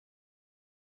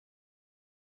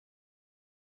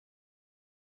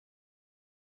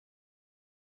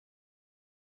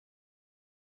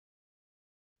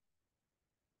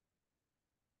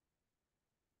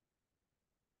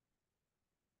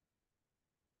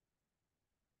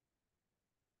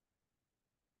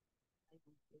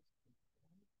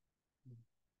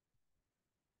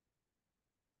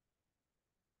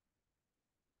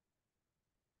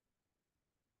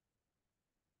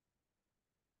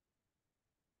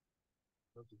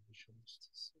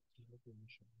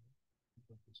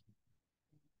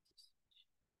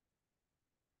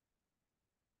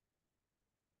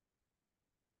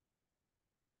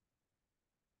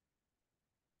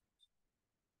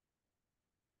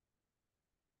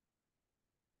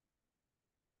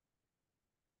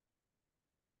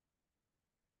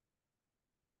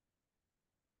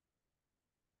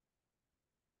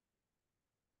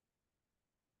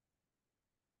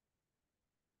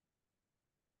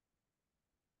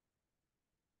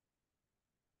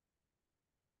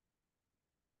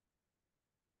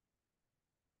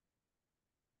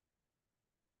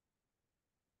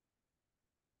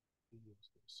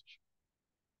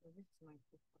This is my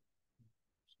profile.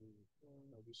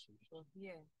 So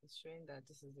here it's showing that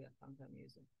this is the account I'm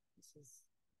using. This is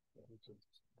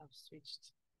I've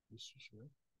switched.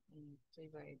 So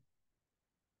if I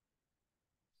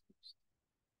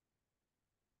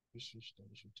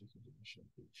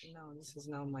now this is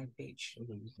now my page.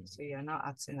 So you're now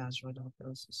acting as road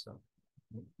also. So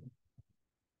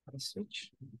I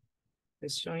switch.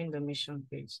 It's showing the mission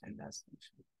page, and that's it.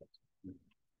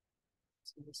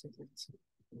 So this is it.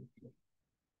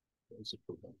 It's a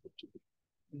program for today.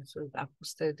 And so I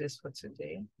posted this for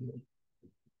today.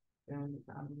 And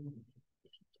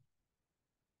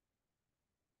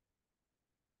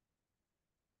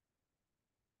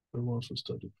once we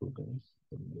start the program,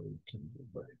 then we can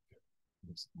go back.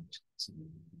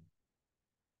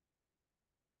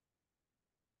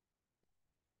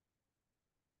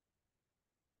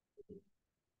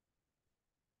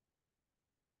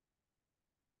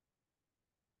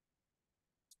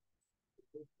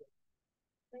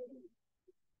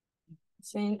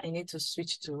 saying I need to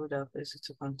switch to other places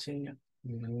to continue,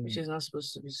 which is not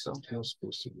supposed to be so. It's not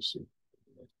supposed to be so.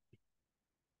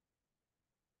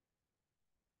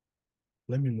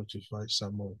 Let me notify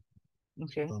Samuel.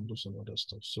 Okay. And do some other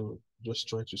stuff. So just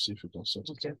try to see if you can sort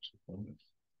it out.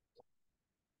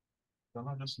 Can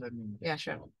I just let me know? Yeah,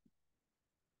 sure.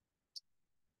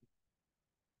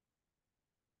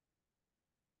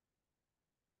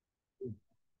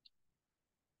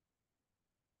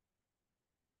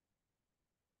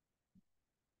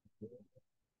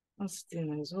 What's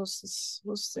things?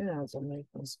 What's things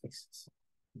American spaces?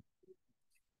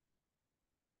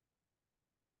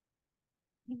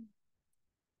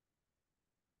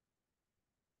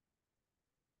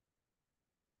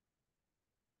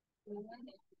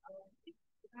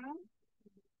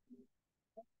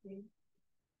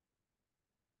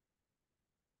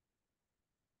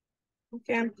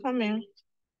 Okay, I'm coming.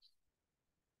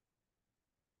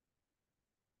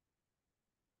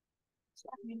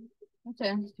 Okay,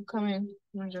 I'm coming.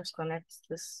 Let me just connect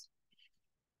this.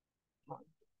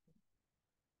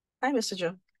 Hi, Mr.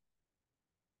 Joe.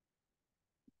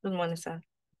 Good morning, sir.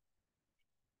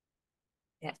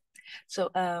 Yeah. So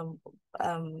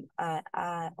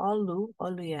Olu,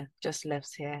 yeah, just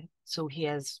left here. So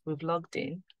we've logged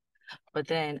in, but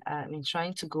then in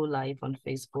trying to go live on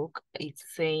Facebook, it's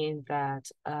saying that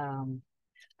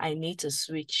I need to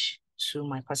switch to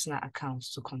my personal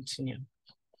accounts to continue.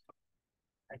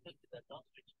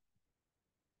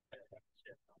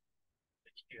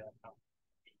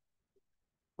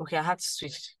 Okay, I had to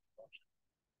switch.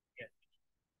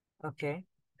 Okay.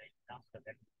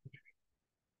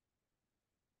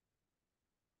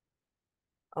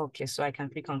 Okay, so I can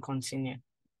click on continue.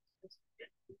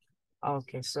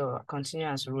 Okay, so continue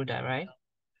as Ruda, right?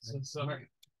 Sorry.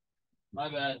 My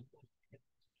bad.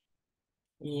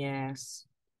 Yes.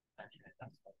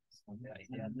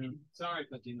 Sorry,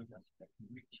 continue.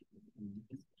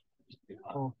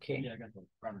 Okay.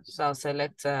 So I'll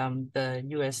select the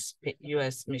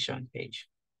US mission page.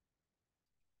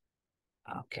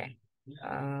 Okay.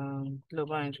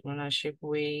 Global Entrepreneurship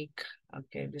Week.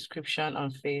 Okay, description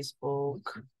on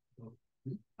Facebook.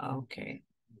 Okay.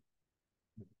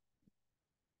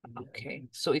 Okay,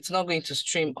 so it's not going to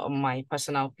stream on my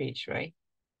personal page, right?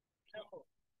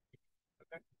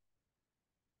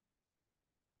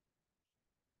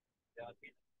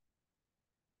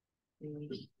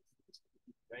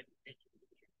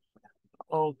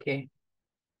 Okay.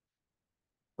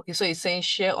 Okay, so it's saying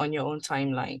share on your own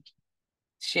timeline,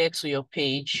 share to your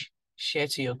page, share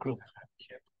to your group.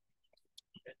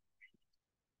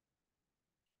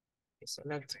 Okay,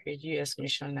 select page US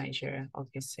Mission Nigeria.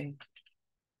 Okay, see.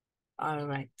 All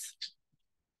right.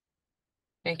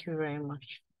 Thank you very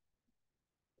much.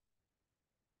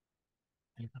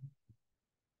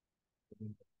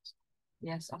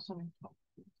 Yes, awesome.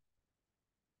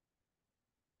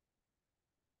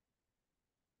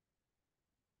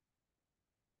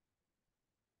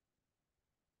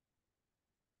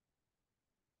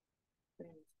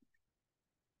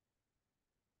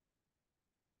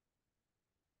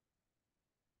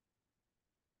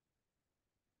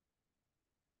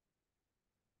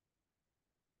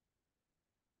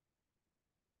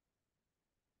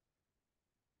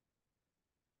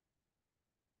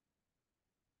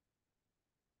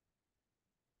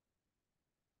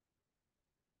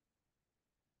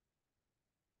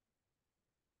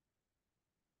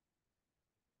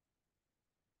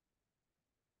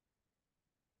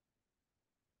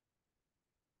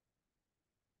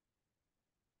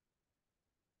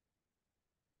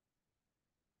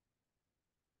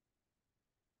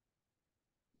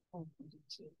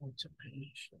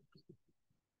 Entrepreneurship.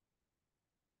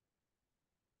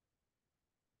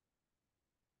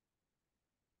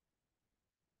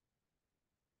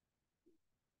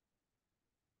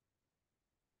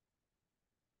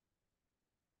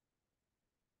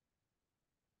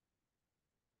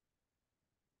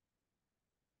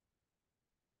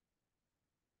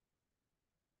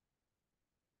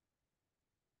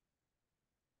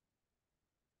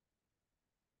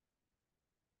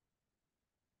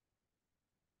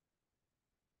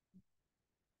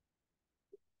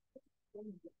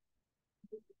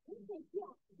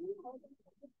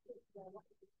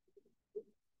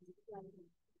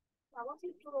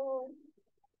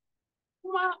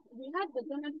 Well, we had the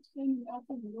donut thing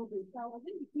also in Global, so I was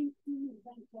in between two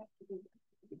events yesterday.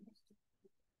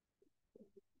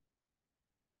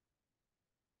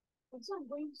 And so I'm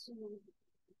going to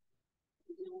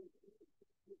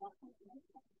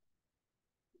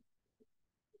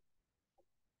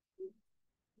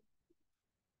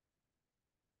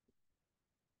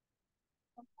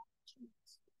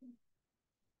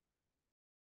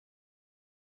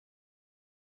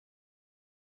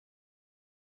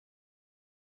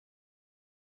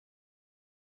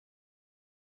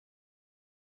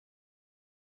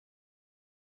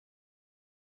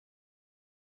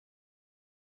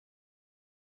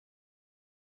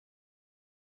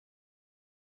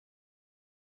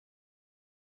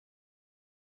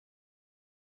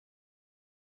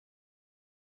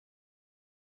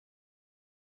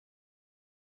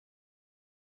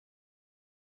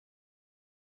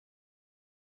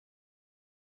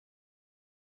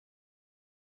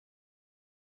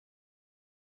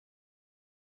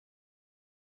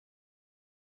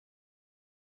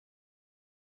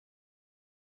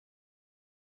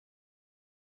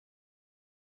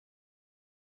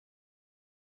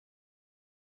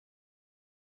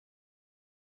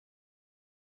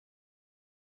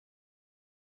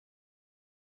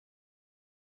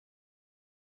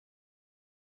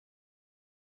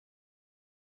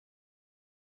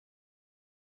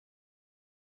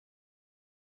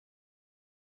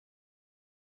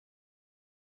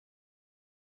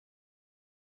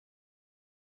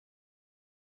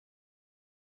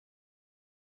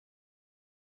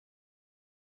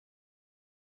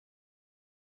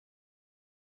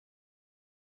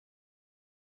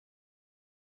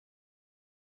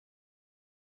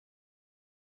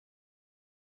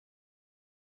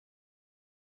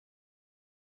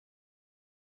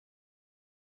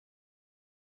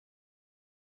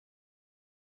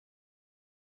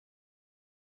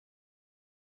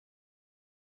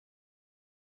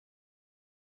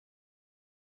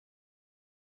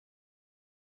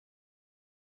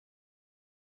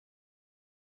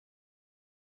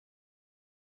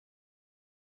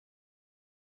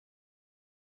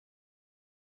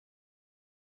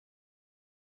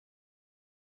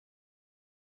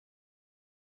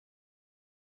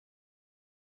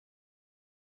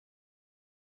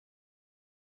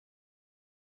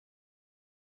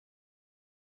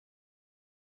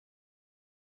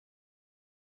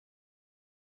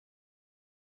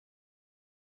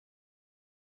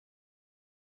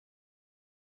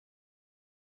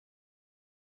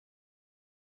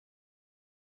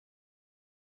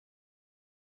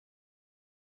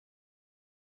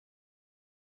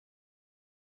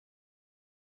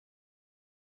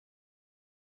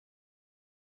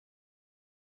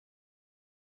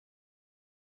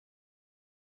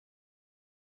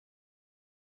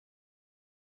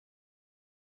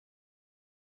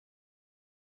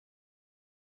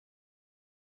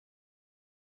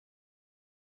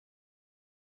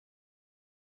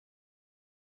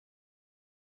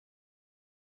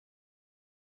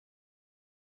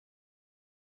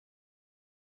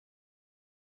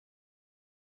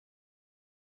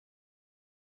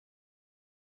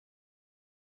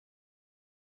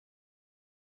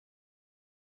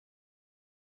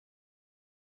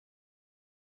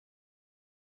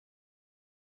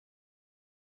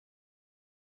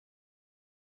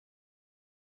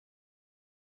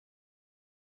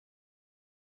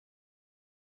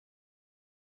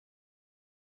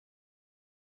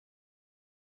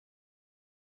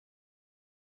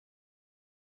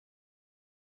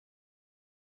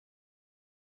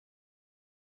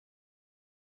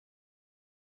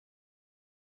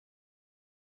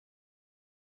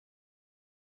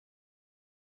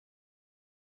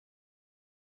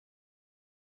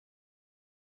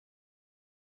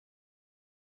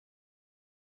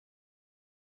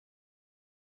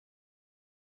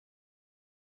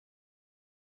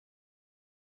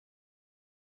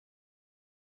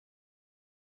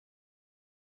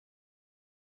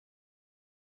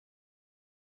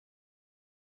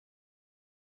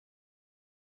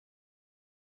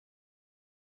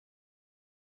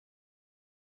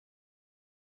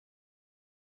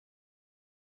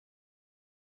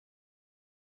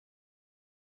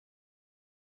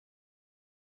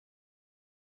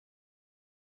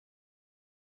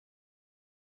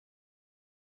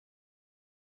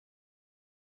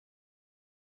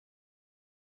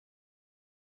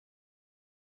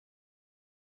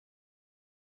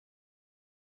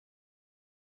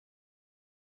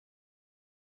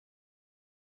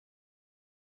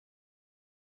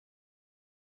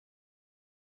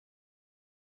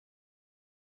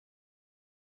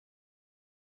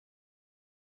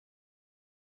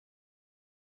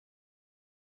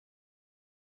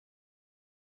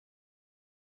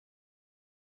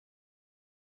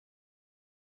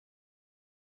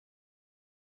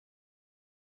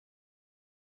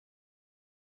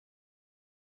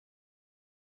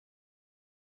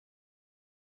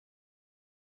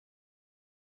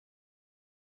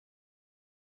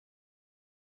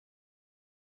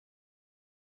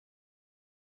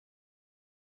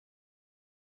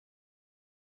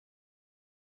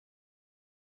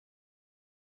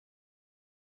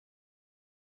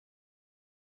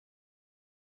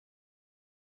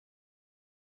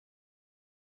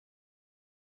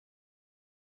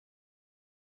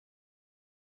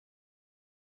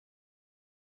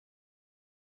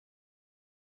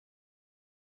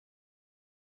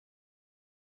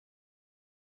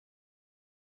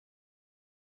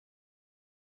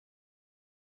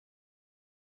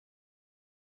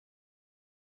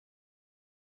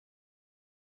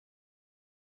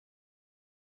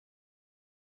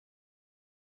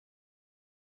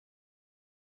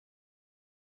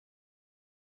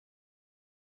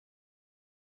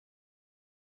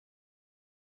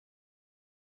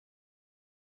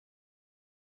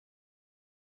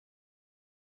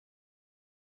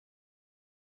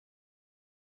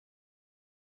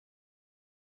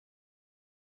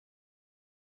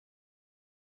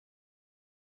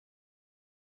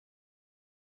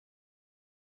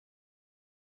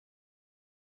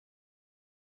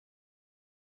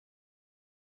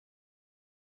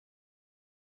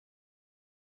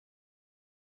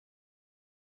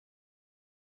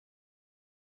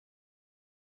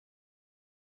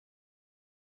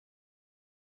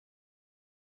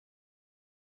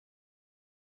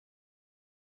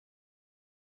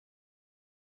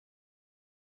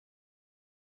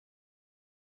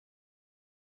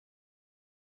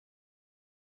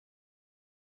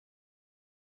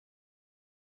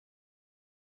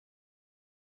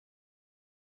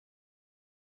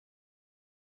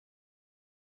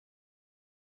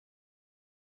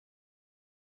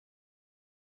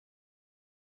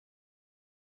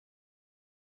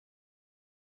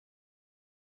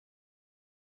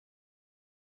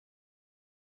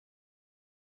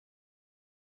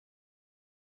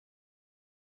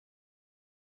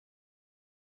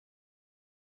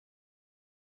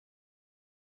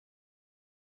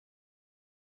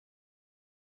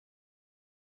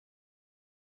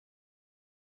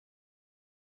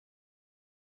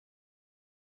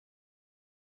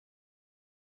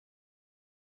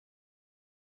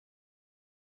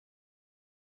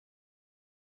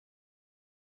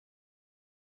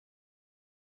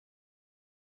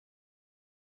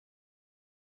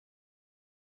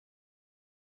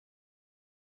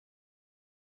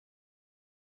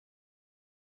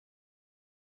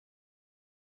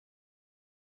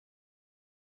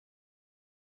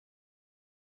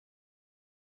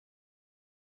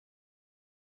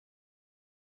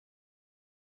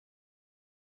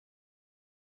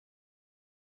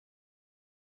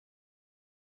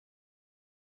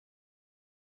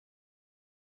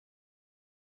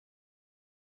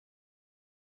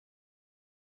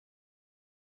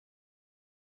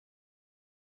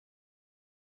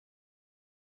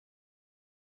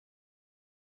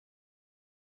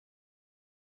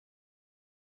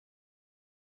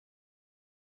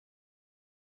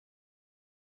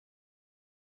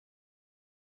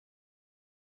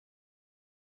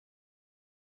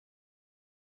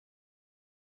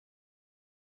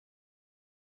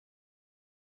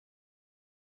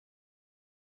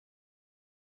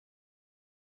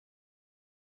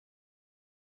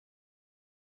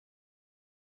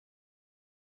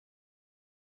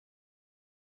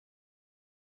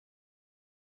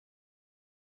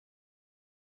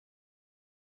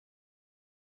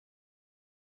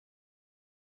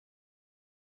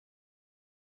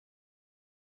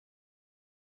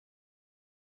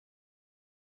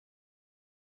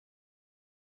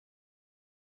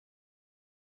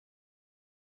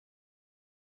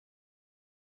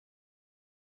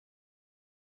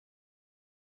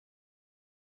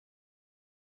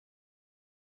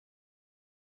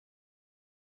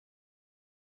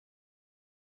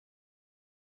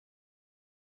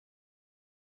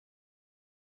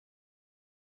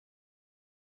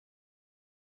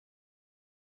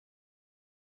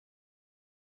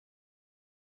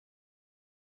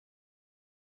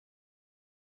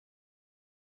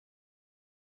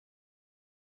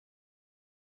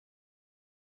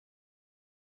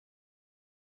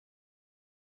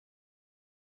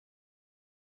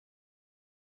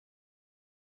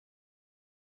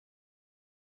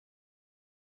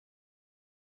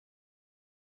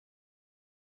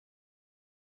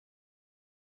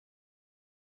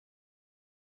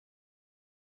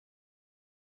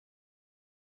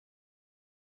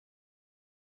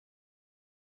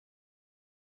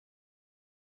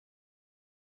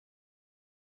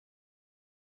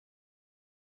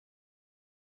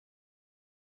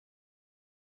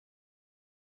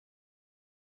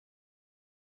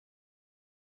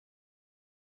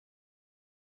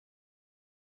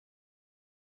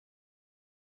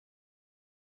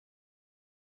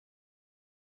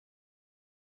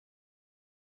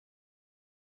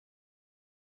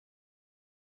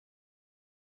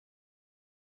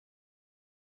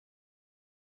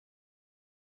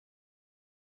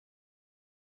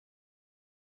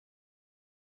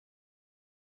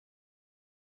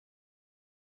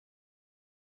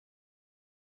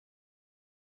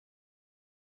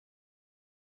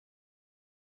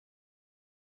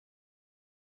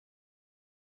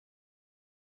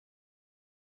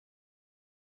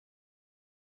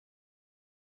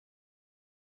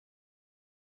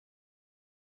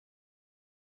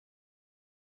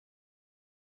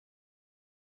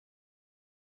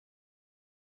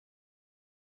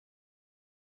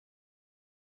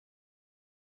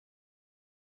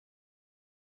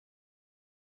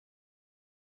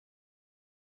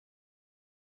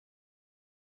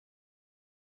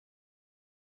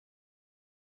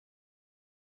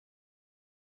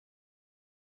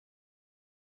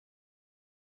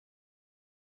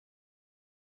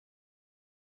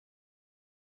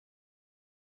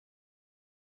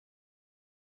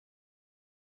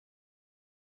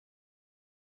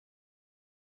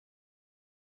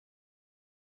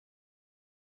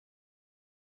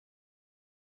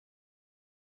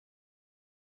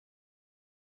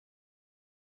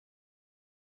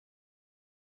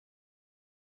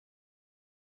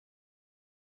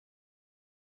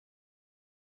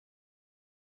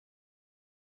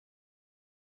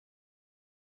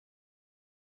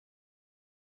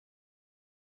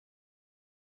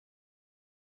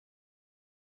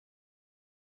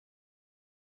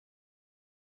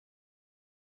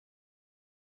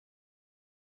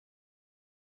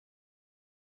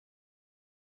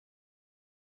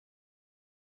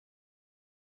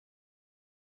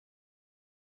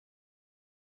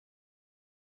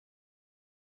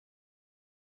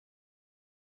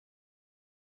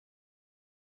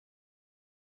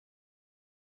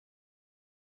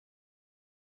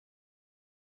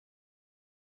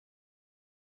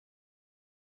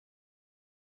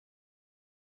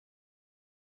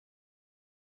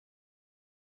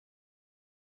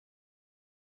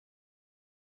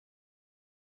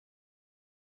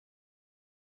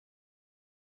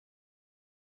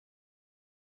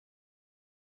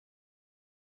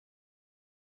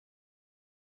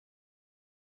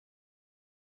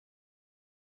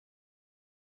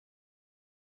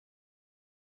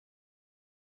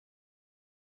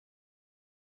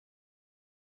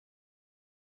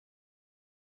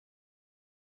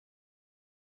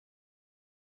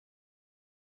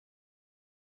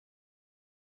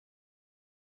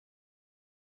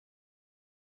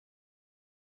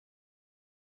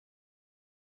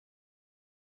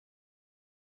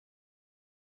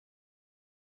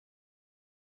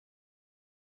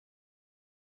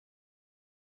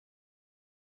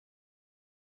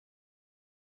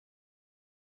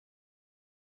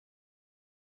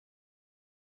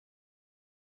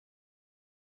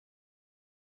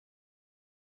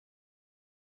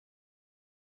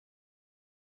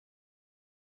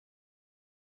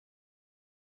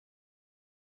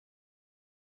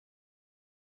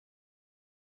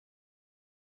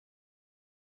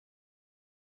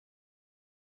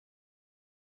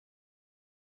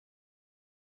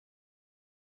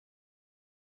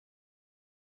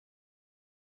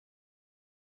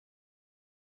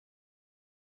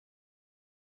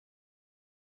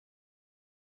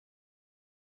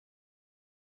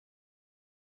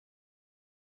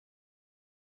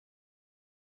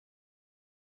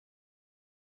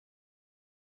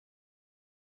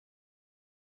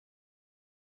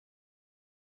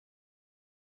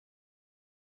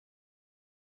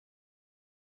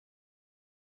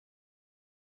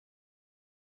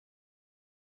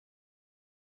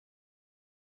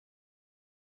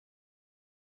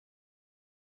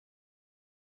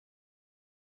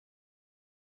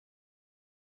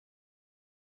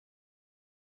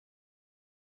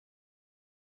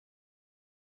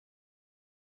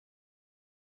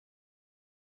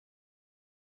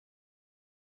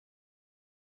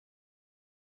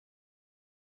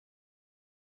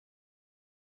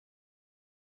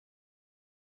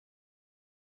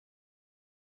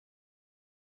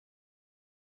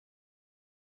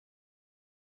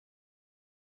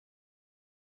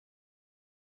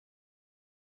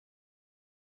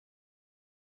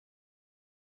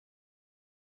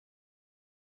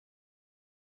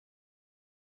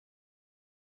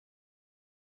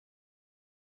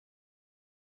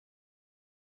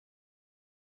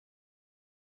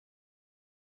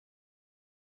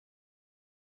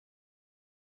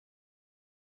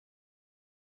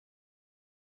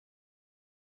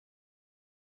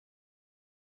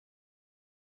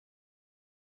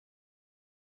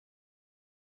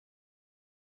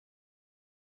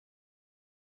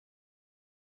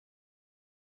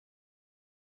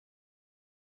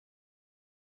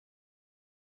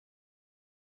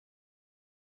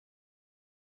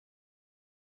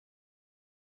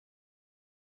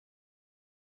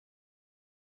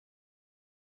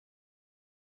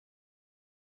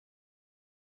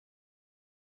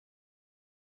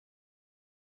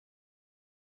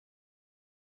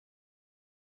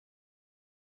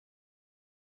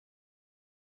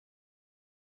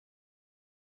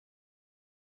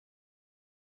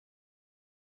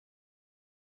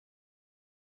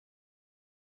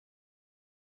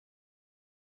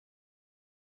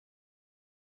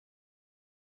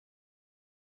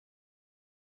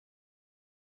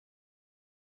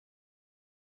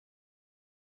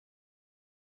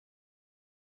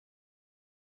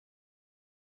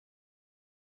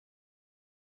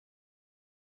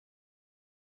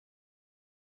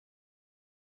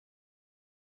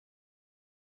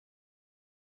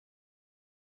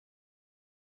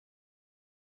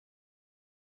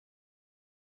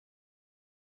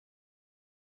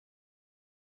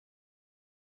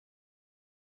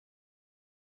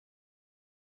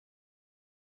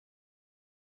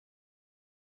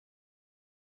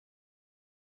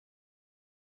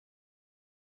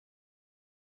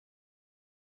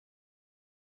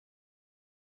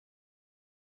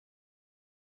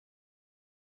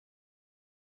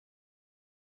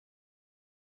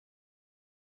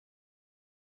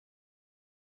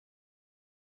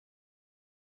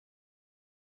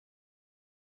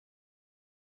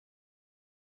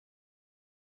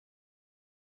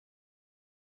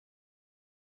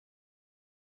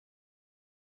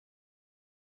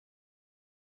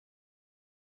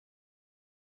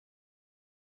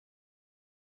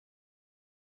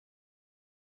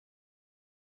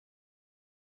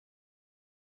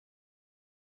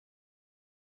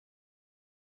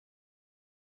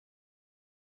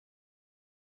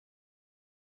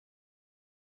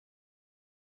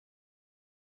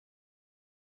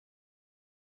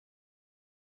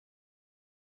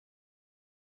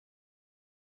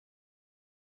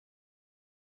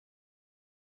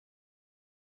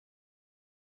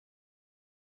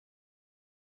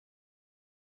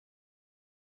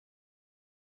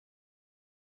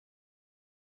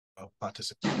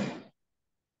participate.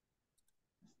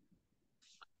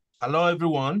 Hello,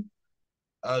 everyone.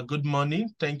 Good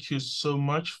morning. Thank you so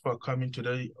much for coming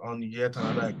today on yet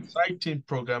another exciting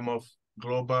program of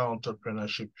Global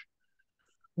Entrepreneurship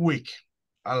Week.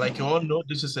 And like you all know,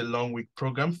 this is a long week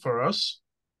program for us.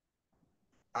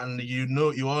 And you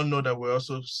all know that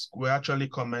we actually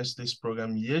commenced this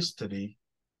program yesterday,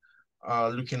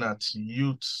 looking at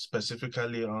youth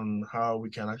specifically on how we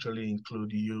can actually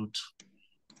include youth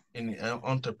in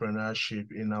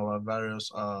entrepreneurship in our various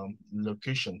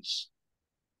locations.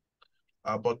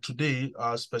 But today,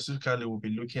 specifically, we'll be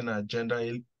looking at gender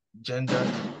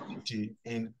equality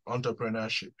in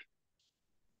entrepreneurship,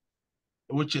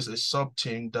 which is a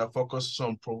sub-theme that focuses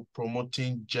on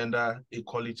promoting gender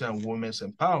equality and women's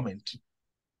empowerment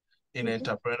in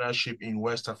entrepreneurship in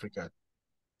West Africa.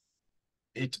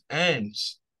 It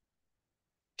aims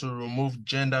to remove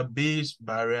gender-based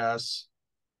biases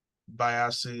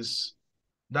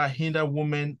that hinder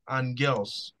women and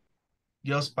girls'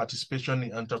 participation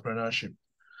in entrepreneurship,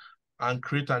 and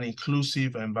create an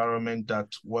inclusive environment that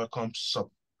welcome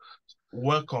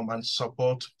and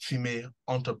support female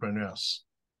entrepreneurs.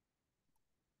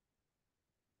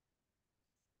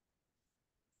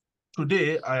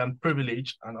 Today, I am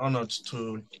privileged and honored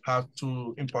to have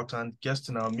two important guests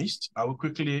in our midst. I will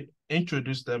quickly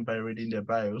introduce them by reading their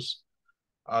bios.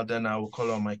 Then I will call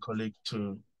on my colleague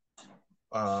to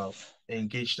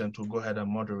engage them to go ahead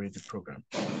and moderate the program.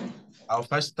 I'll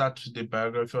first start with the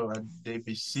biography of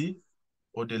Adebisi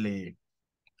Odeleye.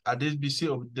 Adebisi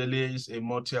Odeleye is a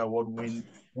multi-award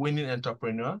winning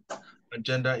entrepreneur and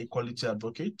gender equality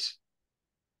advocate,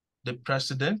 the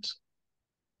president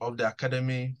of the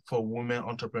Academy for Women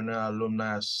Entrepreneur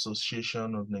Alumni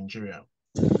Association of Nigeria.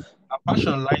 Her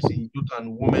passion lies in youth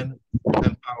and women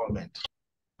empowerment,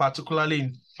 particularly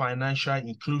in financial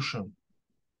inclusion.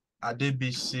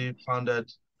 Adebisi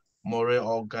founded More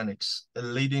Organics, a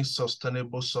leading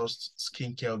sustainable sourced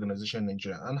skincare organization in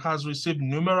Nigeria, and has received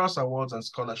numerous awards and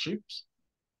scholarships,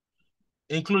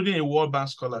 including a World Bank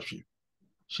scholarship.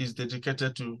 She's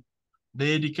dedicated to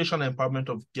the education and empowerment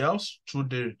of girls through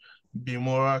the Be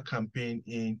Moral campaign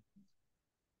in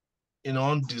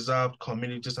undeserved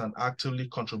communities, and actively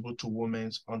contribute to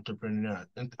women's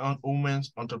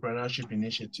entrepreneurship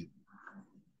initiative.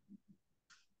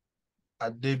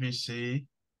 Adebisi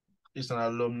is an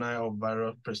alumni of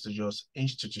various prestigious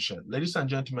institutions. Ladies and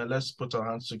gentlemen, let's put our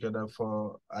hands together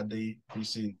for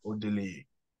Adebisi Odeleye.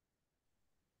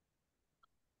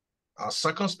 Our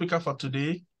second speaker for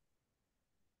today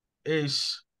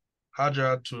is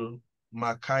Hajratu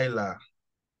Makaila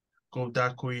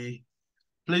Godakwe.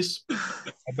 Please,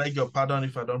 I beg your pardon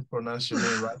if I don't pronounce your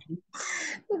name rightly.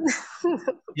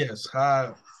 Yes,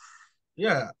 her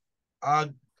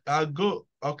goal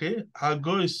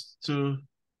is to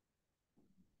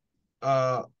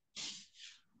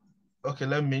okay,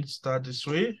 let me start this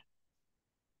way.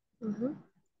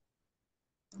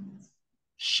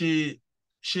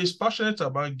 She's passionate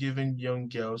about giving young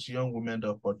women the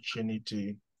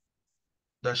opportunity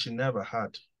that she never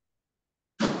had.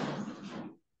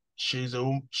 She's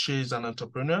an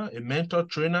entrepreneur, a mentor,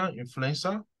 trainer,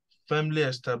 influencer, firmly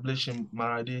established in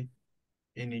Maradi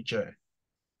in Niger.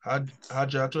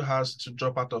 Hajratu has to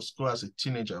drop out of school as a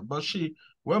teenager, but she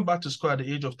went back to school at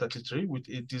the age of 33 with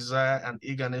a desire and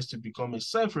eagerness to become a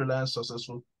self-reliant,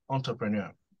 successful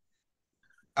entrepreneur.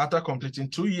 After completing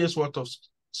 2 years worth of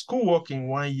schoolwork in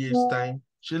 1 year's time,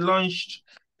 she launched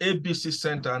ABC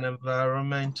Center, an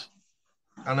environment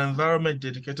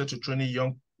dedicated to training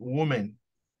young women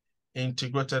in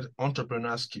integrated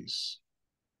entrepreneurial skills.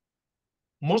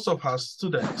 Most of her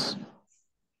students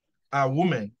are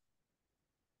women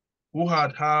who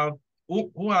had to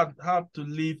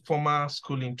leave formal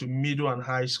schooling to middle and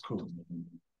high school.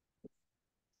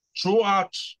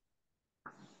 Throughout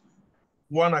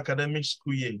one academic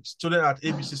school year, students at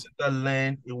ABC Center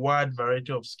learned a wide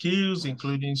variety of skills,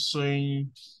 including sewing,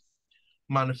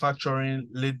 manufacturing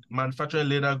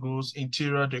leather goods,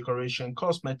 interior decoration,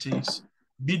 cosmetics,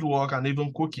 beadwork, and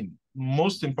even cooking.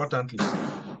 Most importantly,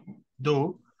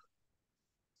 though,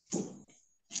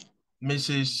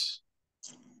 Mrs.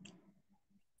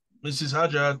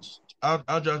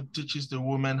 Hajratu teaches the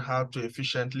women how to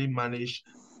efficiently manage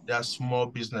their small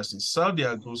businesses, sell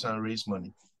their goods, and raise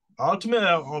money. Ultimately,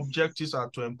 our objectives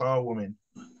are to empower women,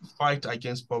 fight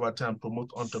against poverty, and promote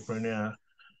entrepreneurship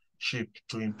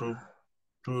to improve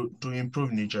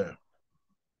Niger.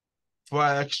 For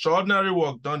her extraordinary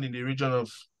work done in the region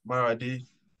of Maradi,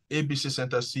 ABC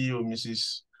Center CEO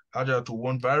Mrs. Hajratu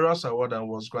won various awards and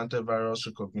was granted various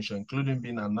recognition, including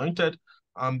being anointed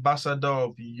Ambassador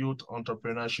of Youth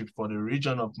Entrepreneurship for the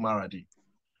region of Maradi.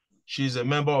 She is a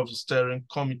member of the steering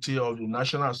committee of the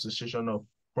National Association of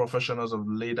Professionals of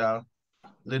Leather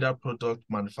Product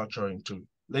Manufacturing too.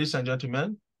 Ladies and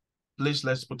gentlemen, please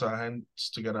let's put our hands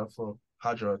together for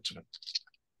Hajaratu.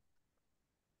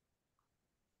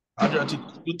 Hajaratu,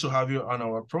 it's good to have you on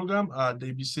our program.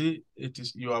 DBC,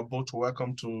 you are both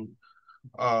welcome to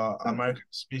American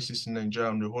Species in Nigeria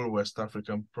and the whole West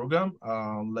African program.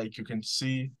 Like you can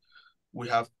see, we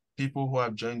have people who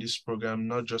have joined this program,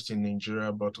 not just in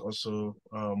Nigeria, but also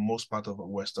most part of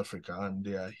West Africa, and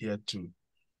they are here to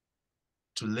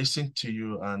listen to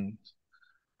you and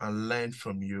learn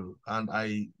from you. And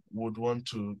I would want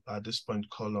to, at this point,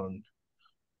 call on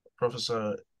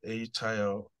Professor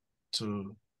Eitayo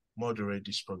to moderate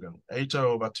this program. Eitayo,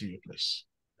 over to you, please.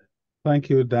 Thank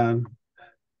you, Dan.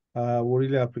 We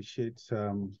really appreciate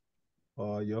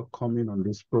your coming on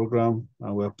this program,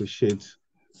 and we appreciate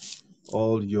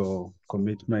all your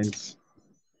commitments,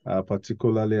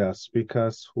 particularly our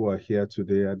speakers who are here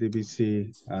today,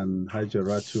 DBC and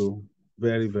Hajaratu.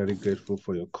 Very, very grateful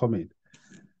for your coming.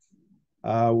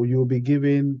 You'll be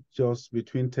given just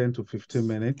between 10 to 15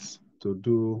 minutes to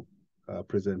do a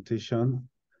presentation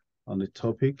on the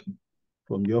topic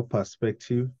from your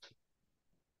perspective.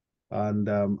 And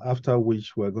after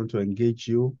which we're going to engage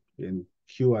you in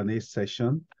Q&A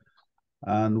session.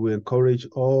 And we encourage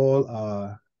all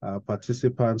our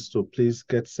participants to please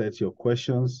get set your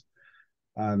questions,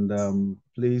 and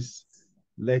please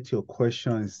let your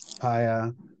questions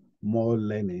inspire more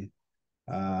learning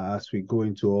as we go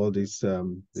into all this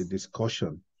the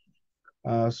discussion.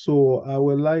 So I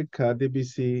would like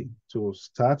DBC to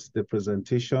start the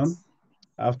presentation,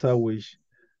 after which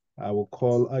I will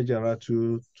call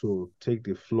Hajaratu to take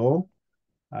the floor,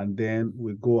 and then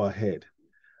we go ahead.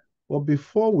 But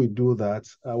before we do that,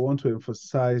 I want to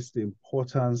emphasize the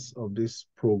importance of this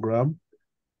program,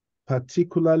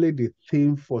 particularly the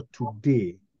theme for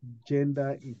today,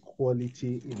 gender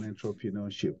equality in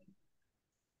entrepreneurship.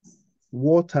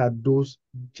 What are those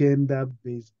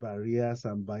gender-based barriers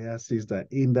and biases that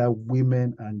hinder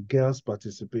women and girls'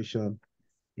 participation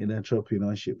in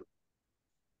entrepreneurship?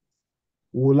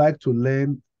 We would like to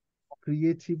learn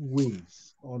creative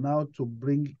ways on how to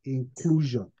bring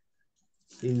inclusion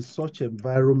in such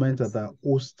environments that are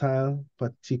hostile,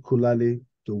 particularly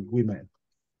to women.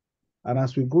 And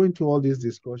as we go into all this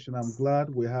discussion, I'm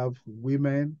glad we have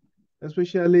women,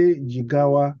 especially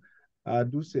Jigawa.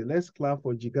 Do say, let's clap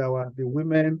for Jigawa. The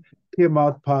women came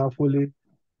out powerfully,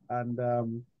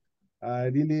 and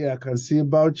really I can see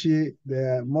Bauchi,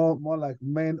 they're more like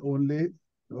men only.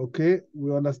 Okay,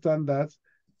 we understand that.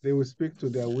 They will speak to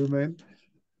their women,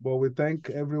 but we thank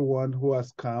everyone who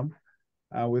has come,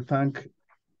 and we thank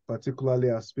particularly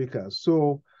our speakers.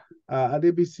 So,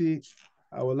 DBC,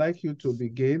 I would like you to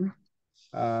begin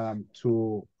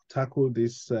to tackle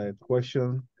this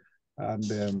question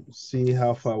and see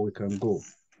how far we can go.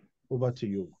 Over to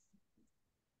you.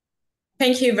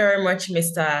 Thank you very much,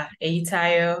 Mr.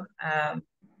 Eitayo,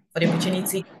 for the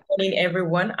opportunity. Good morning,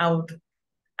 everyone.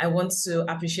 I want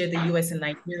to appreciate the US and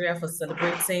Nigeria for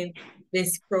celebrating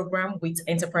this program with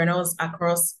entrepreneurs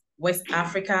across West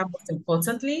Africa. Most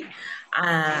importantly,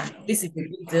 this is a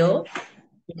big deal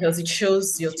because it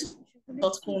shows your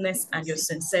thoughtfulness and your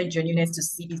sincere genuineness to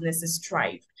see businesses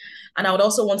thrive. And I would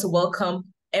also want to welcome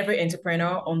every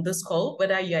entrepreneur on this call,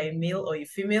 whether you're a male or a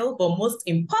female, but most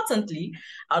importantly,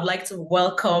 I would like to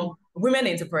welcome women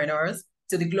entrepreneurs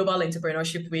to the Global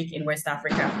Entrepreneurship Week in West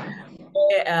Africa.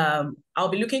 I'll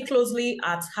be looking closely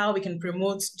at how we can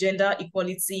promote gender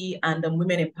equality and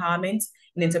women empowerment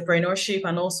in entrepreneurship,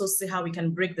 and also see how we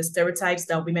can break the stereotypes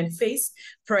that women face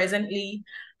presently,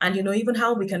 and even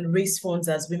how we can raise funds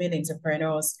as women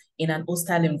entrepreneurs in an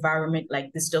hostile environment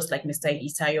like this, just like Mr.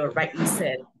 Eitayo rightly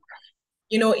said.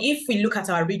 If we look at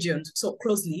our region so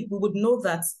closely, we would know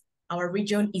that our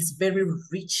region is very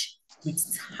rich with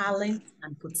talent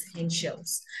and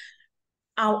potentials.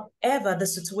 However, the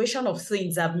situation of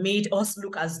things have made us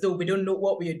look as though we don't know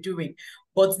what we are doing.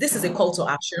 But this is a call to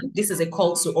action. This is a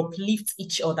call to uplift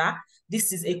each other.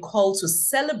 This is a call to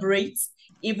celebrate.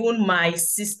 Even my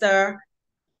sister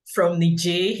from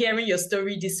Niger, hearing your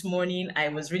story this morning, I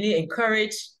was really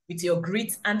encouraged with your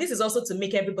grit. And this is also to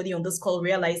make everybody on this call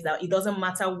realize that it doesn't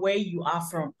matter where you are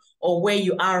from or where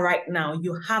you are right now,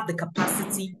 you have the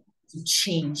capacity to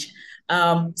change.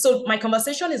 So my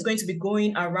conversation is going to be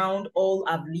going around all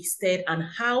I've listed and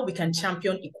how we can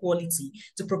champion equality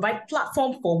to provide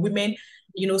platform for women,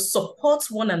 support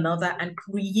one another and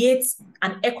create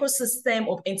an ecosystem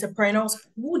of entrepreneurs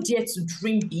who dare to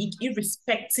dream big,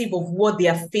 irrespective of what they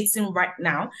are facing right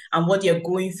now and what they are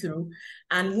going through,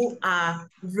 and who are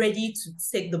ready to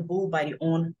take the bull by the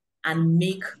horn and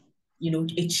make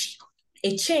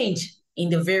a change in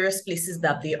the various places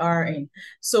that they are in.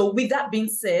 So with that being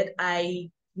said, I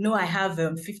know I have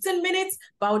 15 minutes,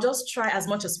 but I'll just try as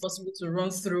much as possible to run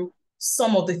through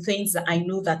some of the things that I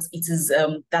know that it is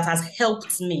that has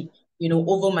helped me,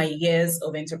 over my years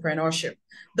of entrepreneurship.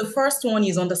 The first one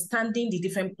is understanding the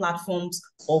different platforms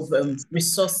of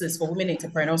resources for women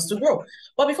entrepreneurs to grow.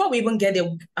 But before we even get there,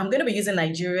 I'm going to be using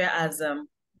Nigeria as a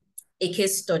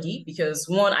case study because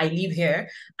one, I live here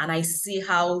and I see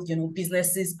how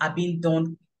businesses are being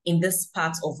done in this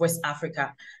part of West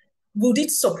Africa. Would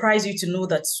it surprise you to know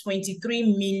that 23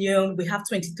 million, we have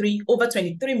over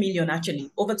 23 million actually,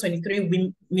 over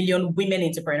 23 million women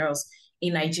entrepreneurs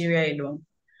in Nigeria alone?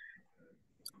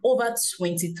 Over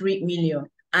 23 million.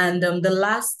 And the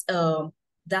last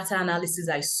data analysis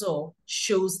I saw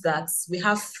shows that we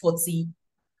have 41%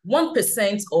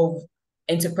 of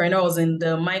entrepreneurs in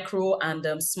the micro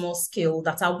and small scale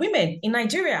that are women in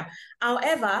Nigeria.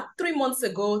 However, 3 months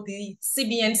ago, the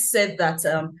CBN said that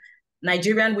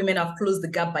Nigerian women have closed the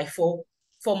gap by 4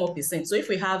 more percent. So if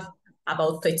we have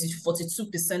about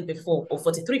 42% before or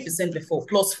 43% before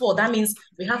plus 4, that means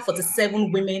we have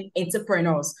 47 women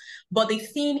entrepreneurs. But the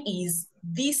thing is,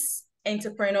 these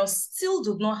entrepreneurs still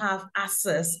do not have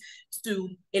access to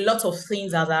a lot of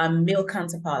things as our male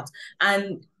counterparts.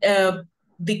 And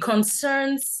the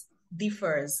concerns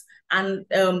differs. And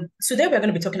today we're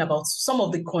going to be talking about some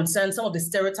of the concerns, some of the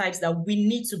stereotypes that we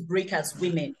need to break as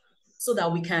women so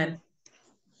that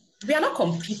we are not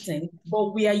competing,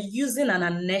 but we are using and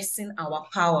harnessing our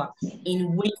power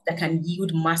in ways that can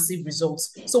yield massive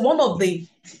results. So one of the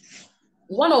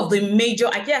major,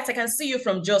 I guess I can see you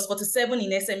from just 47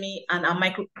 in SME and a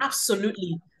micro.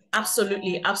 Absolutely.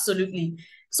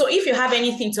 So if you have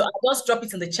anything to, I'll just drop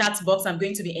it in the chat box. I'm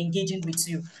going to be engaging with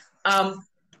you.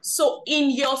 So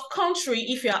in your country,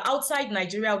 if you're outside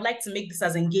Nigeria, I would like to make this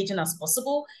as engaging as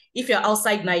possible. If you're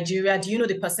outside Nigeria, do you know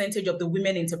the percentage of the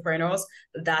women entrepreneurs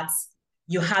that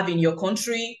you have in your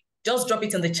country? Just drop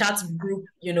it in the chat group,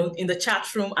 in the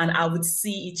chat room, and I would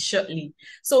see it shortly.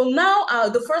 So now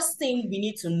the first thing we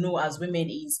need to know as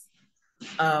women is,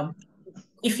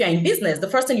 if you're in business, the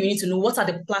first thing you need to know, what are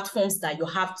the platforms that you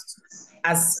have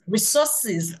as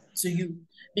resources to you?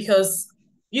 Because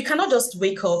you cannot just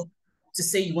wake up to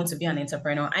say you want to be an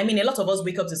entrepreneur. I mean, a lot of us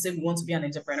wake up to say we want to be an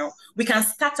entrepreneur. We can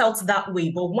start out that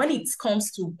way, but when it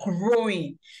comes to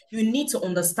growing, you need to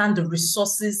understand the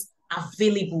resources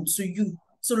available to you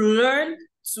to learn,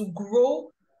 to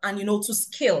grow, and, to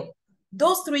scale.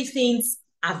 Those 3 things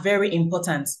are very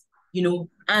important,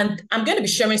 and I'm going to be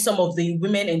sharing some of the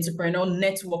women entrepreneur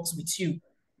networks with you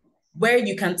where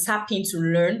you can tap in to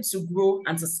learn, to grow,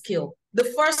 and to scale. The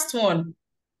first one,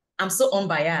 I'm so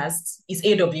unbiased, is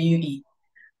AWE.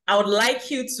 I would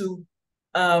like you to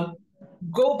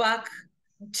go back,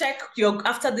 check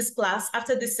after this class,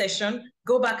 after this session,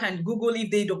 go back and Google if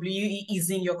the AWE is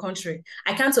in your country.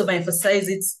 I can't overemphasize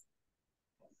it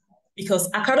because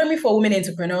Academy for Women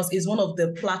Entrepreneurs is one of the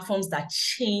platforms that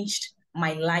changed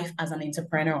my life as an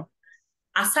entrepreneur.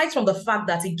 Aside from the fact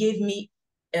that it gave me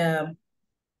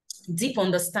deep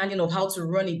understanding of how to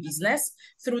run a business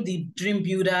through the Dream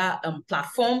Builder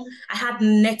platform, I had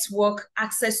network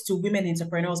access to women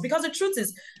entrepreneurs because the truth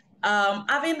is,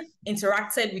 having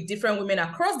interacted with different women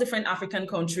across different African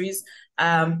countries,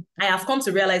 I have come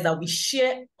to realize that we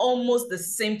share almost the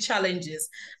same challenges.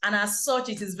 And as such,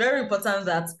 it is very important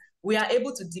that we are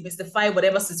able to demystify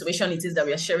whatever situation it is that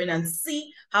we are sharing and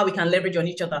see how we can leverage on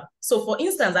each other. So for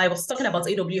instance, I was talking about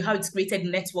AW, how it's created a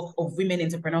network of women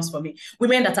entrepreneurs for me.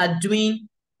 Women that are doing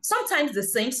sometimes the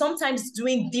same, sometimes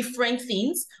doing different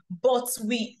things, but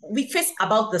we face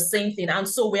about the same thing. And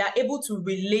so we are able to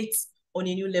relate on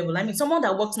a new level. I mean, someone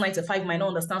that works 9 to 5 might not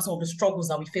understand some of the struggles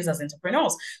that we face as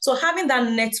entrepreneurs. So having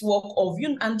that network of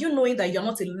you, and you knowing that you're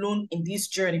not alone in this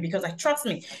journey, because trust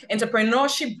me,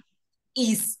 entrepreneurship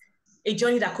is a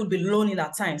journey that could be lonely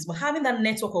at times, but having that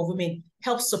network of women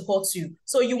helps support you.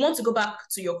 So you want to go back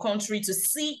to your country to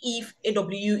see if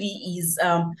AWE is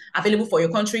available for your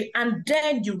country, and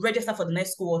then you register for the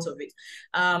next cohort of it.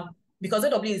 Because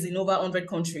AWE is in over 100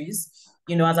 countries,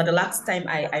 as at the last time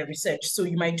I researched. So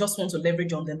you might just want to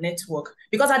leverage on the network,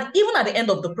 because even at the end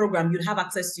of the program, you'd have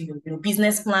access to your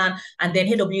business plan. And then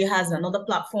AWE has another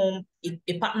platform,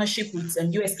 a partnership with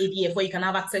USADF, where you can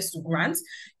have access to grants,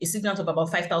 a signal of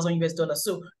about $5,000 US.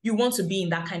 So you want to be in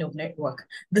that kind of network.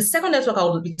 The second network I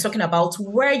will be talking about,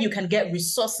 where you can get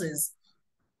resources.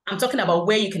 I'm talking about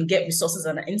where you can get resources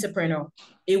as an entrepreneur,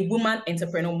 a woman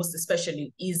entrepreneur most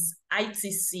especially, is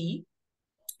ITC,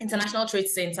 International Trade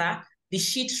Center, the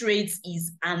She Trades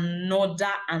is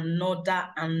another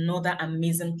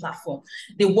amazing platform.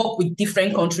 They work with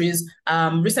different countries.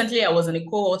 Recently, I was in a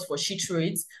cohort for She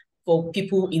Trades for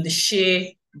people in the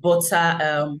shea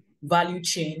butter value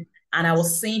chain. And I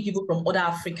was seeing people from other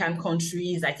African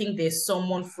countries. I think there's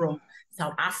someone from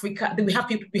South Africa. We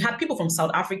had people from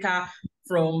South Africa,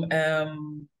 from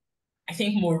I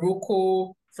think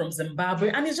Morocco, from Zimbabwe.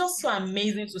 And it's just so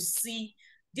amazing to see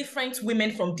different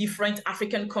women from different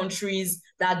African countries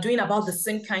that are doing about the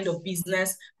same kind of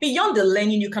business. Beyond the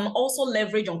learning, you can also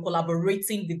leverage on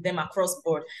collaborating with them across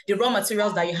board. The raw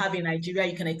materials that you have in Nigeria,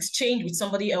 you can exchange with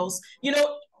somebody else. You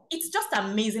know, it's just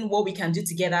amazing what we can do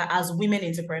together as women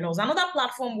entrepreneurs. Another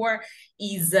platform where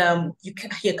is you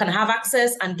can have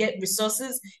access and get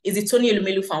resources is the Tony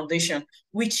Elumelu Foundation,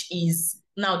 which is,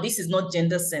 now this is not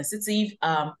gender sensitive.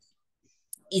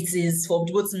 It is for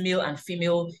both male and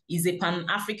female, is a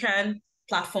Pan-African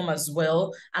platform as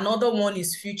well. Another one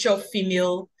is Future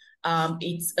Female.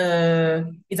 It's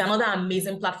another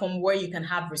amazing platform where you can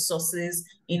have resources.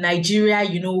 In Nigeria,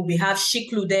 you know, we have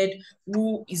Shicluded,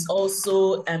 who is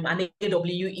also an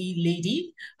AWE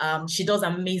lady. She does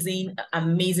amazing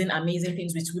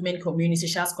things with women community.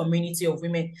 She has community of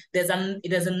women. There's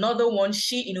another one,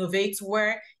 She Innovates,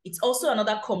 where it's also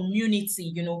another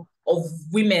community, you know, of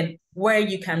women where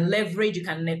you can leverage, you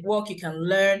can network, you can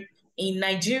learn. In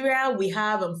Nigeria, we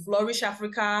have Flourish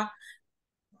Africa,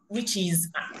 which is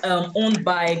owned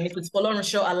by Mrs.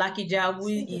 Folorunsho Alakija, who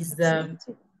is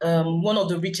one of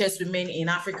the richest women in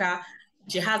Africa.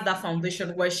 She has that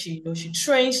foundation where she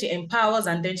trains, she empowers,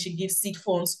 and then she gives seed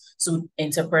funds to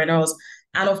entrepreneurs.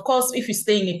 And of course, if you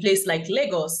stay in a place like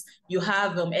Lagos, you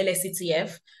have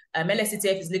LSCTF.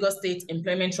 LSCTF is Lagos State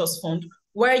Employment Trust Fund,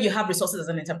 where you have resources as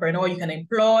an entrepreneur. You can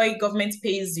employ, government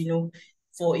pays, you know,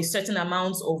 for a certain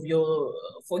amount of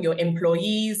for your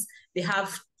employees. They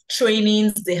have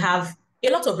trainings, they have a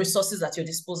lot of resources at your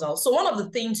disposal. So one of the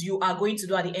things you are going to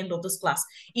do at the end of this class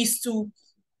is to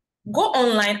go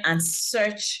online and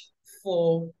search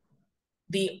for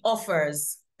the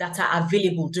offers that are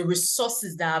available, the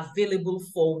resources that are available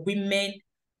for women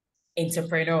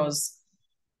entrepreneurs.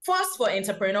 First for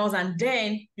entrepreneurs, and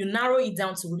then you narrow it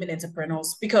down to women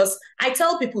entrepreneurs. Because I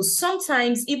tell people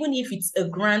sometimes, even if it's a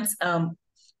grant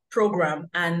program,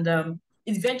 and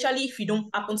eventually if you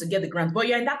don't happen to get the grant, but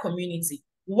you're in that community,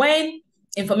 when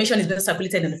information is being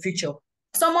circulated in the future,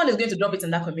 someone is going to drop it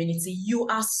in that community. You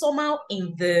are somehow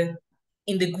in the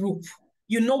group.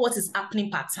 You know what is happening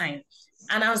part time.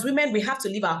 And as women, we have to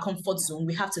leave our comfort zone.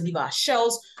 We have to leave our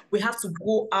shells. We have to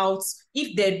go out.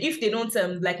 If they don't,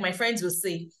 like my friends will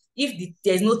say, if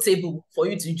there's no table for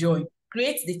you to join,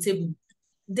 create the table.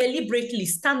 Deliberately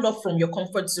stand up from your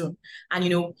comfort zone and, you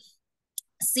know,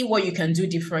 see what you can do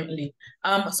differently.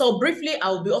 So briefly,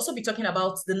 I'll also be talking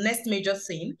about the next major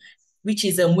thing, which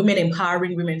is women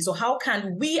empowering women. So how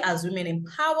can we as women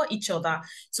empower each other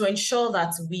to ensure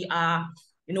that we are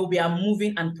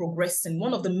moving and progressing?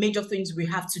 One of the major things we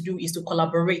have to do is to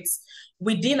collaborate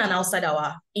within and outside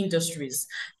our industries.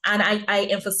 And I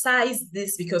emphasize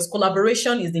this because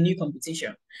collaboration is the new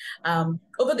competition.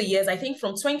 Over the years, I think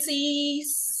from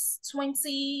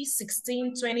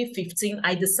 2016, 2015,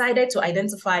 I decided to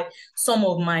identify some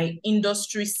of my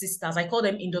industry sisters. I call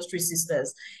them industry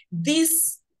sisters.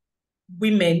 These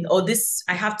women,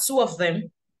 I have two of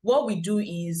them. What we do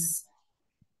is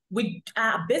we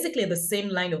are basically in the same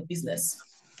line of business.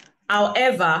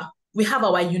 However, we have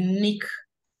our unique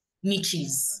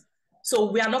niches. So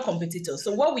we are not competitors.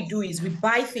 So what we do is we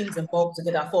buy things in bulk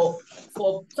together for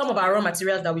some of our raw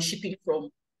materials that we ship in from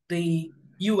the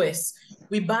US.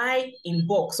 We buy in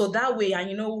bulk. So that way, and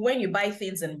you know, when you buy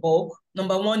things in bulk,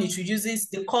 number one, it reduces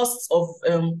the cost of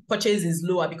purchase is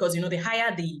lower because, you know, the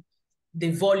higher the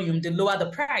volume, the lower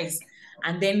the price.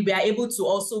 And then we are able to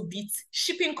also beat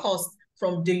shipping costs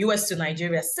from the US to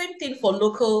Nigeria. Same thing for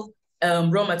local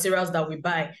raw materials that we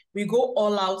buy. We go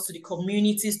all out to the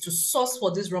communities to source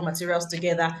for these raw materials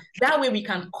together. That way we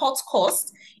can cut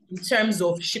costs in terms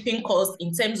of shipping costs,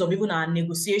 in terms of even our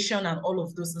negotiation and all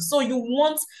of those. So you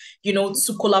want, you know,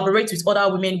 to collaborate with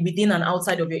other women within and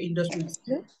outside of your industries.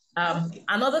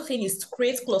 Another thing is to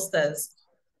create clusters.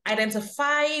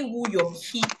 Identify who your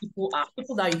key people are,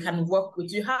 people that you can work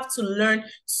with. You have to learn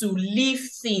to leave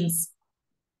things,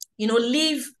 you know,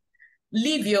 leave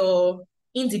your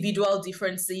individual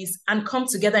differences and come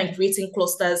together in creating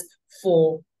clusters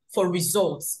for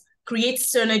results. Create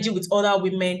synergy with other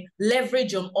women,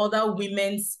 leverage on other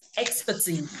women's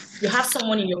expertise. You have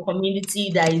someone in your community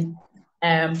that is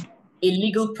a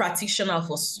legal practitioner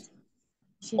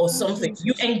or something.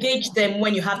 You engage them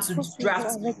when you have to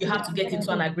draft, you have to get into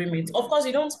an agreement. Of course,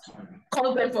 you don't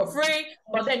content for free,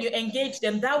 but then you engage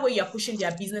them. That way you're pushing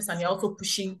their business and you're also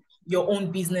pushing your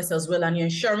own business as well, and you're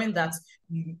ensuring that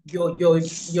your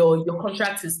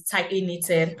contract is tightly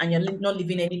knitted and you're not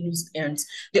leaving any loose ends.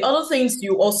 The other things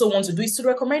you also want to do is to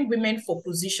recommend women for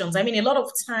positions. I mean, a lot of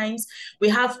times we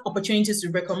have opportunities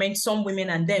to recommend some women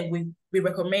and then we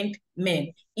recommend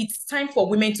men. It's time for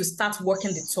women to start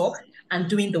working the talk and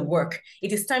doing the work.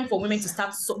 It is time for women to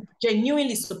start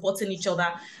genuinely supporting each other.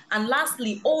 And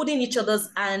lastly, holding each other's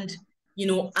hand,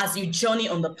 as you journey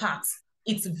on the path.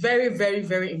 It's very, very,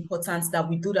 very important that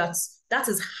we do that. That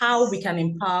is how we can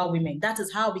empower women. That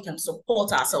is how we can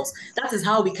support ourselves. That is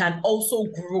how we can also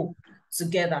grow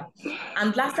together.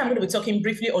 And last time, I'm going to be talking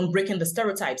briefly on breaking the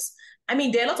stereotypes. I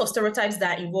mean, there are a lot of stereotypes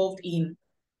that are involved in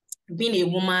being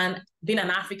a woman, being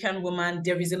an African woman.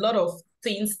 There is a lot of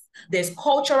things. There's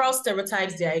cultural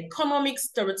stereotypes, there are economic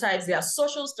stereotypes, there are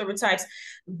social stereotypes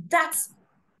that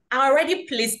are already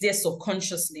placed there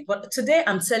subconsciously. But today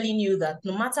I'm telling you that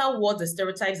no matter what the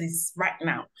stereotypes is right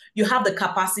now, you have the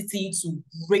capacity to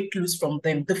break loose from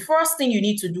them. The first thing you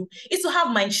need to do is to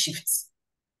have mind shifts.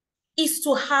 You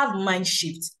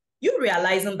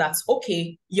realizing that,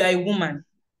 okay, you're a woman.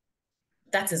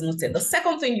 That is noted. The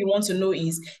second thing you want to know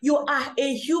is you are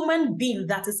a human being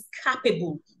that is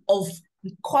capable of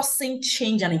causing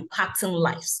change and impacting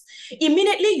lives.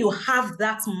 Immediately you have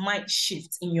that mind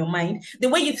shift in your mind. The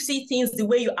way you see things, the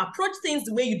way you approach things,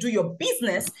 the way you do your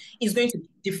business is going to be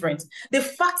different. The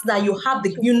fact that you have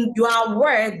you are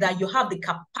aware that you have the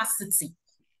capacity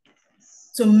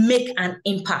to make an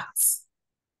impact.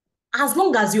 As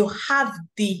long as you have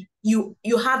the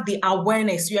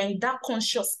awareness, you're in that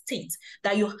conscious state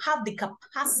that you have the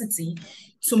capacity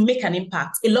to make an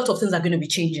impact, a lot of things are going to be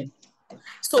changing.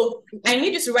 So I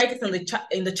need you to write it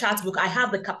in the chat book. I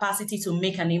have the capacity to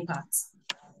make an impact.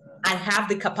 I have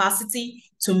the capacity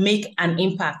to make an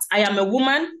impact. I am a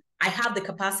woman. I have the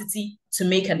capacity to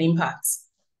make an impact.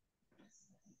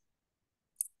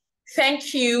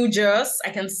 Thank you, Joss.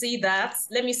 I can see that.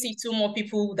 Let me see 2 more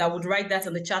people that would write that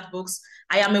in the chat box.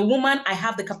 I am a woman. I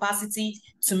have the capacity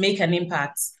to make an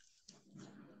impact.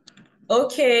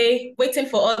 Okay, waiting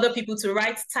for other people to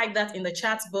type that in the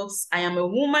chat box. I am a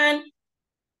woman.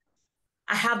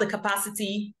 I have the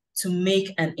capacity to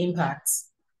make an impact.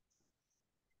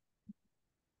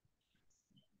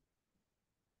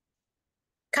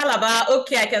 Calabar,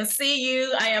 okay, I can see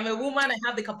you. I am a woman. I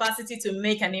have the capacity to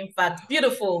make an impact.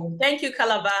 Beautiful. Thank you,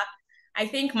 Calabar. I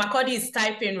think Makodi is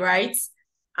typing, right?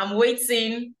 I'm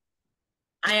waiting.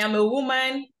 I am a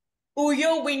woman.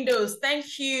 Uyo Windows,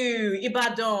 thank you.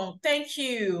 Ibadan, thank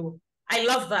you. I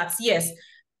love that, yes.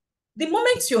 The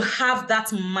moment you have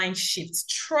that mind shift,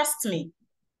 trust me,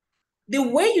 the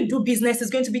way you do business is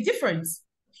going to be different.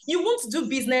 You won't do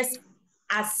business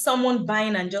as someone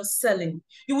buying and just selling.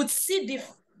 You would see the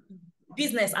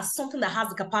business as something that has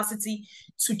the capacity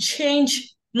to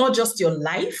change not just your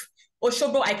life.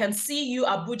 Oshobo, I can see you.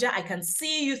 Abuja, I can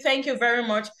see you. Thank you very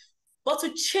much. But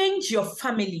to change your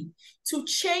family, to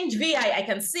change VI, I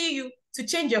can see you, to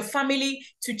change your family,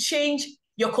 to change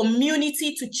your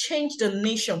community, to change the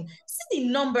nation. See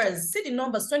the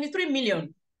numbers, 23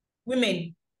 million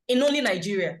women in only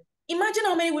Nigeria. Imagine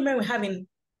how many women we have in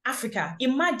Africa,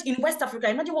 imagine in West Africa,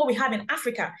 imagine what we have in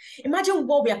Africa. Imagine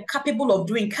what we are capable of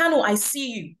doing. Kano, I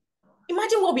see you.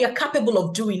 Imagine what we are capable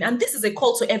of doing. And this is a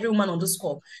call to every woman on this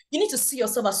call. You need to see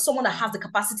yourself as someone that has the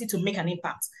capacity to make an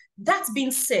impact. That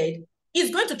being said,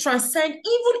 it's going to transcend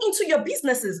even into your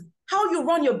businesses, how you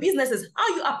run your businesses,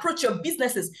 how you approach your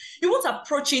businesses. You won't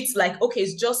approach it like, okay,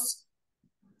 it's just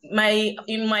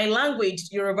in my language,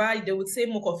 Yoruba, they would say,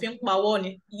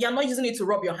 you're not using it to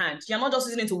rub your hand. You're not just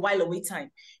using it to while away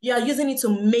time. You are using it to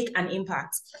make an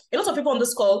impact. A lot of people on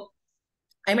this call,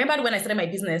 I remember when I started my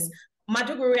business,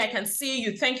 Maduguri, I can see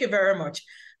you. Thank you very much.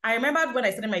 I remember when I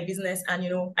started my business and,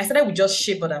 I started with just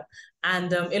shea butter.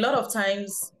 And a lot of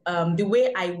times, the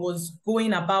way I was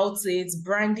going about it,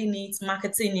 branding it,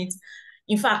 marketing it,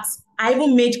 in fact, I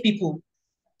even made people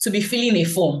to be filling a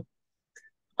form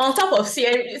on top of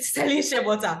selling shea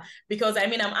butter, because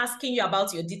I'm asking you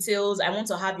about your details. I want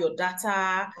to have your data,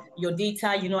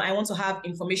 I want to have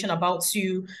information about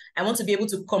you. I want to be able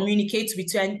to communicate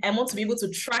with you. I want to be able to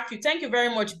track you. Thank you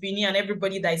very much, Bini, and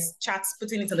everybody that is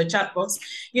putting it in the chat box,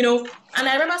 and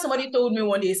I remember somebody told me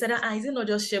one day, he said, is it not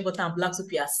just shea butter and black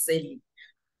soap you are selling?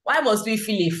 Why must we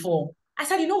fill a form? I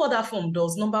said, you know what that form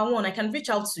does? Number one, I can reach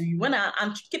out to you when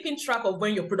I'm keeping track of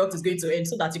when your product is going to end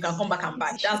so that you can come back and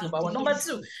buy. That's number one. Number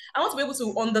two, I want to be able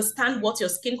to understand what your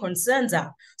skin concerns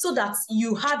are so that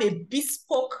you have a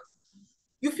bespoke,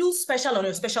 you feel special on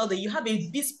your special day. You have a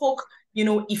bespoke,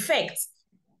 effect.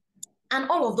 and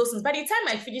all of those things. By the time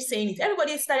I finished saying it,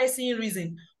 everybody started seeing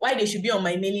reason why they should be on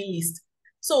my mailing list.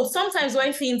 So sometimes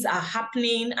when things are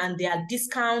happening and there are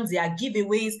discounts, there are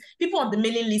giveaways, people on the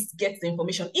mailing list get the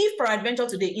information. If peradventure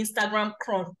today Instagram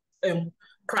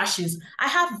crashes,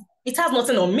 it has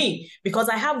nothing on me because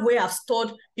I have where I've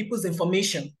stored people's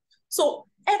information. So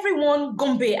everyone,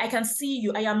 Gombe, I can see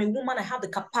you. I am a woman. I have the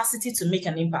capacity to make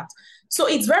an impact. So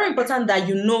it's very important that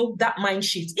you know that mind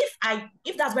shift.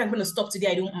 If that's where I'm going to stop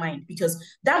today, I don't mind, because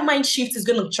that mind shift is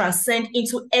going to transcend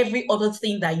into every other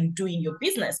thing that you do in your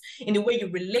business, in the way you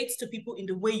relate to people, in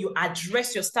the way you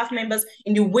address your staff members,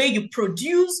 in the way you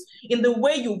produce, in the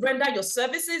way you render your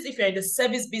services. If you're in the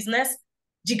service business,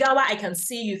 Jigawa, I can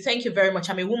see you. Thank you very much.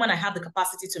 I'm a woman. I have the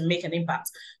capacity to make an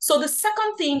impact. So the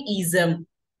second thing is the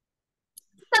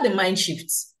mind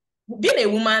shifts. Being a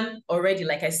woman already,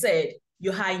 like I said,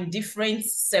 you are in different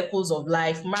circles of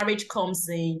life. Marriage comes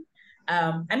in.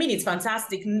 I mean, it's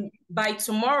fantastic. By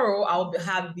tomorrow, I'll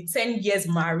have been 10 years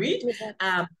married.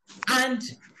 And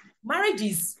marriage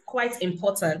is quite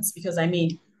important because, I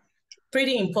mean,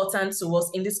 pretty important to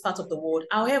us in this part of the world.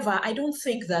 However, I don't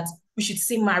think that we should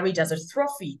see marriage as a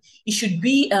trophy. It should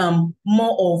be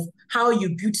more of how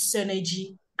you build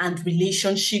synergy and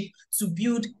relationship to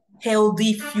build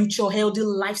healthy future, healthy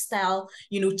lifestyle,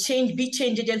 be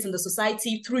change agents in the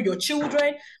society through your children,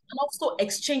 and also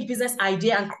exchange business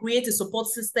idea and create a support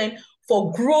system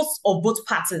for growth of both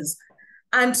parties.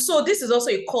 And so this is also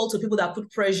a call to people that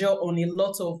put pressure on a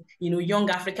lot of,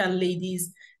 young African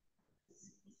ladies.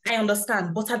 I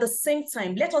understand, but at the same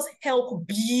time, let us help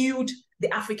build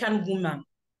the African woman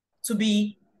to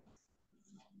be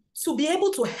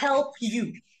able to help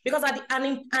you, because a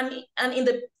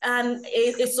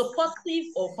supportive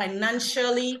or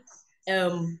financially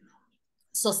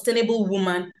sustainable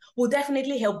woman will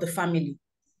definitely help the family.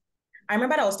 I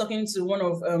remember I was talking to one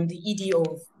of the ED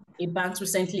of a bank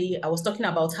recently. I was talking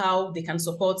about how they can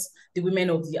support the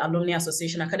women of the Alumni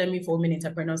Association, Academy for Women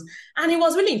Entrepreneurs. And he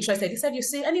was really interested. He said, you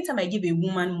see, anytime I give a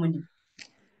woman money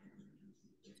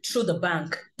through the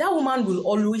bank, that woman will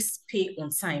always pay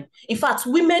on time. In fact,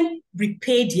 women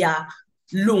repay their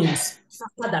loans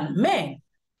faster than men.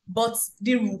 But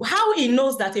how he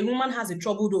knows that a woman has a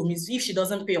troubled home is if she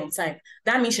doesn't pay on time.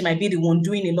 That means she might be the one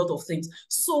doing a lot of things.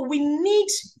 So we need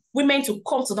women to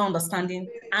come to that understanding,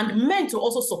 and men to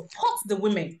also support the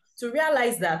women to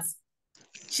realize that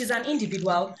she's an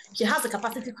individual. She has the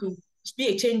capacity to be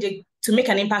a change, to make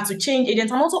an impact, to change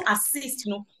agents, and also assist,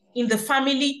 in the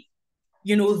family,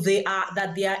 they are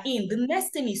in. The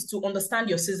next thing is to understand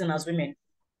your season as women.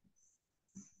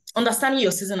 Understanding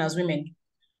your season as women.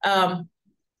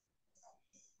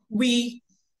 We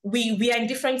are in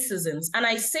different seasons. And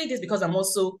I say this because I'm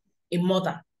also a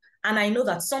mother. And I know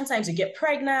that sometimes you get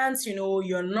pregnant,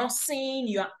 you're nursing,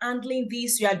 you're handling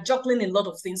this, you are juggling a lot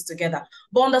of things together.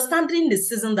 But understanding the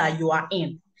season that you are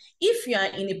in. If you are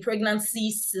in a pregnancy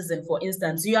season, for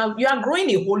instance, you are growing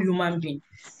a whole human being.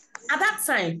 At that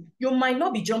time, you might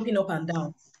not be jumping up and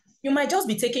down. You might just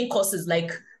be taking courses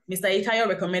like Mr. Itayo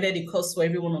recommended a course for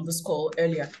everyone on this call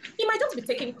earlier. He might just be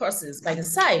taking courses by the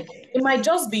side. It might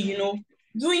just be,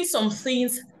 doing some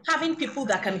things, having people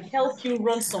that can help you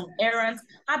run some errands,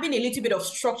 having a little bit of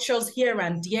structures here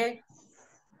and there.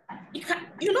 Do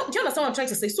you understand what I'm trying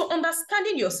to say? So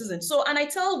understanding your season. So, and I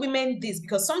tell women this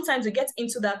because sometimes you get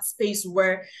into that space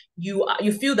where you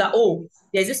feel that, oh,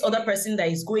 there's this other person that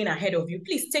is going ahead of you.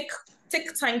 Please take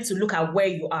time to look at where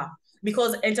you are.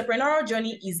 Because entrepreneurial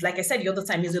journey is, like I said the other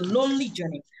time, is a lonely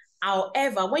journey.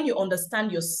 However, when you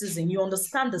understand your season, you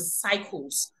understand the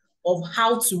cycles of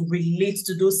how to relate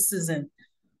to those seasons.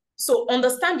 So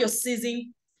understand your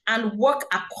season and work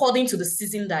according to the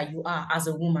season that you are as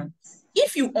a woman.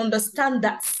 If you understand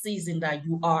that season that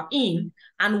you are in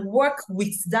and work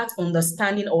with that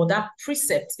understanding or that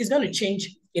precept, it's going to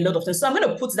change a lot of things. So I'm going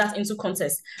to put that into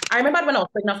context. I remember when I was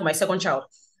pregnant for my second child,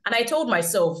 and I told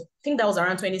myself, I think that was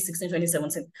around 2016,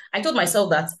 2017. I told myself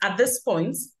that at this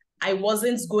point, I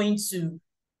wasn't going to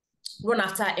run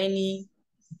after any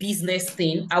business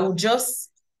thing. I would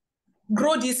just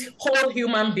grow this whole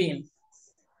human being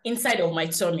inside of my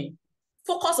tummy.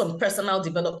 Focus on personal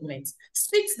development.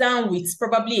 Sit down with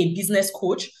probably a business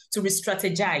coach to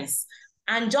re-strategize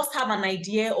and just have an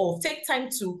idea of take time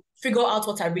to figure out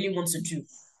what I really want to do.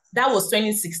 That was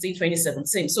 2016,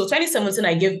 2017. So 2017,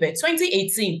 I gave birth.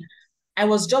 2018, I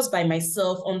was just by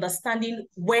myself, understanding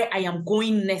where I am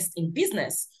going next in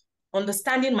business,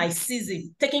 understanding my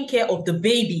season, taking care of the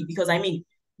baby, because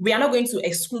we are not going to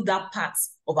exclude that part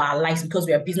of our lives because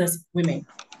we are business women.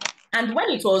 And when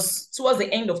it was towards the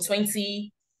end of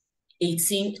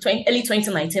 2018, early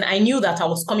 2019, I knew that I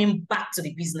was coming back to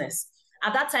the business.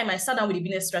 At that time, I sat down with the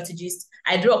business strategist.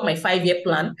 I drew up my 5-year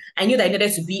plan. I knew that I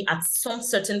needed to be at some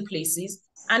certain places.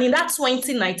 And in that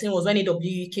 2019 was when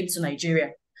AWE came to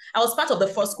Nigeria. I was part of the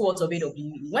first cohort of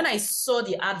AWE. When I saw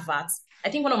the advert, I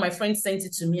think one of my friends sent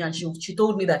it to me, and she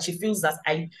told me that she feels that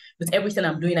with everything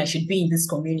I'm doing, I should be in this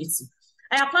community.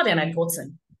 I applied and I got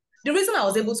in. The reason I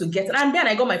was able to get it, and then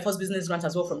I got my first business grant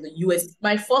as well from the US,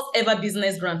 my first ever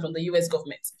business grant from the US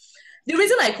government. The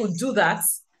reason I could do that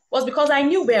was because I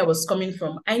knew where I was coming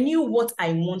from. I knew what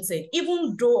I wanted,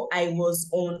 even though I was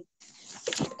on,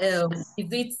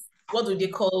 what do they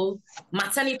call,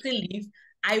 maternity leave.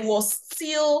 I was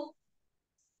still,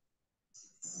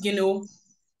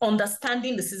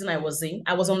 understanding the season I was in.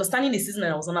 I was understanding the season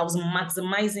I was on. I was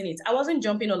maximizing it. I wasn't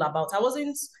jumping all about. I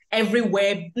wasn't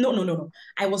everywhere. No.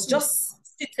 I was just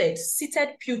seated,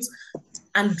 put,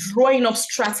 and drawing up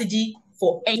strategy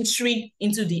for entry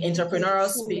into the entrepreneurial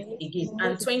space again.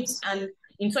 And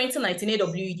in 2019,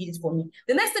 AWE did it for me.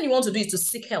 The next thing you want to do is to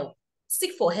seek help.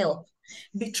 Seek for help.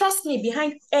 Trust me,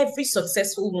 behind every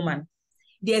successful woman,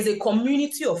 there's a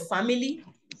community of family,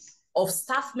 of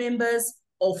staff members,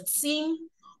 of team,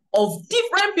 of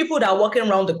different people that are working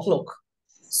around the clock.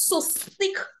 So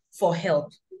seek for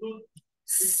help.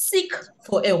 Seek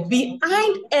for help.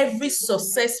 Behind every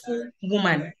successful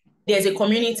woman, there's a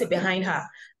community behind her.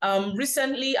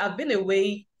 Recently, I've been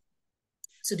away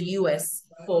to the US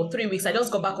for 3 weeks. I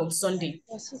just got back on Sunday.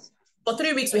 For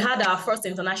 3 weeks, we had our first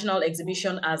international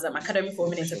exhibition as Academy for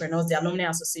Women Entrepreneurs, the Alumni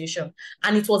Association,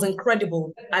 and it was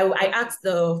incredible. I asked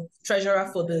the treasurer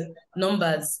for the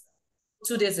numbers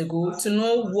 2 days ago to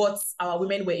know what our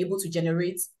women were able to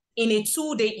generate in a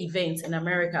 2-day event in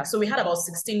America. So we had about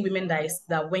 16 women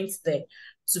that went there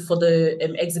for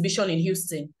the exhibition in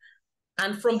Houston.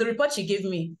 And from the report she gave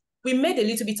me, we made a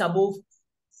little bit above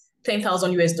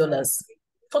 $10,000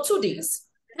 for 2 days.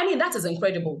 I mean, that is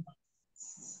incredible.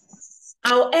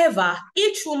 However,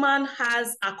 each woman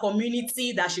has a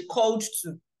community that she called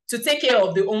to take care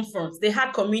of the home front. They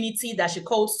had community that she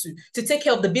called to take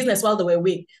care of the business while they were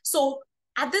away. So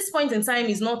at this point in time,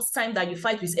 it's not time that you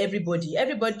fight with everybody.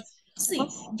 See,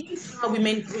 give our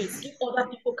women grace, give other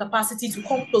people capacity to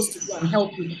come close to you and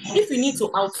help you. If you need to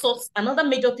outsource, another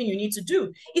major thing you need to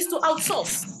do is to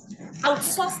outsource.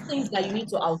 Outsource things that you need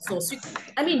to outsource.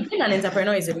 Being an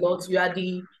entrepreneur is a lot. You are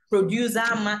the producer,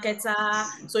 marketer,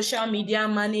 social media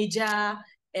manager,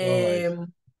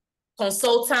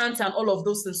 consultant, and all of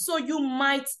those things. So you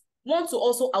might want to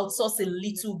also outsource a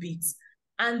little bit.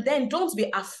 And then don't be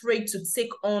afraid to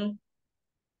take on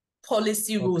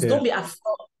policy rules. Don't be afraid.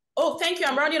 Oh, thank you.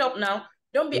 I'm rounding up now.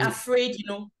 Don't be afraid,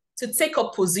 to take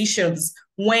up positions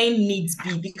when needs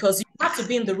be, because you have to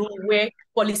be in the room where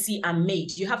policy are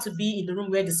made. You have to be in the room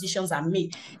where decisions are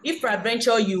made. If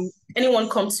peradventure anyone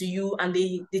comes to you and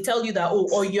they tell you that,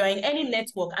 or you're in any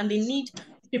network and they need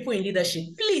people in leadership,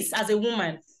 please, as a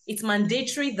woman, it's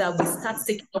mandatory that we start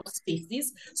taking up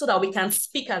spaces so that we can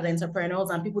speak as entrepreneurs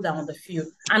and people that are on the field.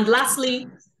 And lastly,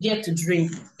 dare to dream.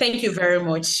 Thank you very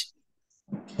much.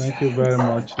 Thank you very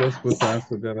much. Let's put our hands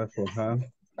together for her.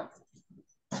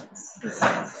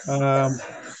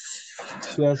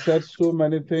 She has said so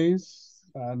many things,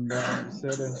 and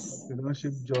said the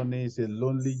entrepreneurship journey is a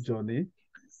lonely journey.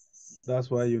 That's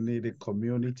why you need a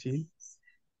community.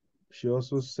 She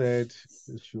also said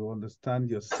that you understand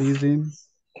your season.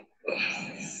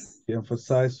 She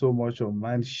emphasized so much on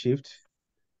mind shift.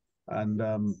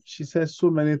 And she said so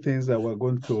many things that we're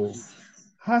going to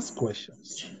ask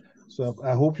questions. So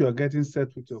I hope you are getting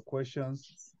set with your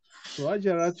questions. So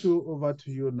Ajaratu, over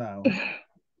to you now.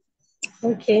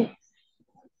 Okay.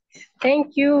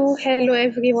 Thank you. Hello,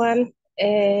 everyone.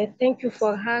 Thank you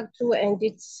for her too. And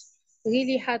it's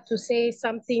really hard to say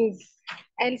something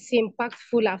else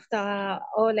impactful after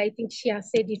all. I think she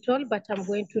has said it all, but I'm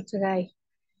going to try.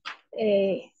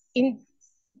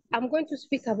 I'm going to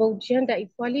speak about gender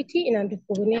equality in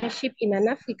entrepreneurship in an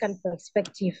African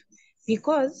perspective,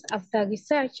 because after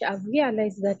research, I've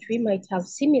realized that we might have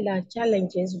similar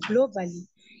challenges globally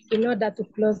in order to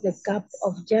close the gap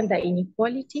of gender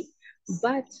inequality.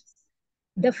 But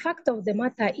the fact of the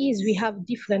matter is we have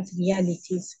different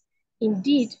realities.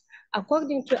 Indeed,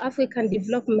 according to African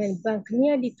Development Bank,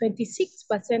 nearly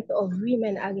 26% of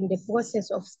women are in the process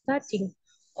of starting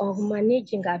or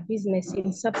managing a business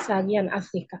in sub-Saharan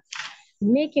Africa,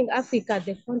 making Africa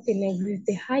the continent with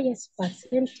the highest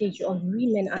percentage of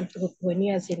women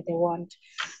entrepreneurs in the world.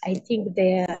 I think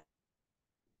there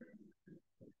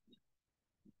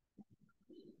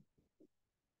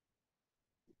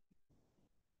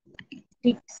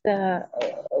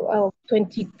are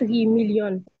 23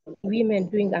 million women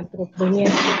doing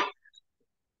entrepreneurship.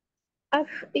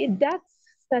 That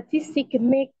Statistics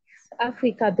makes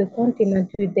Africa the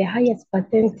continent with the highest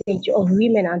percentage of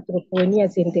women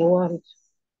entrepreneurs in the world.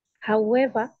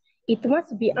 However, it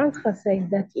must be emphasized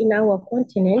that in our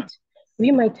continent,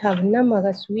 we might have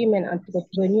numerous women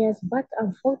entrepreneurs, but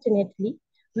unfortunately,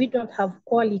 we don't have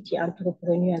quality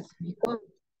entrepreneurs because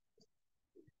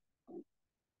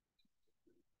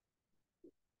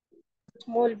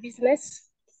small business,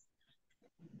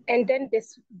 and then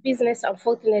this business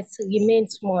unfortunately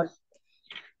remains small.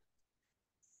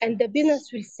 And the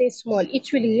business will stay small.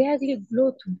 It will rarely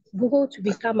grow to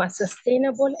become a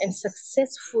sustainable and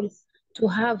successful to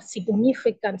have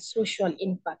significant social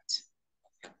impact.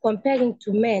 Comparing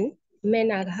to men,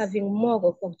 men are having more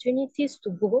opportunities to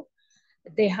grow.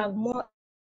 They have more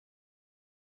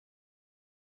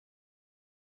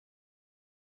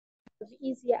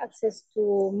easier access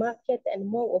to market and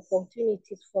more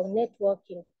opportunities for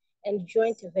networking and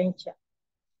joint venture.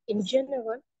 In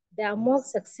general, they are more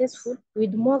successful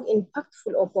with more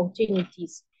impactful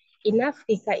opportunities. In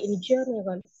Africa, in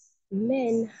general,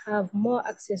 men have more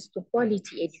access to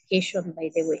quality education,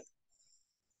 by the way.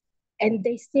 And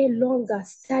they stay longer,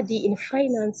 study in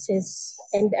finances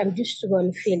and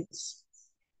industrial fields.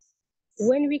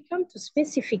 When we come to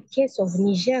specific case of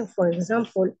Niger, for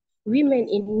example, women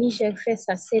in Niger face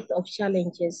a set of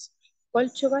challenges.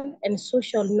 Cultural and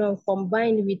social norms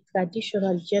combined with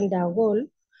traditional gender role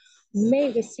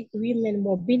may restrict women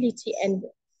mobility and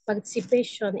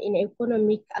participation in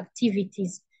economic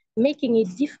activities, making it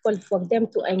difficult for them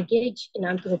to engage in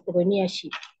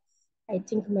entrepreneurship. I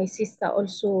think my sister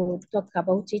also talked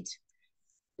about it.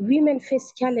 Women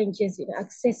face challenges in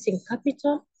accessing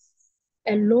capital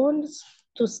and loans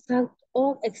to start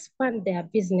or expand their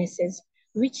businesses,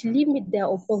 which limit their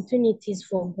opportunities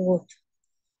for growth.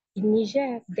 In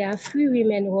Niger, there are few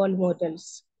women role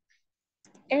models,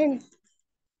 and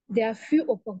there are few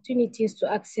opportunities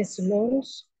to access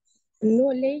loans,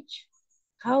 knowledge,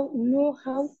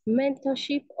 know-how,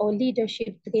 mentorship, or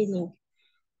leadership training,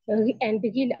 and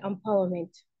real empowerment.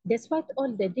 Despite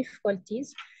all the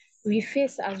difficulties we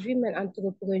face as women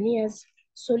entrepreneurs,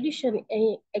 solution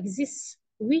exists,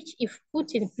 which if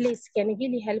put in place can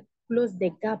really help close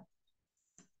the gap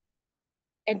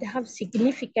and have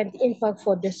significant impact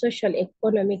for the social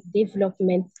economic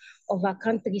development of a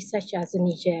country such as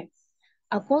Niger.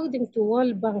 According to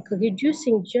World Bank,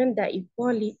 reducing gender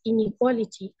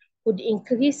inequality would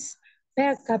increase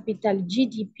per capita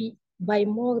GDP by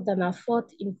more than a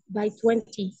fourth by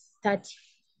 2030.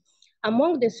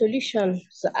 Among the solutions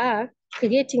are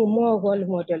creating more role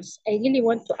models. I really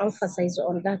want to emphasize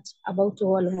on that about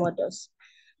role models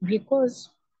because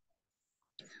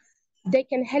they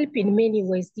can help in many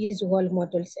ways, these role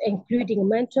models, including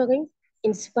mentoring,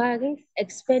 inspiring,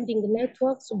 expanding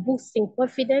networks, boosting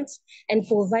confidence, and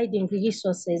providing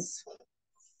resources.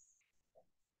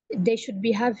 They should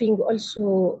be having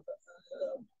also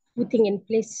putting in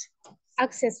place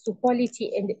access to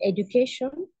quality and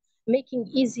education, making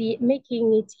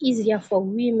it easier for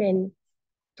women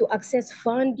to access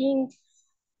funding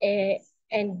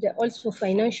and also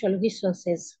financial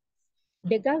resources.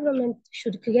 The government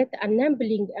should create an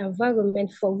enabling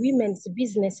environment for women's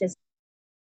businesses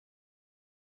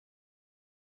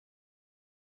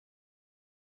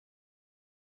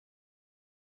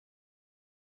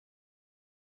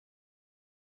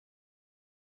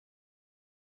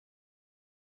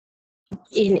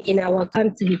in our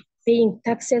country. Paying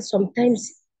taxes,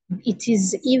 sometimes it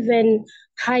is even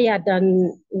higher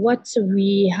than what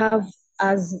we have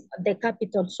as the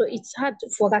capital. So it's hard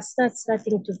for us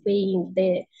starting to paying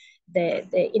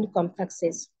the income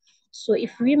taxes. So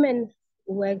if women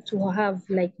were to have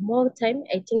like more time,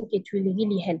 I think it will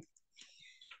really help.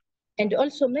 And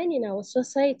also men in our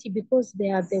society, because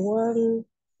they are the one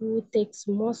who takes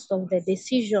most of the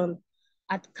decision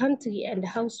at country and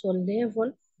household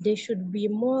level, they should be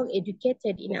more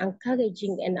educated in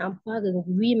encouraging and empowering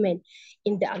women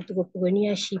in the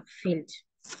entrepreneurship field.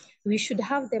 We should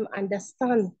have them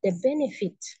understand the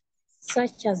benefit,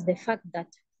 such as the fact that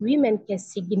women can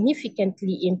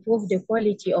significantly improve the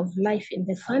quality of life in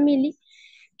the family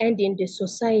and in the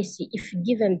society if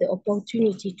given the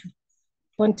opportunity to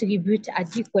contribute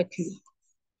adequately.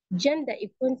 Gender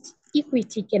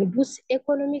equity can boost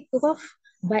economic growth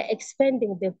by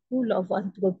expanding the pool of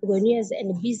entrepreneurs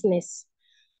and business,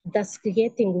 thus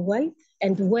creating wealth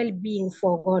and well-being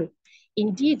for all.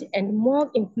 Indeed, a more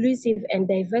inclusive and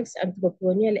diverse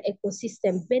entrepreneurial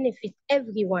ecosystem benefits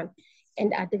everyone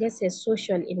and addresses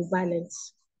social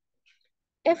imbalance.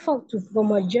 Effort to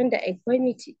promote gender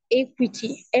equity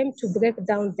aim to break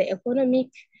down the economic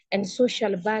and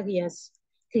social barriers,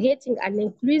 creating an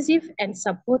inclusive and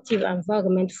supportive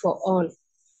environment for all.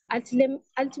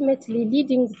 ultimately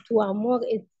leading to a more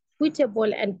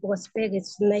equitable and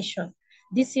prosperous nation.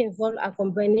 This involves a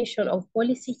combination of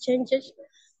policy changes,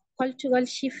 cultural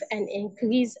shift, and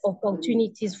increased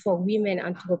opportunities for women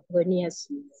entrepreneurs.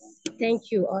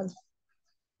 Thank you all.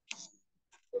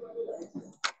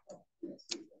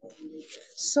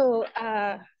 So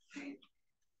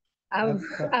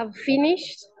I've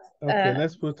finished. Okay,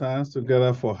 let's put our hands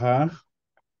together for her.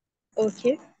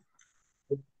 Okay.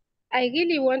 I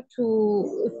really want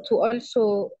to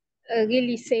also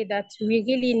really say that we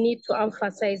really need to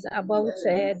emphasize about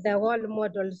the role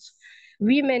models.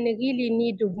 Women really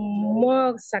need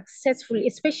more successful,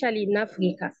 especially in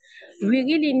Africa. We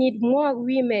really need more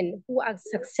women who are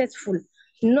successful,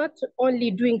 not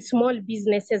only doing small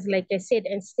businesses, like I said,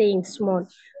 and staying small.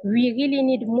 We really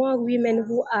need more women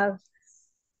who are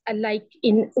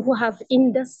who have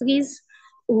industries,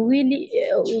 really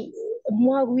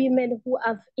more women who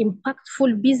have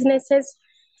impactful businesses,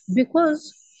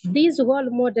 because these role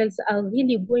models are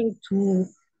really going to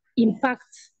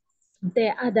impact the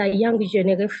other young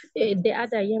generation, and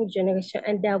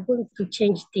they are going to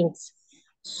change things.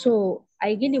 So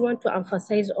I really want to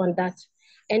emphasize on that.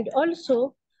 And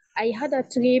also, I had a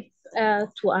trip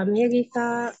to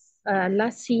America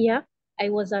last year. I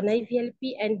was an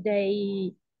IVLP, and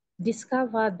I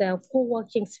discovered the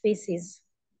co-working spaces.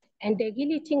 And I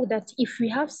really think that if we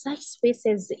have such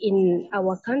spaces in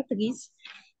our countries,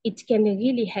 it can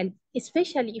really help,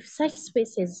 especially if such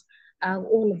spaces are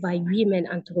owned by women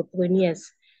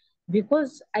entrepreneurs.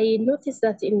 Because I noticed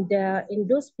that in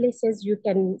those places, you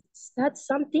can start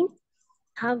something,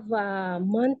 have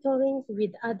mentoring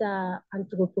with other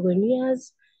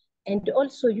entrepreneurs, and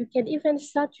also you can even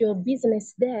start your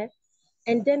business there,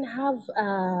 and then have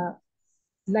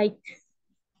like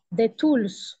the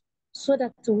tools, so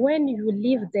that when you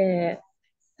leave the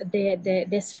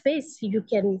space, you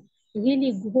can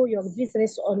really grow your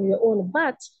business on your own.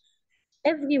 But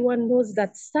everyone knows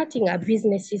that starting a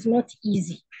business is not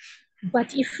easy.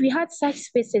 But if we had such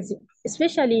spaces,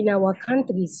 especially in our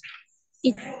countries,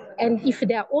 and if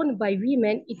they are owned by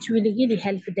women, it will really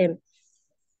help them.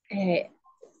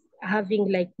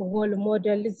 Having like role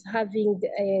models, having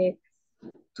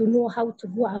to know how to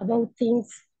go about things.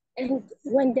 And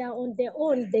when they're on their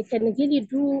own, they can really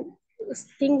do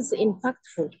things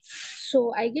impactful.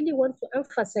 So I really want to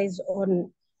emphasize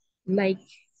on, like,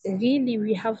 really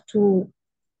we have to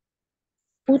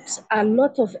put a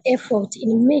lot of effort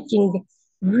in making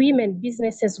women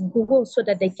businesses grow, so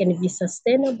that they can be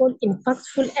sustainable,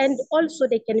 impactful, and also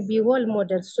they can be role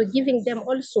models. So giving them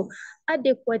also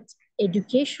adequate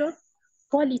education,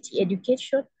 quality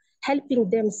education, helping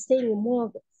them staying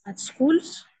more at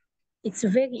schools. It's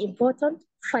very important.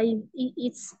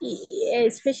 It's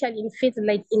especially in fields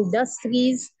like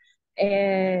industries,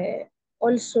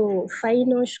 also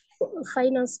finance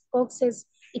courses.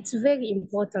 It's very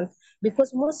important,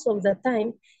 because most of the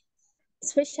time,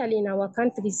 especially in our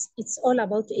countries, it's all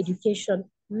about education.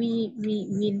 We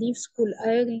leave school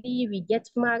early, we get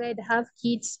married, have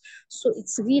kids. So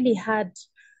it's really hard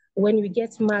when we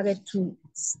get married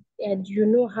and you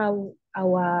know how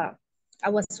our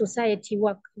society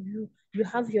work. You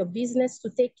have your business to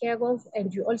take care of,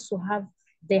 and you also have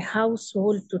the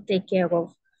household to take care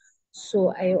of.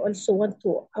 So I also want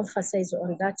to emphasize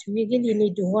on that. We really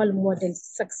need role models,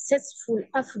 successful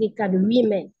African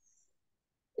women,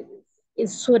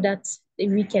 so that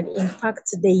we can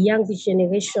impact the young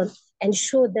generation and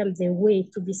show them the way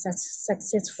to be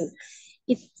successful.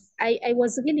 I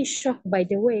was really shocked, by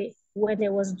the way, when I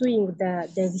was doing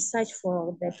the research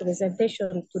for the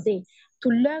presentation today, to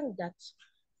learn that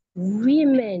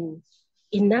women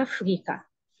in Africa,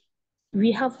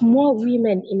 we have more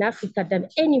women in Africa than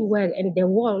anywhere in the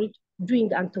world doing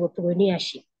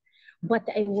entrepreneurship. But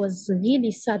I was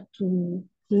really sad to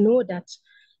know that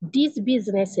these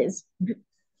businesses,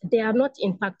 they are not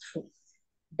impactful.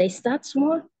 They start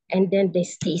small and then they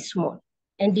stay small.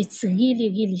 And it's really,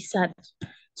 really sad.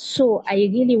 So I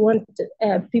really want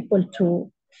people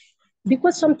to,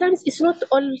 because sometimes it's not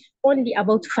only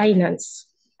about finance.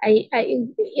 I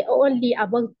only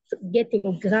about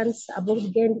getting grants, about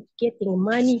getting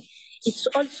money. It's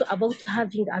also about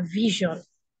having a vision,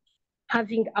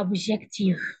 having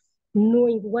objective,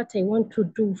 knowing what I want to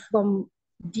do from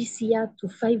this year to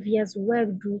 5 years. Where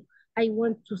do I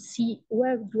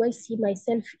see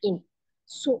myself in?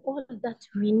 So all that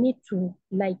we need to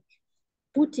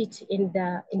put it in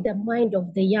the mind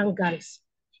of the young girls.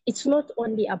 It's not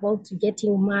only about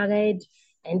getting married,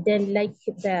 and then like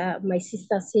my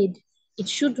sister said, it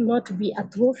should not be a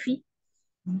trophy,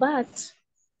 but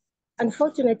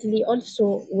unfortunately,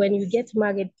 also, when you get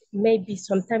married, maybe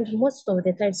sometimes, most of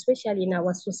the time, especially in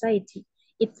our society,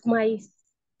 it might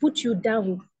put you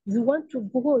down. You want to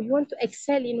grow, you want to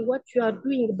excel in what you are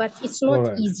doing, but it's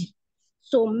not easy.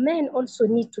 So men also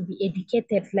need to be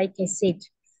educated, like I said.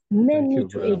 Men need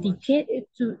to educate,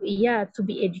 to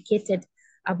be educated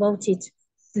about it,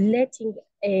 letting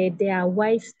their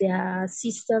wives, their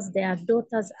sisters, their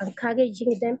daughters,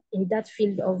 encouraging them in that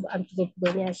field of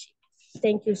entrepreneurship.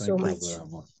 Thank you so much.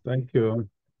 Thank you.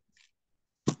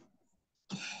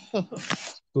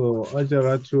 So,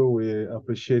 Ajaratu, we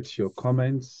appreciate your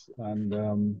comments and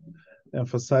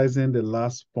emphasizing the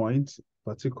last point,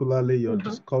 particularly your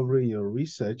discovery, your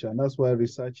research, and that's why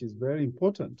research is very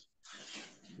important.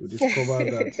 We discover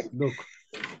that, look,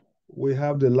 we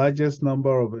have the largest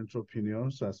number of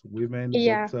entrepreneurs as women,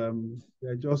 but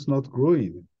they're just not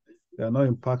growing. They're not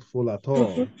impactful at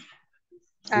all.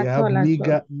 They have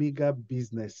meager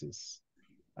businesses.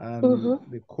 And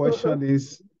the question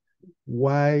is,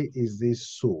 why is this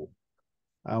so?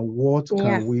 And what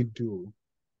can we do?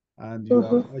 And you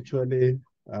have actually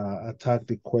attacked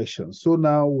the question. So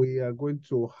now we are going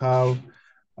to have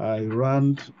a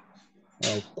round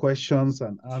of questions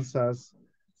and answers.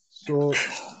 So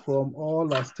from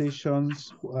all our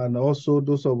stations and also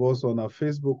those of us on our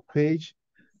Facebook page,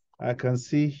 I can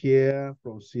see here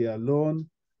from Sierra Leone,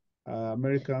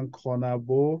 American Corner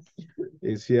Bow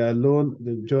is Sierra Leone.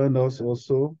 They've joined us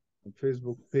also on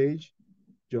Facebook page.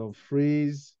 John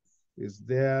Freeze is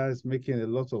there, is making a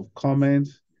lot of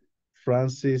comments.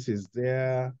 Francis is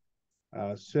there.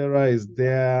 Sarah is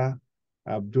there.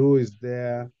 Abdul is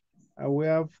there. And we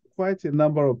have quite a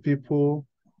number of people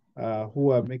who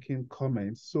are making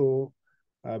comments. So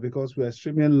because we are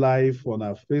streaming live on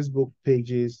our Facebook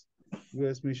pages,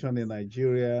 U.S. Mission in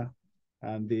Nigeria,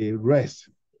 and the rest.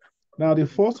 Now, the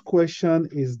first question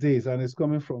is this, and it's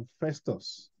coming from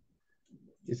Festus.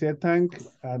 He said, thank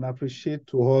and appreciate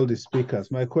to all the speakers.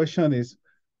 My question is,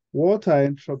 what are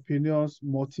entrepreneurs'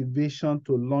 motivation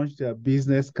to launch their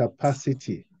business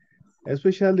capacity,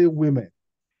 especially women?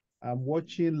 I'm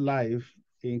watching live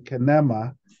in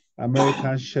Kenema,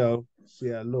 American Shelf,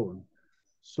 Sierra Leone.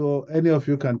 So any of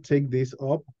you can take this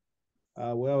up.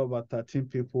 We have about 13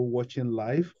 people watching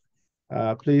live.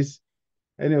 Please,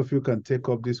 any of you can take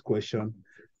up this question.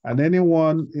 And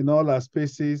anyone in all our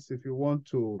spaces, if you want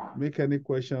to make any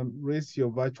question, raise your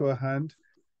virtual hand,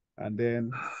 and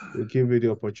then we'll give you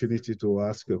the opportunity to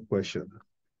ask a question.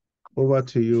 Over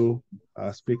to you,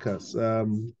 speakers.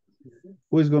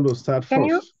 Who is going to start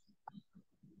first?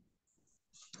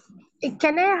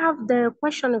 Can I have the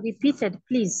question repeated,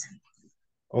 please?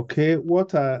 Okay,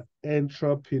 what are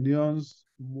entrepreneurs'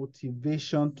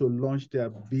 motivation to launch their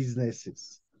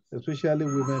businesses, especially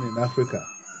women in Africa?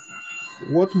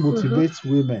 What motivates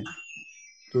women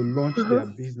to launch their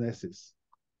businesses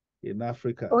in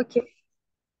Africa? Okay.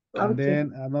 And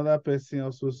then another person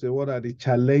also say, what are the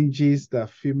challenges that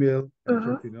female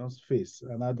entrepreneurs face,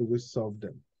 and how do we solve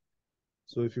them?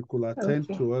 So if you could attend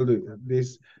to all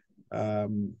this,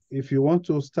 if you want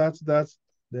to start that,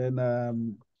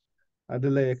 then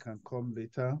Adelaide can come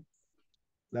later.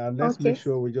 Now let's make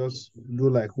sure we just do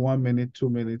like 1 minute, 2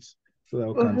 minutes, so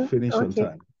that we can finish on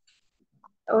time.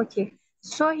 Okay.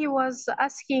 So he was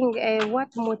asking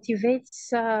what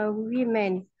motivates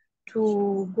women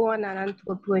to go on an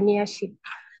entrepreneurship.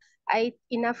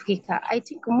 In Africa, I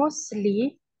think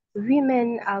mostly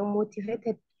women are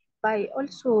motivated by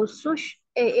also social,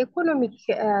 economic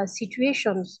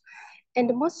situations.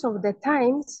 And most of the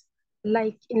times,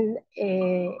 like in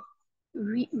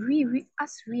we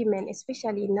as women,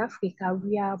 especially in Africa,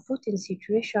 we are put in a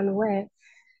situation where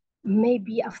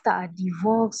maybe after a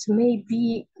divorce,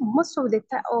 maybe most of the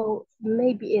time, or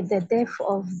maybe the death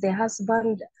of the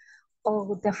husband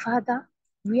or the father,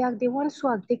 we are the ones who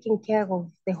are taking care of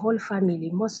the whole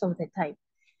family most of the time.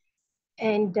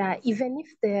 And even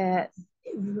if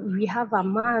we have a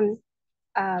man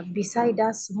beside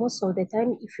us, most of the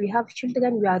time, if we have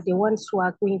children, we are the ones who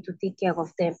are going to take care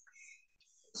of them.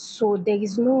 So there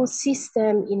is no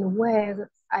system in where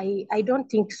I don't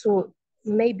think so.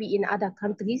 Maybe in other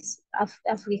countries,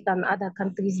 Africa and other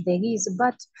countries there is,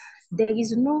 but there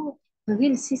is no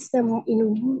real system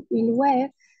in where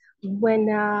when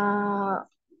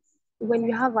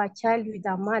you have a child with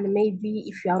a man, maybe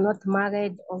if you are not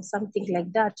married or something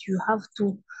like that, you have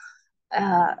to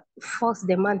force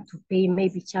the man to pay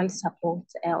maybe child support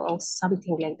or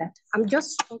something like that. I'm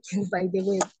just talking, by the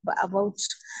way, about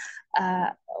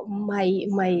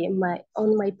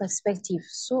my perspective.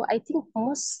 So I think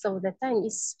most of the time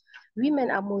is women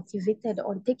are motivated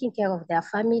on taking care of their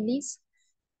families,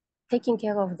 taking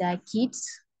care of their kids,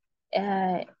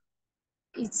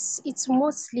 it's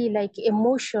mostly like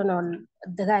emotional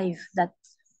drive that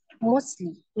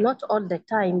mostly, not all the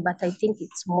time, but I think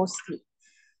it's mostly.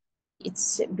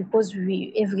 It's because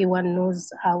everyone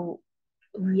knows how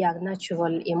we are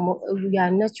we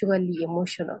are naturally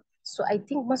emotional. So I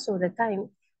think most of the time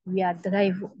we are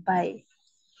driven by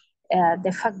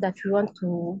the fact that we want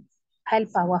to help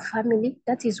our family.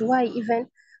 That is why even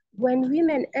when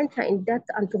women enter in that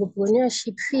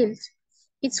entrepreneurship field,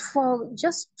 it's for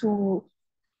just to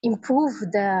improve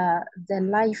the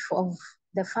life of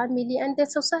the family and the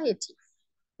society.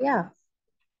 Yeah.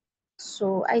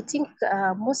 So I think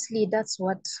mostly that's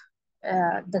what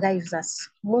drives us,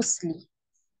 mostly.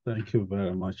 Thank you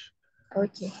very much.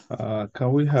 Okay.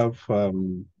 Can we have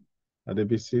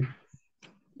Adebisi?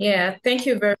 Yeah, thank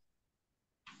you very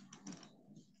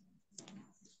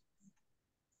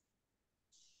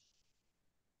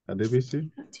Adebisi?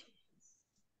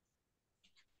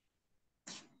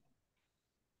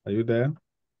 Are you there?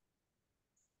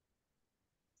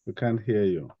 We can't hear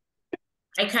you.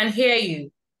 I can hear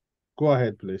you. Go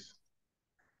ahead, please.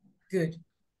 Good.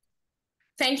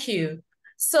 Thank you.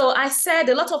 So I said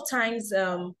a lot of times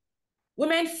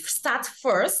women start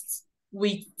first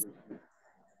with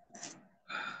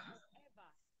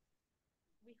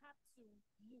we have to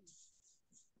move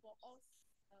for us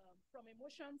from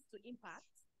emotions to impact,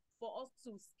 for us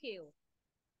to scale,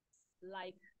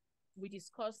 like we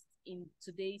discussed in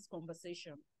today's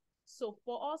conversation. So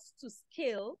for us to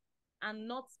scale and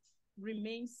not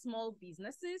remain small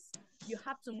businesses, you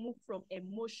have to move from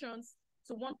emotions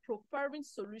to one preferring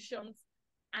solutions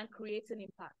and creating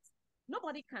impact.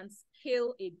 Nobody can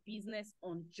scale a business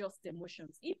on just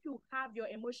emotions. If you have your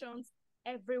emotions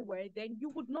everywhere, then you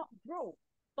would not grow.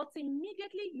 But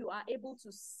immediately you are able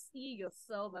to see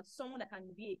yourself as someone that can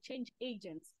be a change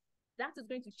agent, that is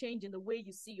going to change in the way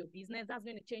you see your business. That's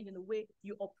going to change in the way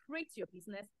you operate your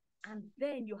business. And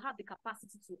then you have the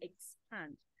capacity to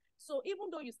expand. So even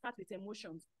though you start with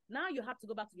emotions, now you have to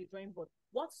go back to the drawing board.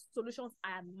 What solutions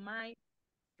am I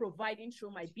providing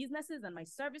through my businesses and my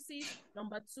services?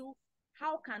 Number two,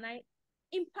 how can I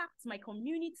impact my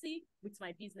community with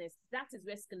my business? That is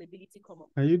where scalability comes up.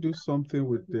 Can you do something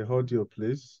with the audio,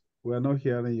 please? We're not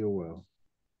hearing you well.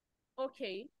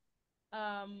 Okay.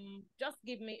 Just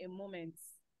give me a moment.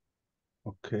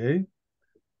 Okay.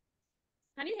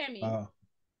 Can you hear me?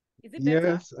 Is it better?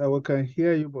 Yes, I can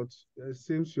hear you, but it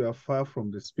seems you are far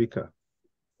from the speaker.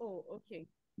 Oh, okay.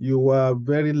 You were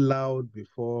very loud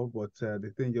before, but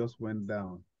the thing just went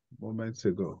down moments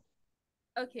ago.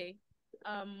 Okay.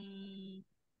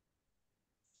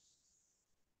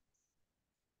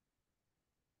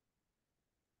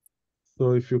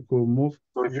 So if you could move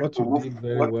what you did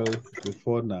very well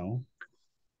before now.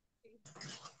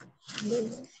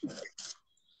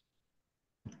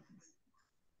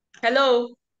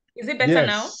 Hello. Is it better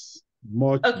now? Yes,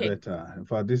 much Okay. better. In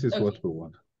fact, this is what we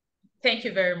want. Thank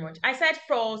you very much. I said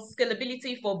for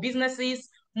scalability for businesses,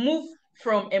 move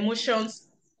from emotions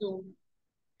to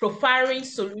profiling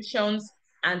solutions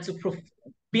and to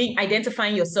being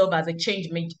identifying yourself as a change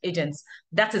agent.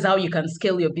 That is how you can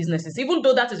scale your businesses, even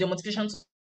though that is your motivation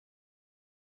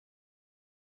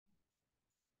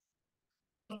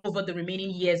over the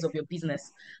remaining years of your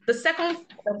business. The second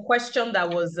question that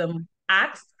was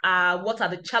asked what are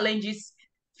the challenges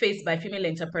faced by female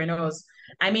entrepreneurs?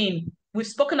 I mean, we've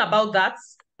spoken about that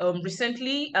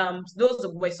recently. Those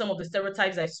were some of the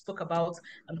stereotypes I spoke about.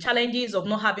 Challenges of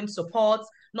not having support,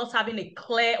 not having a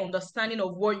clear understanding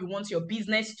of where you want your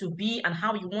business to be and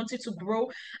how you want it to grow.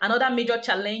 Another major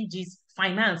challenge is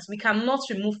finance. We cannot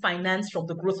remove finance from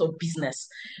the growth of business.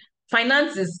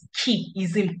 Finance is key,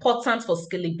 is important for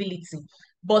scalability.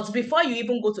 But before you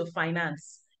even go to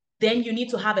finance, then you need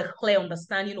to have a clear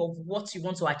understanding of what you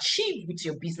want to achieve with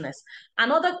your business.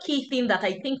 Another key thing that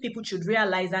I think people should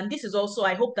realize, and this is also,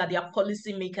 I hope that they are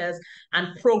policymakers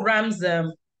and programs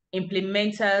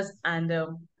implementers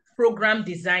and program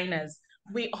designers,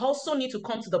 we also need to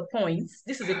come to the point,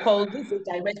 this is a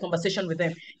direct conversation with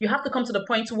them. You have to come to the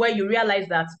point where you realize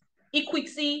that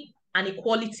equity and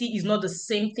equality is not the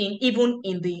same thing, even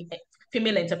in the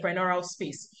female entrepreneurial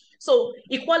space. So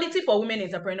equality for women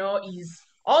entrepreneur is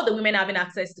all the women having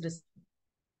access to this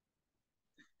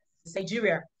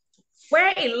Nigeria,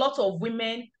 where a lot of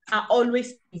women are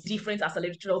always in different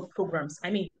accelerator programs. I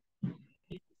mean,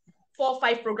 4 or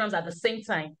 5 programs at the same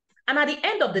time. And at the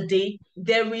end of the day,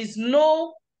 there is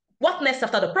no what next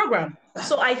after the program.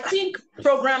 So I think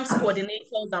programs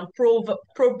coordinators and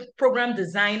program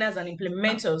designers and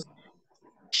implementers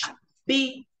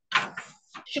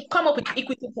should come up with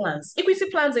equity plans. Equity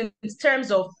plans in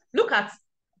terms of look at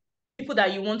people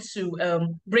that you want to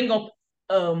bring up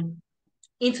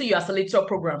into your accelerator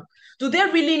program? Do they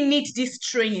really need this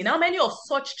training? How many of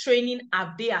such training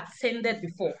have they attended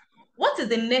before? What is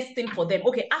the next thing for them?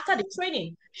 Okay, after the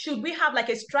training, should we have like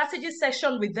a strategy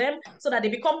session with them so that they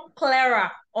become clearer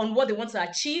on what they want to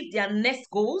achieve, their next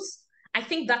goals? I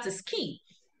think that is key.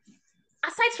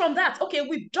 Aside from that, okay,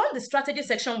 we've done the strategy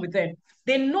section with them.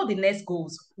 They know the next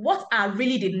goals. What are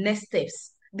really the next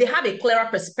steps? They have a clearer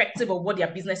perspective of what their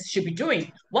business should be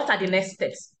doing. What are the next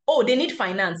steps? Oh, they need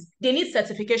finance. They need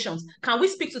certifications. Can we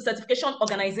speak to certification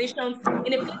organizations?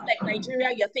 In a place like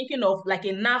Nigeria, you're thinking of like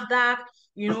a NAFDAC,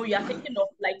 you're thinking of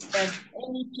like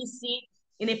NEPC.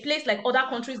 In a place like other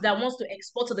countries that wants to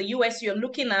export to the US, you're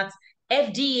looking at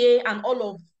FDA and all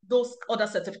of those other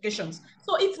certifications.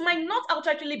 So it might not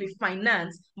outrightly be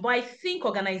finance, but I think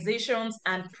organizations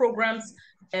and programs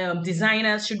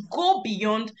designers should go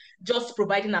beyond just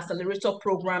providing accelerator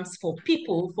programs for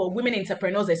people, for women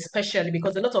entrepreneurs especially,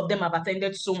 because a lot of them have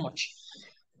attended so much.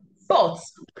 But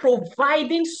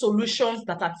providing solutions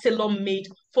that are tailor-made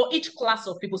for each class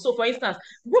of people. So for instance,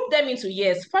 group them into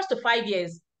years, 1 to 5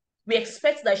 years. We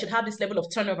expect that you should have this level of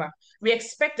turnover. We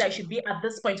expect that you should be at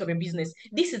this point of your business.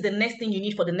 This is the next thing you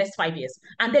need for the next 5 years.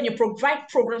 And then you provide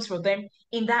programs for them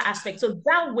in that aspect. So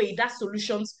that way, that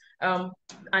solutions and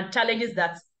challenges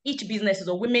that each businesses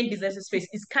or women businesses face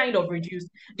is kind of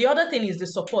reduced. The other thing is the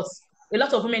support. A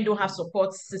lot of women don't have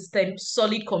support systems,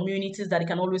 solid communities that they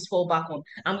can always fall back on.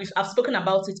 And I've spoken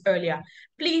about it earlier.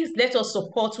 Please let us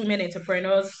support women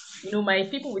entrepreneurs. My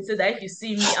people would say that if you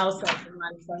see me outside,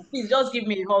 please just give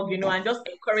me a hug, and just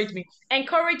encourage me.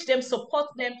 Encourage them, support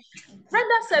them,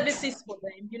 render services for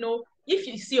them. If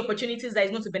you see opportunities that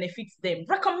is going to benefit them,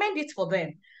 recommend it for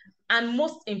them. And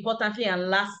most importantly and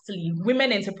lastly,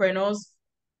 women entrepreneurs,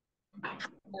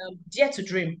 dare to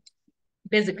dream.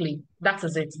 Basically, that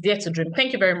is it. Dare to dream.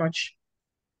 Thank you very much.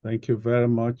 Thank you very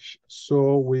much.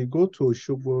 So we go to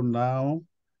Shugbo now,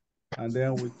 and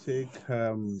then we take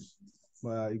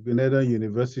Igbineda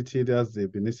University, that's the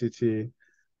Benin City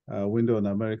window on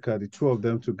America, the two of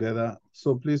them together.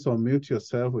 So please unmute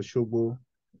yourself, Shugbo,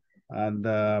 and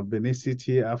Benin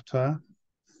City after,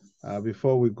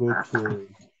 before we go to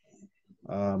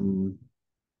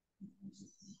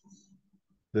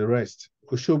the rest.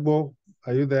 Oshogbo,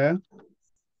 are you there?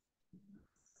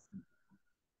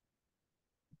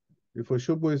 If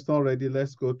Oshogbo is not ready,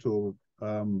 let's go to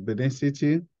Benin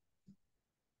City.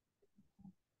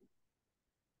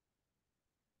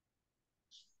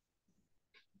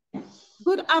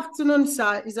 Good afternoon,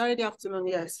 sir. It's already afternoon,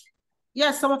 yes.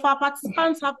 Yes, some of our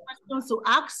participants have questions to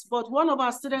ask, but one of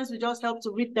our students will just help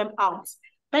to read them out.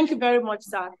 Thank you very much,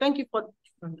 sir. Thank you for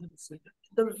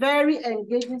the very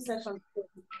engaging session.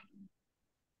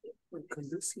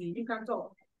 You can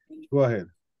talk. Go ahead.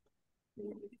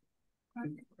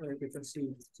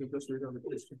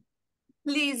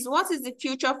 Please, what is the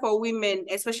future for women,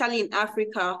 especially in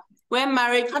Africa, where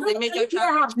marriage is a major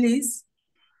challenge? Please.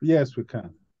 Yes, we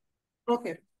can.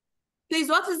 Okay. Please,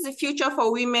 what is the future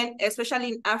for women, especially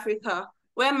in Africa,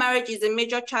 where marriage is a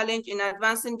major challenge in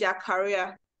advancing their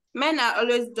career? Men are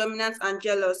always dominant and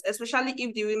jealous, especially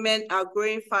if the women are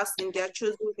growing fast in their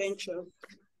chosen venture.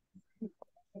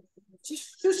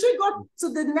 Should she go to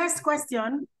the next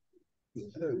question?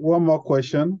 One more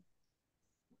question.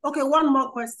 Okay, one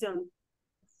more question.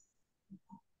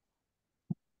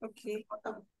 Okay.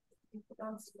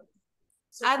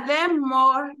 Are there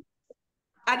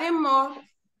more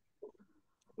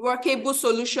workable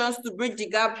solutions to bridge the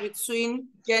gap between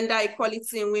gender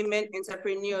equality in women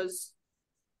entrepreneurs?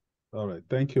 All right,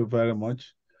 thank you very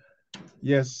much.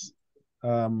 Yes,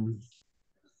 Adelaya,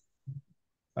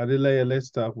 let's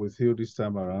start with you this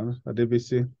time around.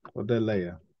 Adebisi,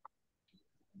 Adelaya.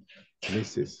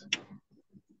 Mrs.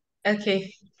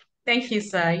 Okay, thank you,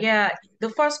 sir. Yeah, the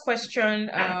first question,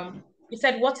 you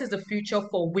said, what is the future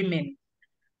for women?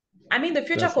 I mean, the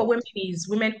future for women is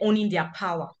women owning their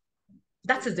power.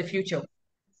 That is the future.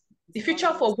 The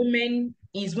future for women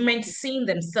is women seeing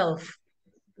themselves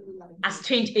as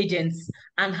change agents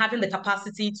and having the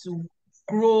capacity to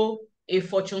grow a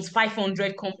Fortune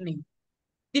 500 company.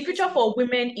 The future for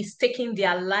women is taking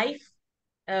their life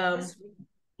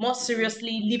more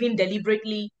seriously, living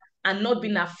deliberately, and not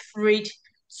being afraid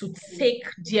to take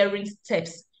daring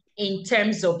steps in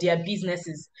terms of their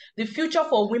businesses. The future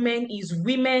for women is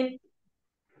women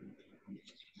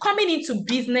coming into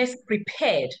business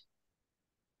prepared,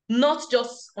 not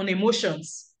just on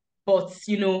emotions, but,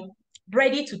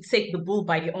 ready to take the bull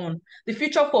by the horn. The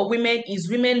future for women is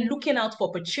women looking out for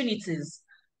opportunities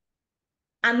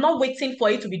and not waiting for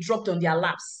it to be dropped on their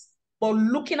laps, but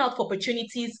looking out for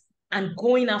opportunities and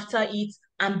going after it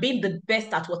and being the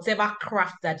best at whatever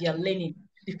craft that they're learning.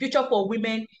 the future for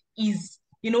women is,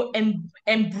 you know,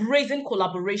 embracing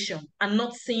collaboration and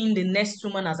not seeing the next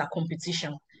woman as a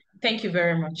competition. Thank you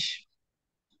very much.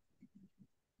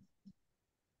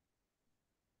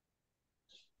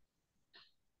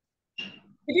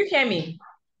 Did you hear me?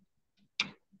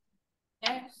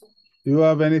 Yes. Do you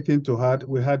have anything to add?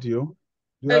 We had you.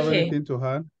 Do you have anything to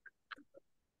add?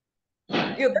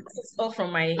 Yeah, that's all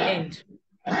from my end.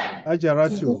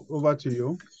 Ajaratu, over to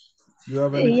you. Do you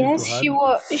have anything Yes,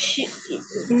 to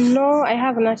add? No, I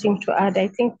have nothing to add. I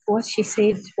think what she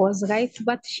said was right,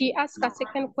 but she asked a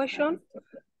second question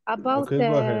about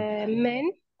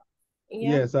men.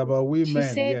 Yeah. Yes, about women.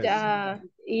 She said,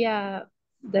 yes.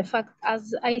 the fact,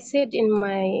 as I said in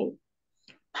my,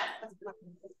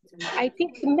 I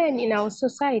think men in our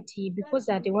society, because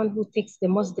they're the one who takes the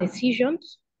most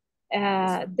decisions,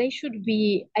 they should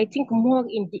be, I think, more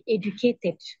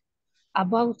educated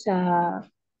about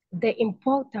the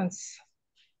importance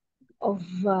of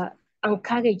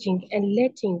encouraging and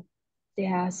letting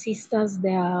their sisters,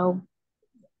 their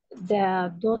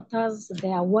daughters,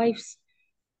 their wives,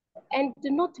 and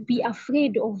not be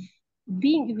afraid of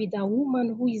being with a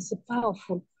woman who is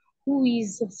powerful, who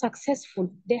is successful.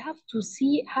 They have to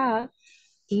see her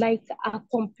like a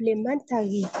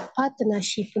complementary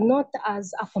partnership, not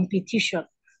as a competition.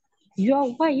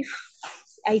 Your wife,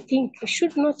 I think,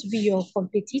 should not be your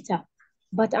competitor.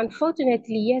 But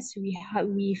unfortunately, yes,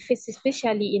 we face,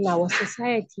 especially in our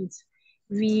societies,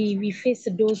 we face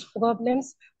those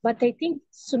problems. But I think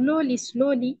slowly,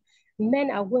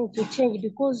 men are going to change,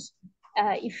 because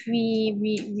if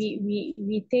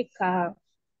we take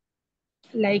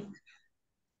like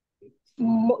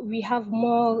we have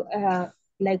more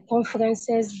like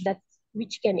conferences that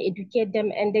which can educate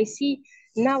them, and I see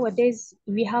nowadays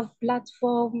we have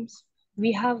platforms,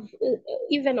 we have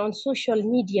even on social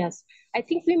medias. I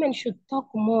think women should talk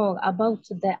more about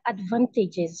the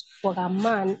advantages for a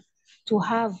man to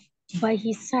have by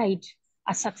his side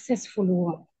a successful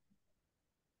woman.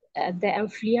 The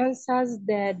influencers,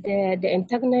 the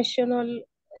international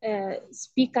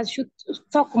speakers should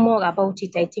talk more about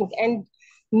it, I think, and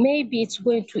maybe it's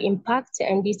going to impact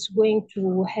and it's going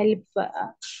to help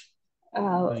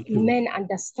men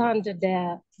understand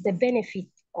the benefit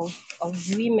of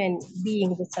women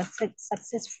being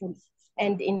successful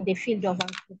and in the field of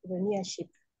entrepreneurship.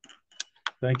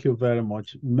 Thank you very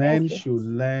much. Men should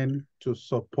learn to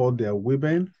support their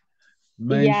women.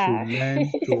 Men should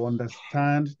learn to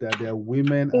understand that their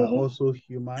women are also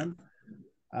human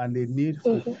and they need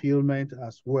fulfillment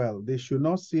as well. They should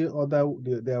not see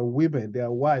their women,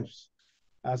 their wives,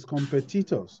 as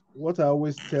competitors. What I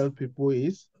always tell people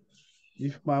is,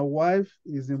 if my wife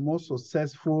is the most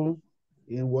successful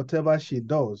in whatever she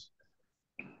does,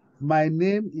 my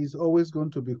name is always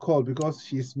going to be called because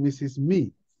she's Mrs.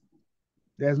 Me.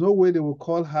 There's no way they will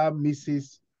call her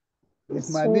Mrs.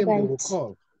 It's my name they will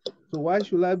call. So why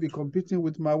should I be competing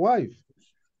with my wife?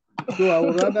 So I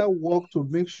would rather work to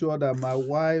make sure that my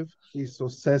wife is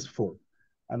successful.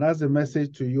 And that's the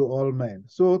message to you all men.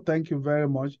 So thank you very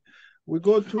much. We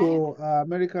go to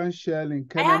American Shell in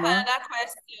Kenema. I have another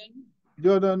question.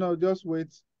 No, just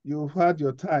wait. You've had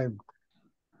your time.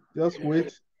 Just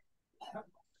wait.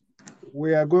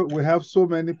 We have so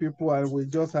many people and we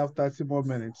just have 30 more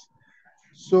minutes.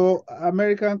 So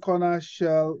American Corner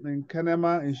Shell in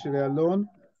Kenema in Sierra Leone.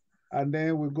 And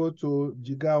then we go to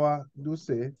Jigawa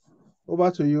Duse.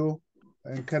 Over to you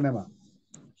in Kenema.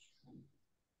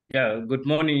 Yeah, good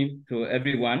morning to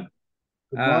everyone.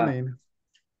 Good morning.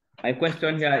 My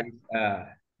question here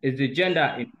is the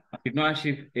gender in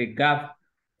entrepreneurship a gap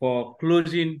for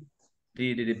closing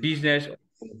the business?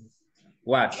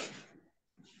 What?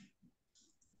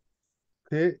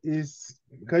 Okay,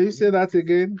 can you say that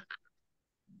again?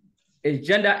 Is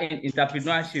gender in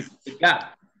entrepreneurship a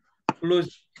gap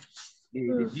close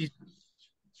the business?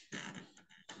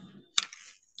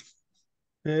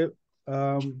 Okay,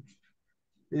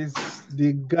 is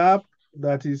the gap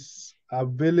that is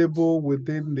available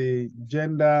within the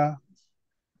gender,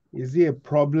 is it a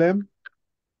problem?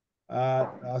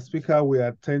 Our speaker will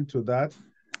attend to that.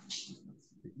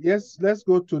 Yes, let's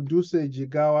go to Duse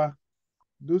Jigawa.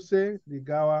 Duse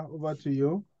Jigawa, over to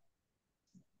you.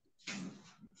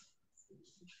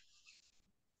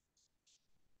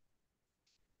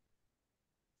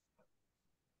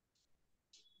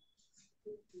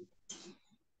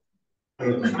 Go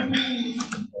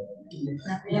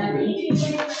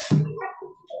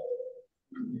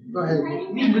ahead.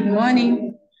 Good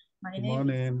morning. My Good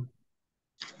morning.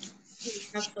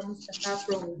 I'm from Mustafa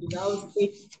from Global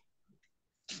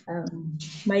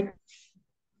Entrepreneurship. My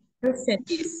question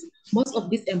is, most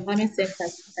of these empowerment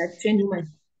centers that train women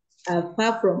are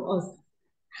far from us,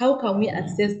 how can we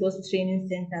access those training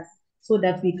centers so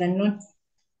that we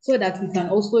can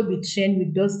also be trained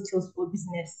with those skills for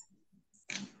business?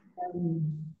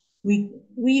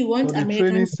 We want So the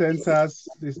American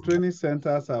training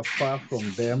centers are far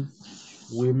from them,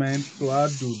 women. So how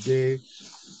do they,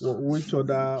 which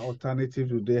other alternative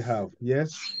do they have?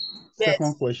 Yes. Second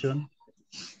Yes. question.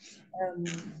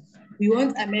 We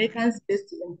want American space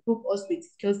to improve us with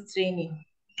skills training.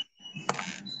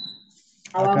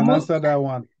 I can answer that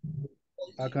one.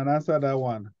 I can answer that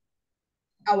one.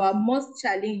 Our most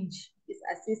challenge is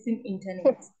accessing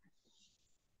internet.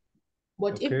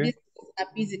 But if Okay. these things are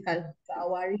physical to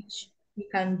our reach, we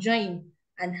can join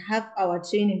and have our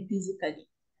training physically.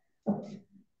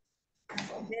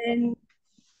 Then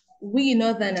we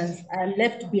Northerners are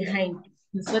left behind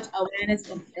in such awareness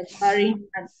of empowering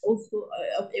and also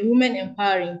of a woman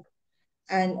empowering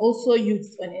and also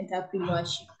youth on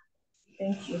entrepreneurship.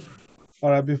 Thank you.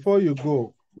 All right, before you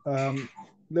go,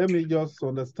 let me just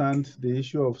understand the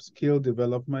issue of skill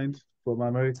development from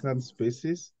American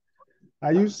spaces.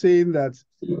 Are you saying that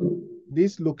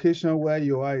this location where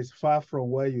you are is far from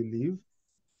where you live?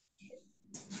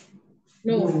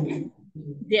 No,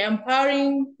 the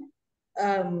empowering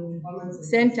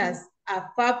centers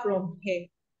are far from here.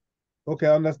 Okay,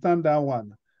 I understand that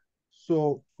one.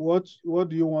 So what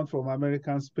do you want from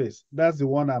American space? That's the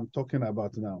one I'm talking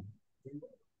about now.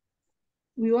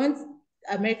 We want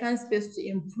American space to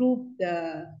improve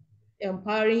the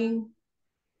empowering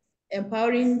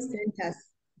centers.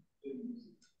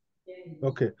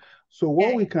 Okay, so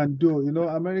what we can do, you know,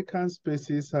 American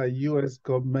spaces are US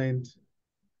government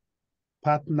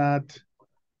partnered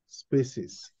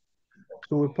spaces.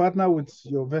 So we partner with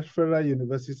your federal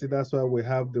university. That's why we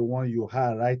have the one you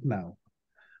have right now.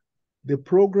 The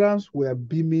programs we're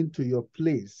beaming to your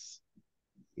place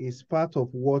is part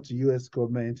of what US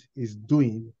government is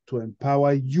doing to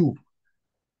empower you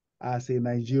as a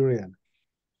Nigerian.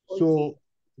 Okay. So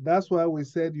that's why we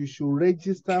said you should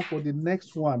register for the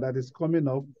next one that is coming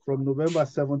up from November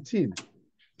 17.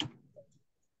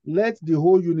 Let the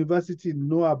whole university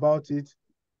know about it.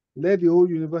 Let the whole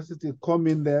university come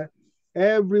in there.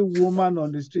 Every woman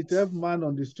on the street, every man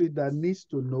on the street that needs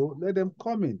to know, let them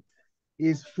come in.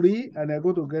 It's free and they're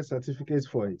going to get certificates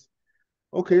for it.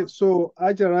 Okay, so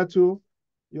Ajaratu,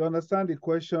 you understand the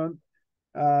question.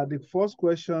 The first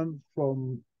question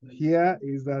from here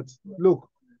is that, look,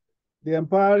 the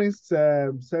empowering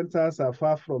centers are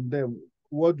far from them.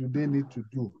 What do they need to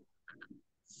do?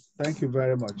 Thank you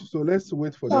very much. So let's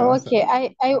wait for the answer.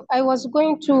 Okay, I was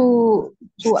going to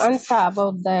answer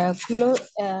about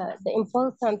the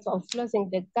importance of closing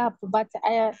the gap, but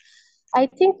I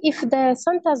think if the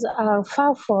centers are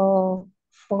far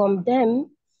from them,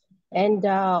 and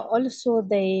also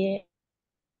they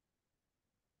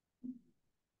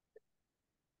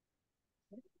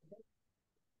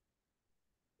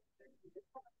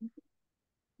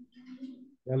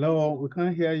Hello, we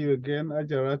can't hear you again,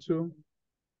 Ajaratu.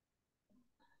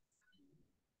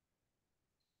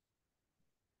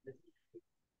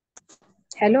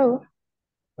 Hello.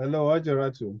 Hello,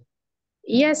 Ajaratu.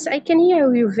 Yes, I can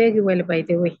hear you very well, by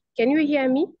the way. Can you hear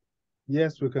me?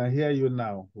 Yes, we can hear you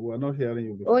now. We were not hearing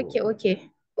you before.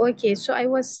 Okay. So I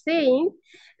was saying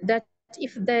that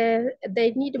if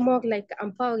they need more like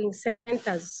empowering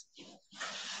centers,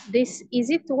 this is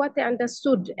it what I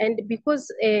understood, and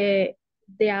because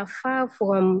they are far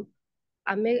from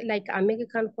like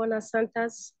American corner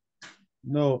centers.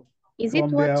 No. Is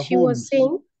it what she was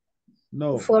saying?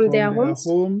 No, from their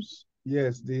homes?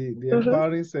 Yes, the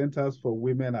empowering centers for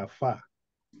women are far.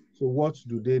 So what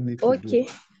do they need to do?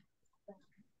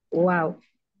 Wow.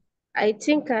 I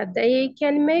think they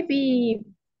can maybe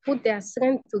put their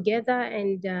strength together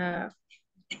and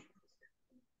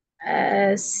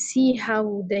see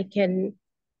how they can,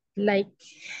 like,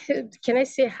 can I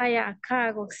say hire a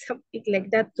car or something like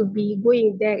that to be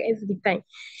going there every time?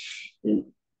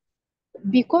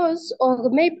 Because,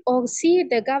 or see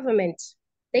the government,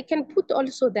 they can put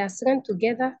also their strength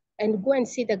together and go and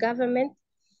see the government,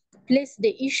 place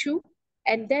the issue,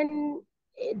 and then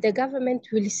the government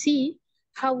will see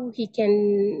how it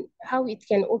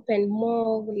can open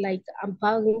more like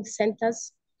empowering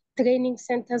centers, training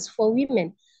centers for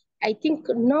women. I think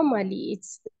normally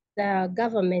it's the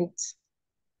government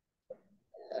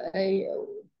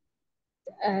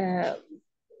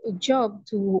job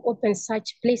to open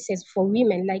such places for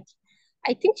women. Like,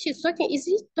 I think is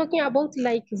he talking about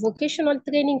like vocational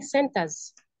training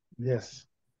centers? Yes.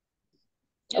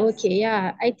 Okay,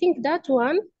 yeah, I think that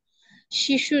one,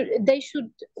 they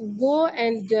should go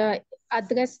and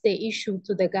address the issue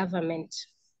to the government.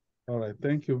 All right,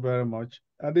 thank you very much.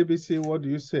 Adebisi, what do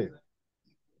you say?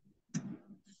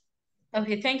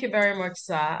 Okay, thank you very much,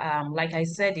 sir. Like I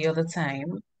said the other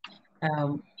time,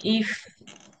 if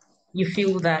you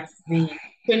feel that the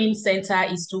training center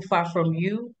is too far from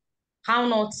you, how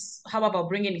about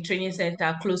bringing the training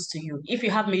center close to you? If you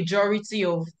have majority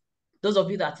of those of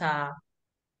you that are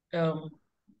um,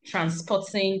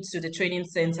 transporting to the training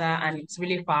center and it's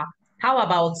really far, how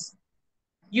about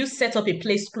you set up a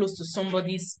place close to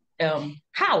somebody's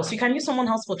house? You can use someone's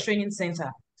house for training center.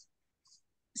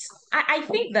 I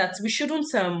think that we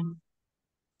shouldn't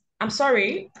I'm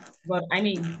sorry, but I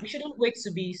mean, we shouldn't wait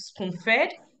to be spoon-fed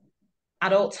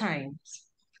at all times.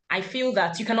 I feel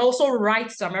that you can also write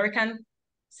to American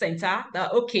Center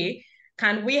that, okay,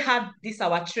 can we have this,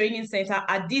 our training center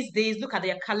at these days? Look at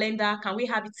their calendar. Can we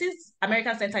have it? Since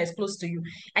American Center is close to you,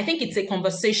 I think it's a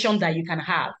conversation that you can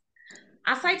have.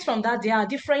 Aside from that, there are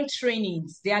different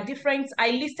trainings. There are different,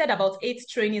 I listed about 8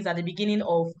 trainings at the beginning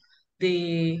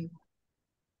the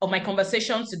of my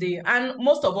conversation today. And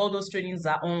most of all those trainings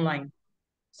are online.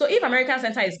 So if American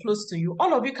Center is close to you,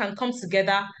 all of you can come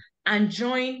together and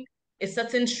join a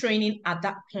certain training at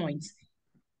that point.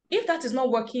 If that is not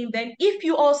working, then if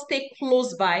you all stay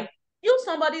close by, use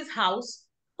somebody's house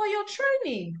for your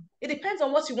training. It depends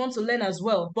on what you want to learn as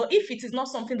well. But if it is not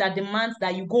something that demands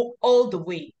that you go all the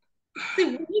way, see,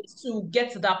 we need to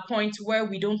get to that point where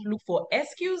we don't look for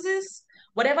excuses.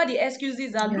 Whatever the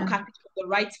excuses are, look at it from the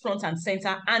right front and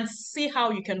center and see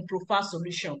how you can provide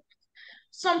solution.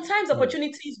 Sometimes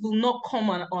opportunities will not come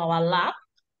on our lap.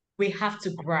 We have to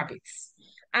grab it.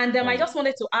 And I just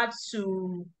wanted to add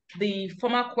to the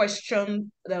former question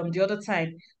the other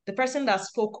time, the person that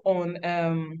spoke on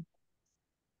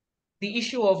the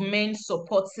issue of men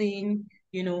supporting,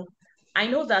 I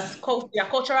know that there are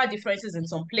cultural differences in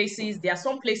some places. There are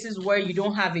some places where you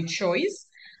don't have a choice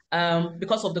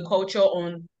because of the culture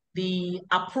on the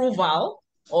approval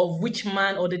of which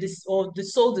man or the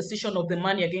sole decision of the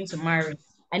man you're going to marry.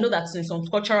 I know that in some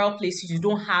cultural places, you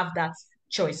don't have that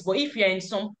choice. But if you're in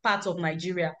some parts of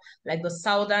Nigeria, like the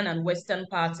southern and western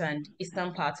part and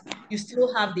eastern part, you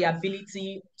still have the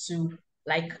ability to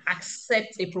like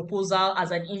accept a proposal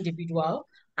as an individual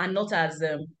and not as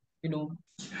family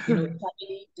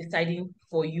deciding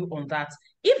for you on that.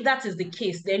 If that is the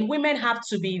case, then women have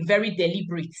to be very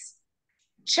deliberate.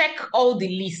 Check all the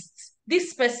lists.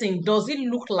 This person, does it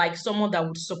look like someone that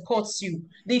would support you?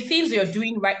 The things you're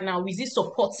doing right now, is it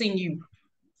supporting you?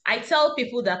 I tell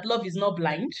people that love is not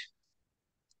blind.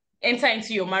 Enter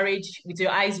into your marriage with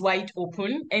your eyes wide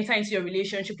open. Enter into your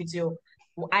relationship with your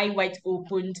eye wide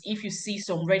opened. If you see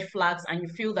some red flags and you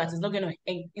feel that is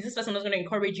this person not going to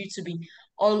encourage you to be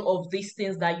all of these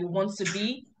things that you want to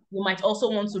be, you might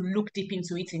also want to look deep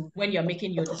into it when you're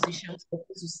making your decisions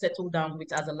to settle down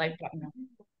with as a life partner.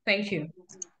 Thank you.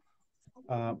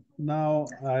 Now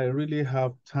I really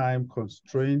have time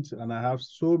constraints and I have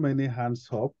so many hands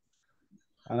up.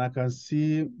 And I can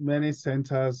see many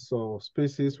centers or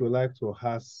spaces would like to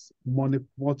ask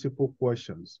multiple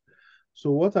questions.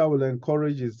 So what I will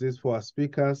encourage is this for our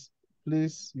speakers,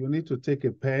 please, you need to take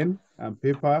a pen and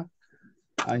paper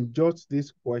and jot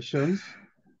these questions.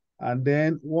 And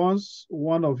then once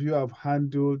one of you have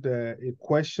handled a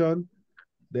question,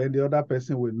 then the other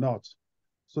person will not.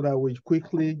 So that we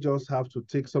quickly just have to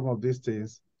take some of these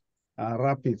things and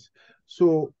wrap it.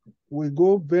 So we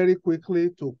go very quickly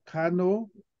to Kano,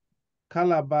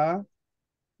 Calabar,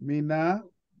 Minna,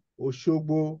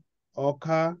 Oshogbo,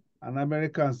 Oka, and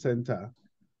American Center.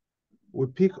 We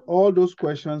pick all those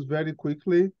questions very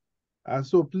quickly. And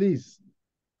so please,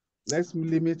 let's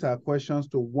limit our questions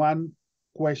to one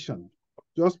question.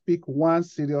 Just pick one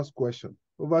serious question.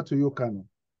 Over to you, Kano.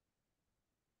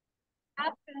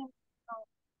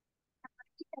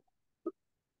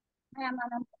 I am an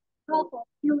entrepreneur for a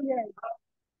few years.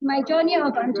 My journey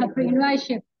of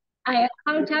entrepreneurship, I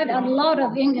encountered a lot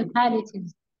of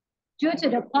inequalities due to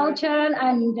the cultural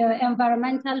and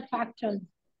environmental factors.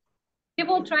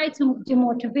 People try to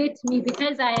demotivate me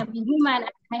because I am a human.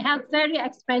 I have very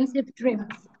expensive dreams.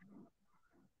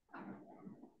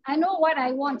 I know what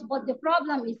I want, but the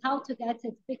problem is how to get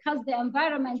it because the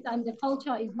environment and the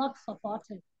culture is not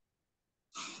supportive.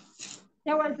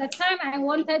 There was a time I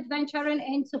wanted venturing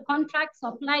into contract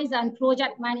supplies and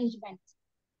project management.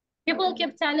 People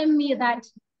keep telling me that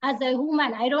as a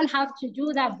woman, I don't have to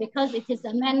do that because it is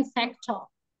a men's sector.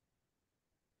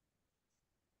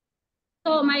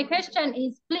 So my question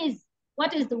is, please,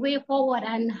 what is the way forward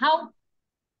and how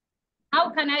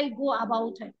can I go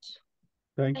about it?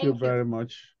 Thank you very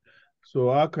much.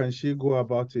 So how can she go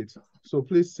about it? So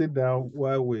please sit down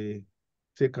while we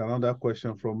take another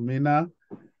question from Minna.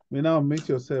 Minna, unmute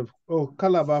yourself. Oh,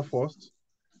 Calabar first.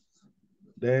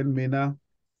 Then Mina.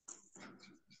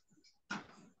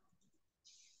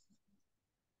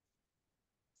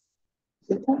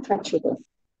 You can't catch it.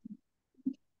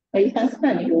 But you can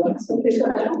stand if you want to. Okay,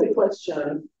 so I have a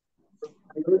question.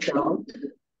 I wrote down.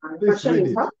 And the question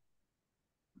is,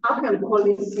 how can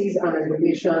policies and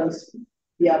regulations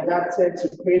be adapted to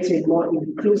create a more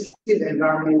inclusive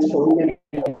environment for women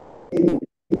in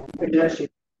entrepreneurship?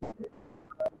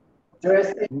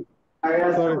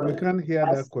 Sorry, we can't hear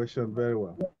that question very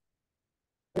well.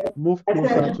 Move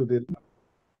closer to the...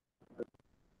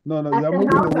 No, you are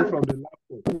moving away from the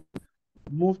laptop.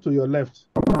 Move to your left.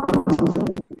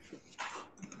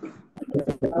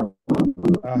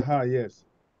 Aha, yes.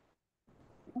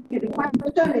 Okay, the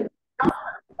question is, how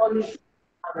can policies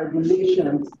and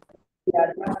regulations be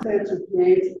adapted to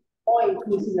create more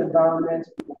inclusive environment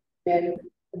for women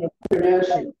in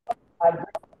entrepreneurship?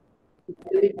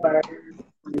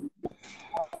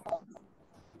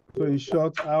 So in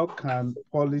short, how can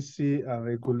policy and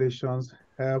regulations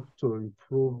help to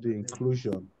improve the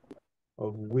inclusion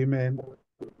of women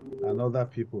and other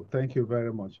people? Thank you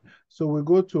very much. So we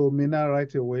go to Mina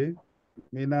right away.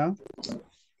 Mina?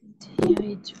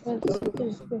 It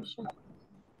was a question.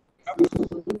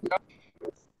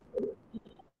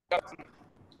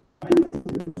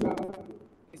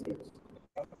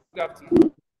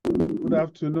 Good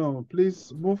afternoon.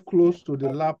 Please move close to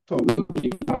the laptop.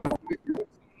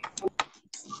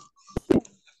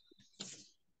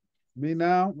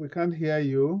 Mina, we can't hear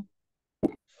you.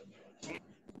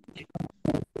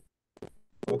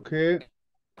 Okay.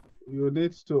 You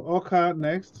need to Oka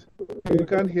next. You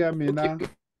can't hear Mina.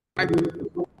 All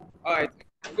right.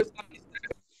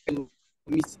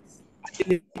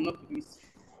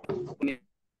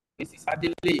 Mrs.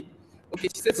 Adele. Okay,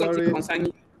 she said something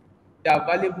concerning the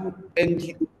available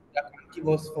NGO that can give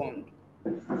us funds.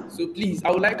 So please,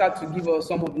 I would like her to give us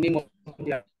some of the name of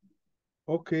their.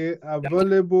 Okay,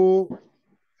 available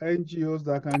NGOs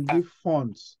that can give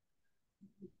funds.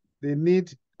 They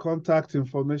need contact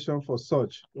information for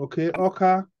such. Okay,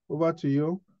 Oka, over to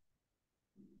you.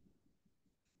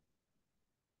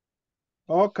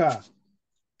 Oka.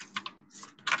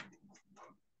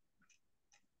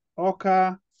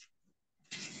 Oka.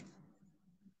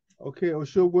 Okay,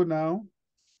 Oshogo now.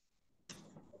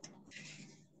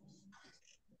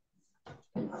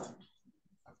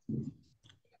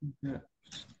 Yeah.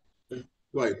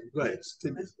 Right. Yeah.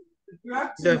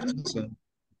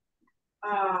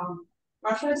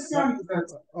 My question is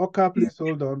that... Oka, please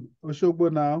hold on.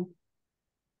 Oshogo now.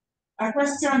 My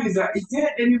question is that, is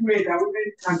there any way that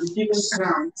women can be given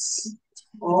grants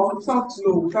or soft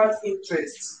loan without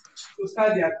interest to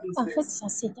start their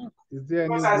business? Is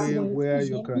there any way where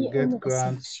you can get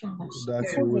grants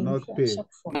that you will not pay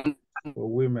for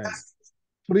women?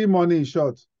 Free money in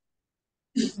short.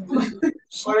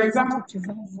 For example,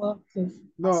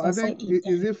 no, I think,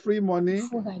 is it free money?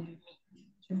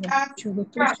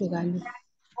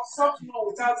 Soft loan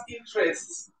without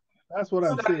interest. That's what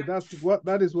I'm saying.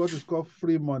 That is what is called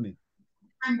free money.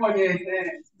 Free money,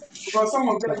 because some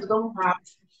of them don't have,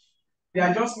 they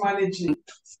are just managing.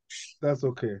 That's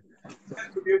okay.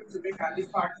 To be able to make an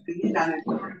impact, they need an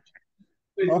encouragement.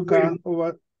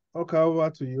 Okay, over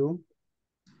to you.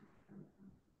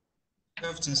 Good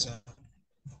afternoon, sir.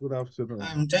 Good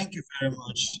afternoon. Thank you very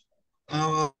much.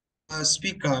 Our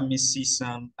speaker, Mrs.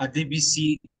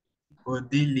 Adebisi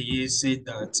Odeliye, said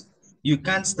that you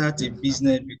can't start a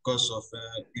business because of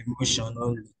emotion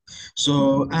only.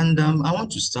 So, and I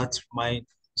want to start mine.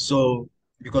 So,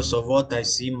 because of what I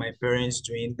see my parents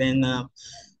doing, then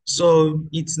so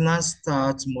it's now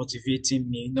start motivating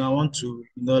me. I want to,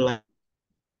 like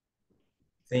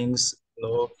things,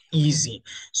 easy.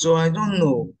 So I don't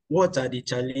know what are the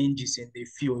challenges in the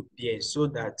field there, so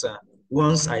that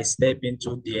once I step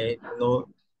into there,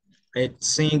 I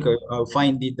think I'll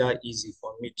find it that easy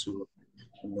for me to,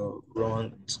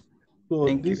 run. So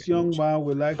this young man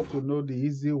would like to know the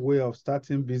easy way of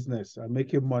starting business and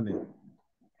making money.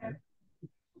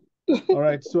 All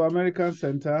right, so American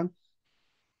Center,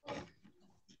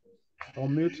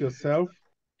 unmute yourself.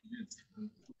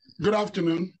 Good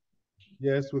afternoon.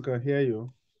 Yes, we can hear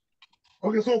you.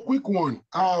 Okay, so quick one.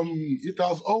 It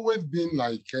has always been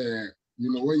like,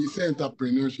 when you say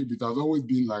entrepreneurship, it has always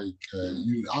been like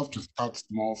you have to start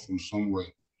small from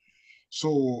somewhere.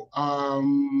 So,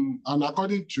 and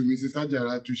according to Mrs.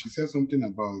 Ajaratu, she said something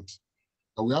about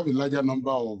we have a larger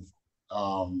number of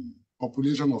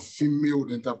population of female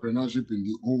entrepreneurship in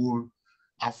the whole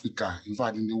Africa, in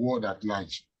fact, in the world at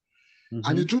large. Mm-hmm.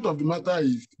 And the truth of the matter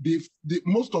is,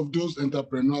 most of those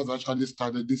entrepreneurs actually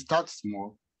they start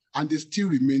small, and they still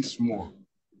remain small.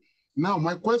 Now,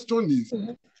 my question is,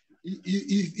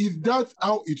 if that's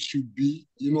how it should be,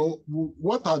 you know,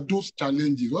 what are those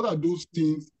challenges? What are those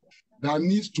things that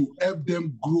needs to help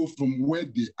them grow from where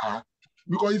they are?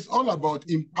 Because it's all about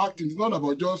impacting. It's not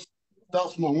about just that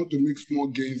small, I want to make small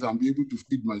gains and be able to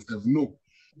feed myself. No,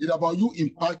 it's about you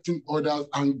impacting others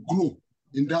and grow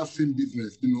in that same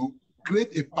business, you know,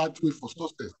 create a pathway for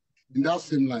success in that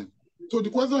same line. So the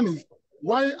question is,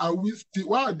 why do we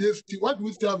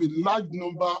still have a large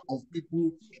number of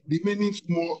people remaining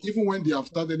small, even when they have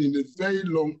started in a very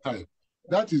long time?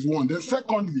 That is one. Then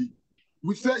secondly,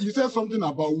 you said something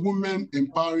about women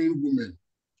empowering women.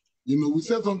 You know, we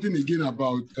said something again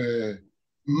about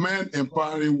men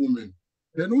empowering women.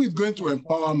 Then who is going to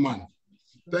empower man?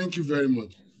 Thank you very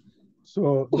much.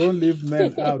 So don't leave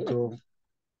men out. Oh.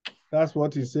 That's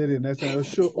what he said in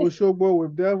essence. Oshogbo,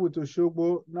 we've dealt with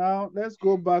Oshogbo. Now let's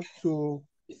go back to,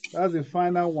 that's the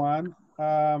final one.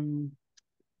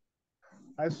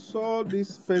 I saw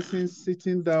this person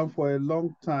sitting down for a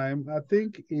long time. I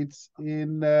think it's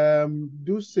in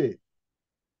Duse.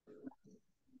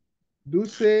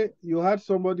 Duse, you had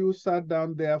somebody who sat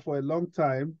down there for a long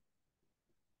time.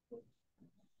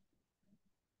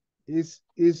 Is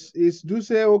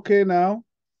Duse okay now?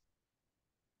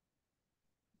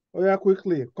 Oh yeah,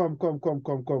 quickly. Come.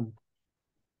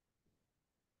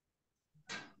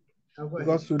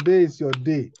 Because today is your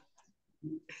day.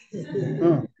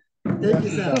 Thank you,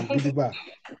 sir. Gidigba.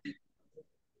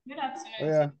 Good afternoon. Oh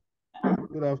yeah.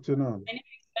 Good afternoon.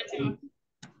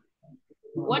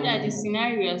 What are the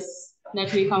scenarios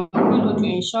that we can follow to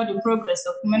ensure the progress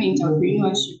of women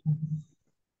entrepreneurship?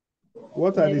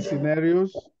 What are the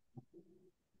scenarios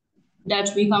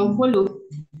that we can follow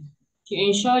to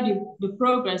ensure the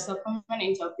progress of women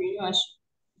entrepreneurship?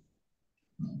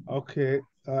 Okay,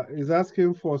 is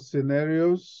asking for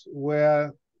scenarios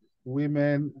where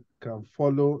women can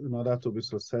follow in order to be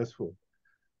successful.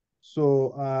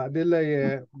 So,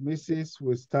 Adeleye, Mrs.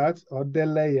 will start.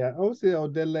 Adeleye, I will say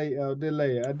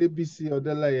Adeleye, Adebisi,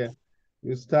 Adeleye.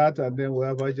 You start, and then we'll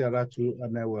have Ajaratu,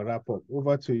 and then we'll wrap up.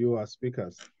 Over to you as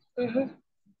speakers.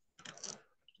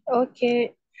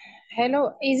 Okay.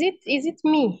 Hello, is it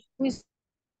me?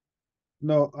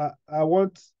 No, I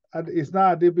want, it's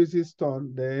not Adebisi's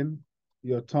turn, then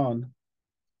your turn.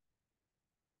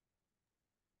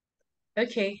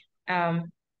 Okay.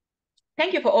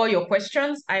 Thank you for all your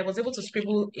questions. I was able to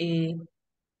scribble a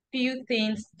few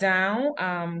things down.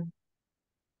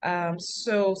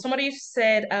 So somebody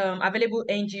said available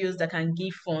NGOs that can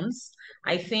give funds.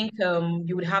 I think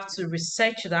you would have to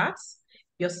research that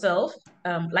yourself.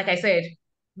 Like I said,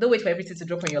 don't wait for everything to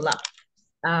drop on your lap.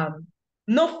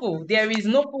 NOFU, there is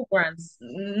NOFU grants,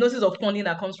 notice of funding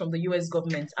that comes from the US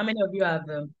government. How many of you have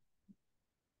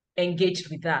engaged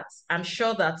with that? I'm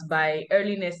sure that by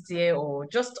early next year, or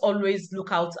just always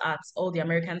look out at all the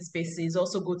American spaces.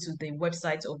 Also go to the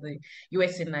website of the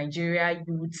US in Nigeria.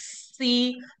 You would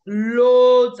see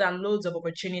loads and loads of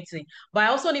opportunity. But I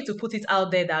also need to put it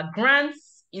out there that grants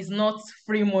is not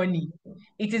free money.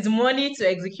 It is money to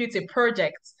execute a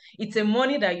project. It's a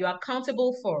money that you are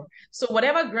accountable for. So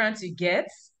whatever grant you get,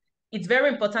 it's very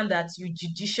important that you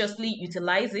judiciously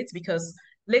utilize it, because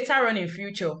later on in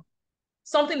future,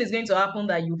 something is going to happen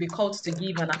that you'll be called to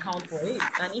give an account for it.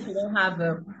 And if you don't have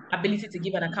the ability to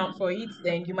give an account for it,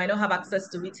 then you might not have access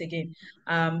to it again.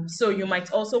 So you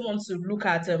might also want to look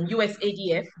at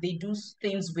USADF. They do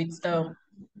things with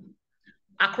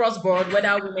across board,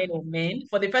 whether women or men.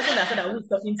 For the person that said that who's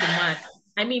talking to man,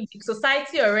 I mean,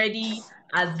 society already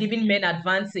has given men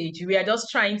advantage. Women are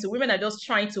just trying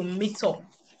to meet up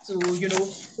to, to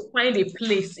find a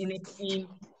place in a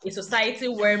society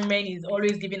where men is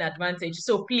always giving advantage.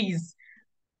 So please,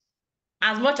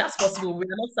 as much as possible, we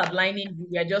are not sublining,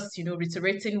 we are just,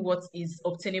 reiterating what is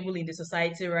obtainable in the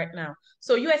society right now.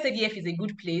 So USADF is a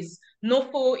good place.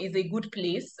 NOFO is a good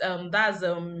place. That's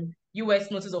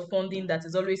US notice of funding that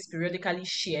is always periodically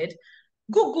shared.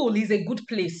 Google is a good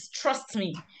place, trust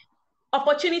me.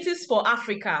 Opportunities for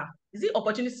Africa. Is it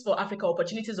opportunities for Africa,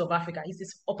 opportunities of Africa? Is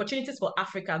this opportunities for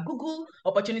Africa? Google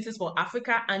opportunities for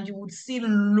Africa, and you would see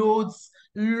loads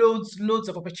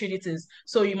of opportunities.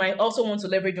 So you might also want to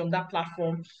leverage on that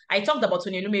platform. I talked about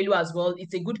Tony Lumelu as well.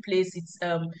 It's a good place. It's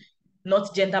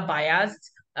not gender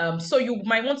biased. So you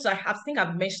might want to, I think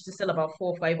I've mentioned to sell about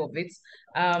 4 or 5 of it.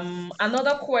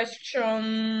 Another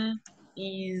question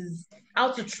is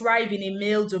how to thrive in a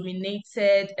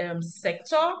male-dominated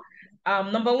sector.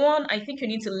 Number one, I think you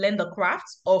need to learn the craft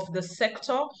of the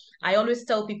sector. I always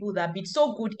tell people that be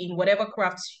so good in whatever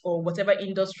craft or whatever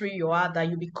industry you are that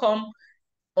you become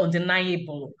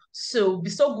undeniable. So be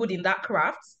so good in that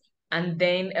craft, and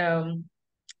then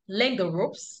learn the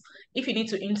ropes. If you need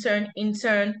to intern,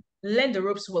 learn the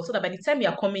ropes well, so that by the time you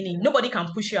are coming in, nobody can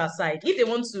push you aside. If they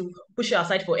want to push you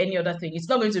aside for any other thing, it's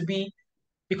not going to be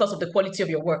because of the quality of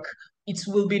your work. It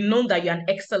will be known that you're an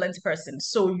excellent person.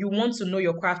 So you want to know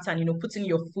your craft and, putting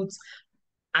your foot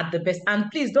at the best. And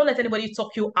please don't let anybody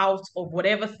talk you out of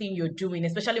whatever thing you're doing,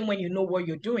 especially when you know what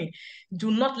you're doing.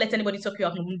 Do not let anybody talk you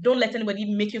out. Don't let anybody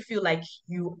make you feel like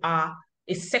you are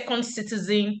a second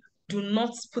citizen. Do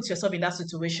not put yourself in that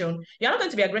situation. You're not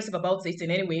going to be aggressive about it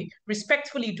in any way.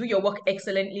 Respectfully, do your work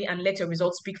excellently and let your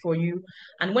results speak for you.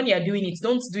 And when you're doing it,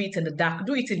 don't do it in the dark.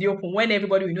 Do it in the open when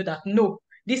everybody will know that, no,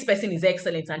 this person is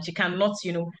excellent and she cannot,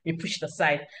 be pushed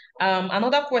aside.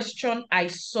 Another question I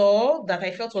saw that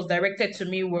I felt was directed to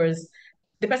me was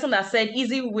the person that said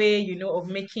easy way, of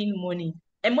making money.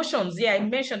 Emotions, yeah, I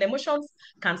mentioned emotions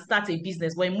can start a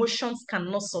business, but emotions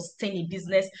cannot sustain a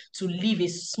business to live a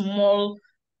small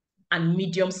and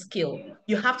medium scale.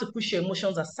 You have to push your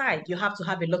emotions aside. You have to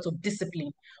have a lot of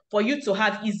discipline. For you to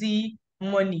have easy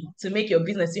money to make your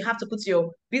business, you have to put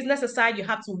your business aside. You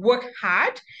have to work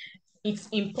hard. It's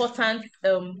important.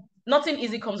 Nothing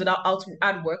easy comes without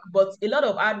hard work, but a lot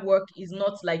of hard work is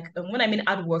not like, when I mean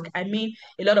hard work, I mean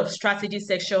a lot of strategy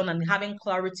section and having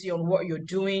clarity on what you're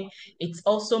doing. It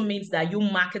also means that you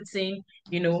marketing,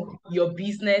 your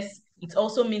business. It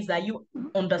also means that you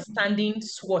understanding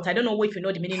SWOT. I don't know if you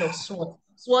know the meaning of SWOT.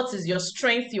 SWOT is your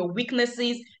strengths, your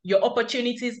weaknesses, your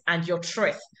opportunities, and your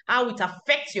threats, how it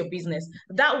affects your business.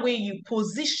 That way you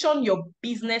position your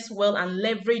business well and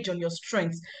leverage on your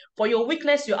strengths. For your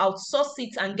weakness, you outsource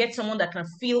it and get someone that can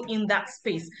fill in that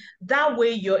space. That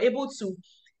way you're able to,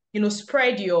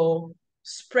 spread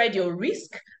your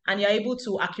risk, and you're able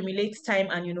to accumulate time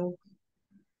and,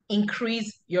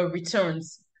 increase your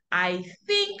returns. I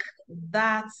think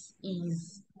that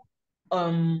is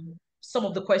some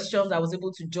of the questions I was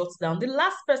able to jot down. The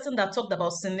last person that talked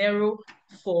about scenario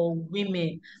for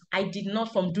women, I did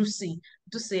not, from Dusi.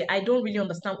 Dusi, I don't really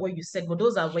understand what you said, but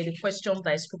those were the questions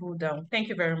that I scribbled down. Thank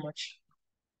you very much.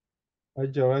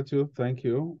 Ajaratu, thank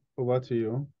you. Over to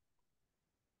you.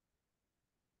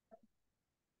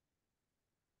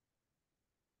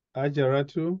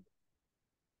 Ajaratu?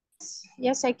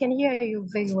 Yes, I can hear you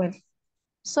very well.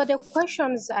 So the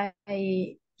questions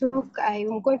I took,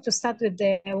 I'm going to start with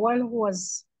the one who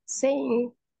was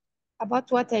saying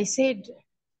about what I said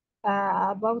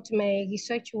about my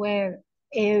research, where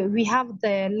we have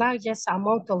the largest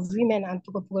amount of women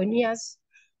entrepreneurs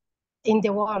in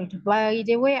the world. By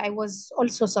the way, I was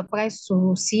also surprised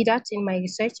to see that in my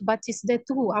research, but it's the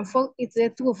truth. It's the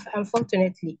truth,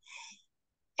 unfortunately.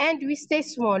 And we stay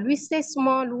small. We stay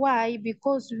small. Why?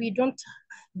 Because we don't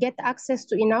get access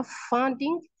to enough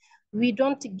funding. We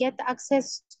don't get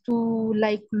access to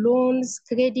like loans,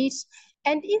 credits,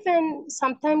 and even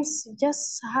sometimes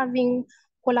just having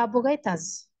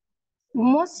collaborators.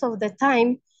 Most of the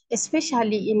time,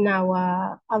 especially in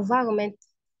our environment,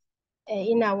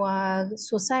 in our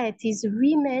societies, a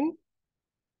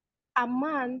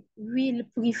man will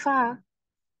prefer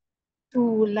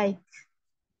to like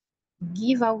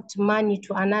give out money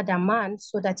to another man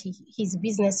so that his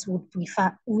business would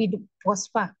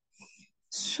prosper.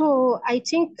 So I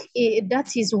think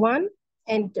that is one.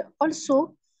 And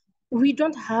also, we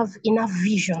don't have enough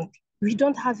vision. We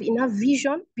don't have enough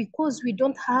vision because we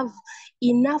don't have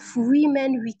enough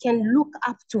women we can look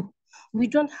up to. We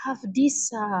don't have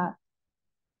these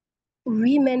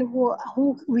women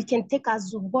who we can take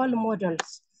as role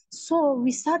models. So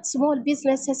we start small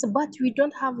businesses, but we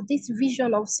don't have this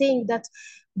vision of saying that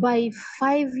by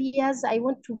 5 years, I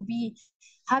want to be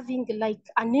having like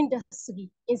an industry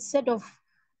instead of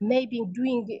maybe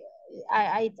doing,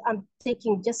 I'm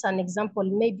taking just an example,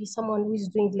 maybe someone who is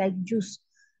doing like juice.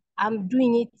 I'm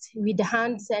doing it with the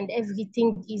hands and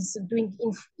everything is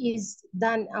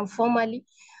done informally.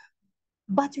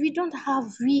 But we don't have,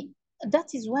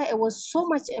 that is why I was so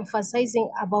much emphasizing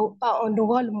about on the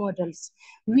role models.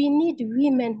 We need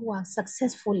women who are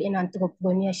successful in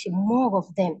entrepreneurship, more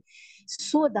of them,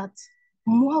 so that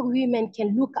more women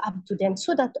can look up to them,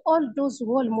 so that all those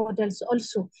role models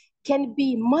also can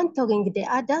be mentoring the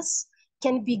others,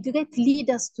 can be great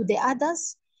leaders to the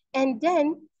others, and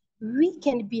then we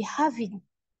can be having,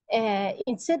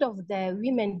 instead of the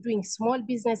women doing small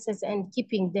businesses and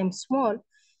keeping them small,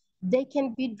 they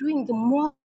can be doing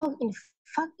more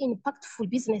impactful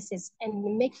businesses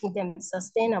and making them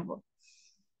sustainable.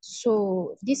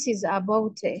 So this is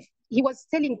about, he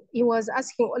was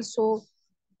asking also,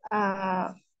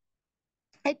 I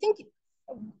think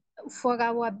for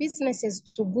our businesses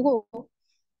to grow,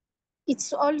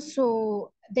 it's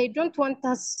also, they don't want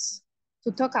us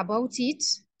to talk about it.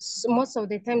 So most of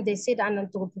the time they said an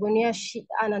entrepreneur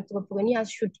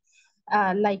should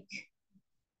like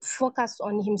focus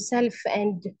on himself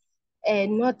and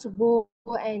not go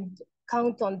and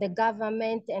count on the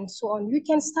government and so on. You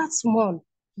can start small,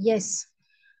 yes.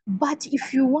 But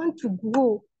if you want to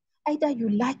grow, either you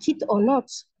like it or not,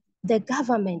 the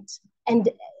government and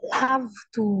have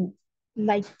to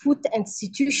like put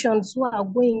institutions who are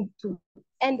going to,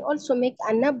 and also make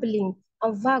enabling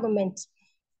environment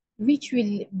which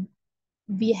will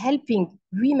be helping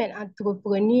women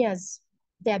entrepreneurs,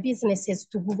 their businesses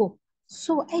to grow.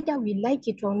 So either we like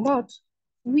it or not,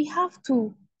 we have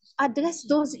to address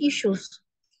those issues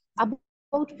about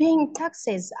paying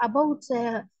taxes, about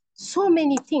so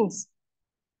many things.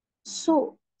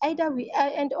 So either we,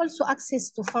 and also access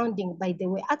to funding, by the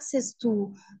way, access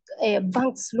to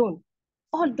banks loan,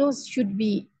 all those should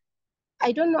be,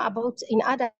 I don't know about in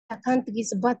other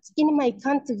countries, but in my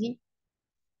country,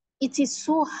 it is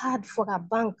so hard for a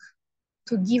bank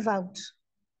to give out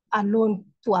a loan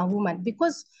to a woman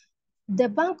because the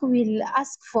bank will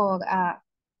ask for a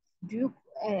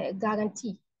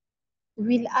guarantee,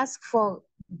 will ask for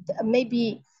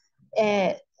maybe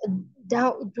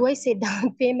down, do I say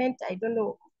down payment? I don't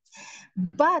know.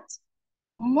 But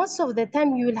most of the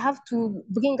time you will have to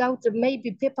bring out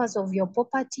maybe papers of your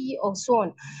property or so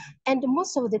on. And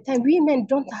most of the time women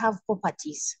don't have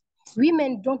properties.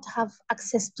 Women don't have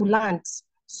access to lands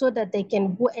so that they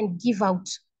can go and give out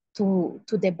to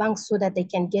the banks so that they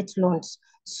can get loans.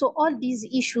 So all these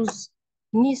issues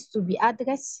needs to be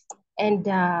addressed, and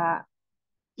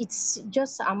it's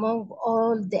just among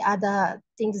all the other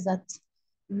things that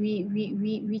we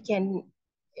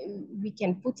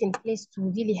can put in place to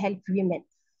really help women.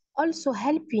 Also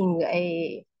helping,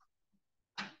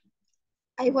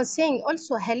 I was saying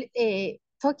also help,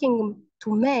 talking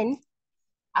to men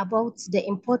about the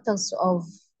importance of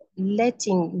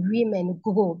letting women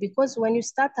grow, because when you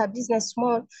start a business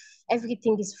small,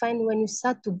 everything is fine. When you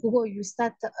start to grow, you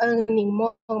start earning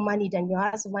more money than your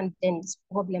husband, then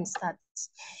problem starts.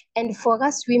 And for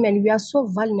us women, we are so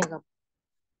vulnerable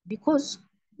because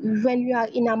when you are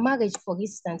in a marriage, for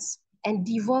instance, and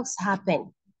divorce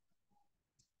happen,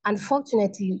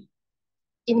 unfortunately,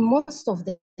 in most of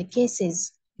the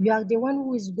cases, you are the one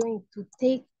who is going to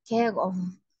take care of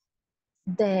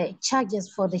the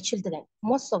charges for the children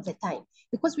most of the time,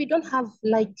 because we don't have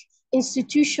like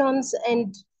institutions,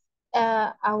 and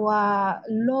our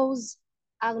laws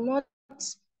are not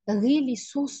really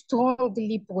so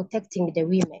strongly protecting the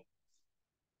women.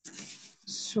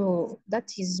 So that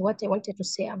is what I wanted to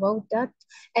say about that.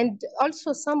 And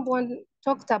also someone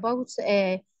talked about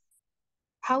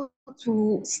how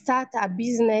to start a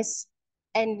business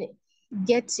and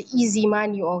get easy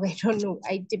money, or I don't know,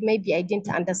 maybe I didn't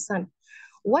understand.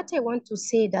 What I want to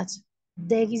say that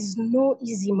there is no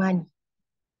easy money.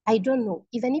 I don't know,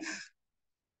 even if,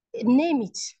 name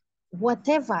it,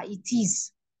 whatever it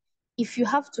is, if you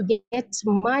have to get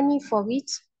money for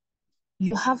it,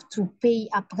 you have to pay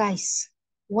a price,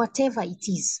 whatever it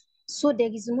is. So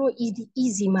there is no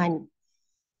easy money.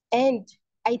 And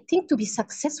I think to be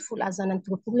successful as an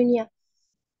entrepreneur,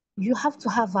 you have to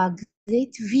have a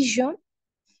great vision.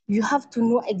 You have to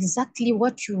know exactly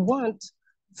what you want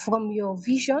from your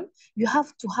vision. You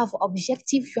have to have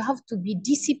objective. You have to be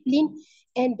disciplined.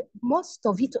 And most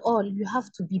of it all, you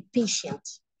have to be patient.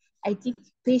 I think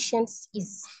patience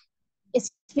is,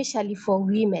 especially for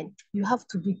women, you have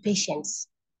to be patient,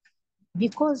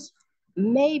 because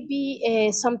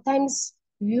maybe sometimes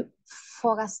you,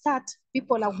 for a start,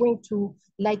 people are going to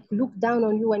like look down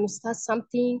on you when you start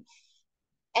something.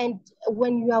 And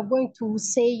when you are going to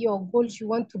say your goals, you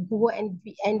want to go and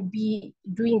be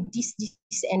doing this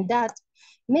and that,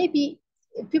 maybe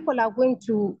people are going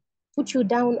to put you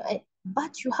down,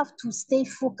 but you have to stay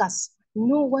focused,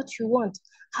 know what you want,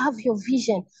 have your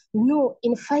vision, know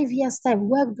in 5 years time,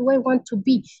 where do I want to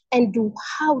be, and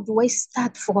how do I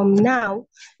start from now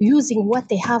using what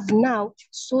I have now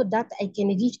so that I can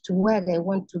reach to where I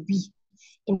want to be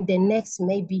in the next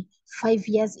maybe 5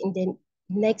 years, in the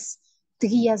next 3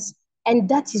 years. And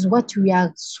that is what we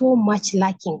are so much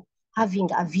lacking, having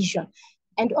a vision.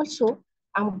 And also,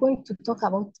 I'm going to talk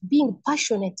about being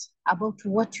passionate about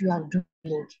what you are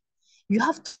doing. You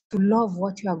have to love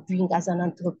what you are doing as an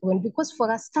entrepreneur, because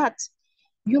for a start,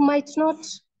 you might not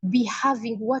be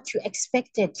having what you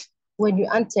expected when you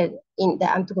entered in the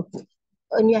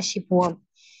entrepreneurship world.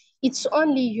 It's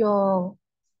only your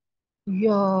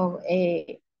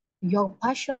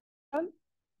passion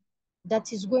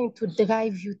that is going to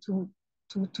drive you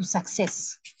to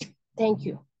success. Thank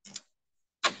you.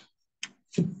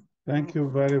 Thank you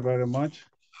very, very much.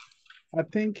 I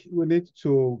think we need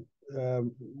to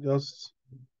just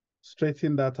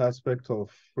straighten that aspect of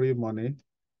free money.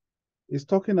 is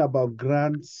talking about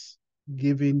grants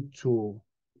given to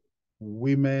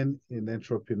women in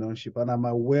entrepreneurship, and I'm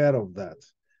aware of that.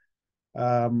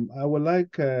 I would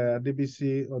like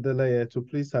DBC Odeleye to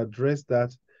please address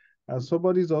that. And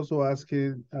somebody's also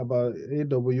asking about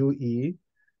AWE.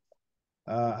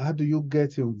 How do you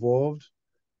get involved?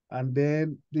 And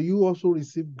then do you also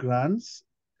receive grants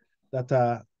that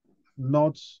are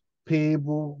not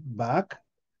payable back?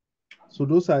 So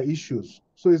those are issues.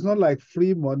 So it's not like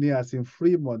free money as in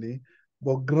free money,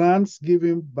 but grants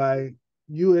given by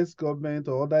US government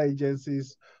or other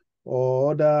agencies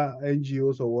or other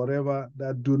NGOs or whatever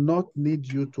that do not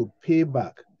need you to pay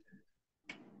back.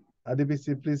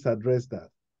 ADBC, please address that.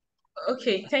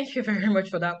 Okay, thank you very much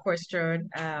for that question.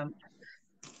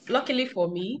 Luckily for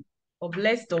me, or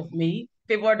blessed of me,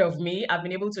 favored of me, I've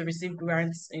been able to receive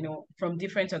grants, from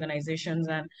different organizations.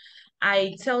 And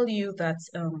I tell you that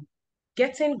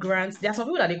getting grants, there are some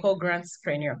people that they call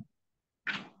grantspreneur.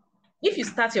 If you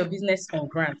start your business on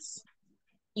grants,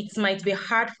 it might be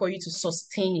hard for you to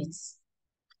sustain it.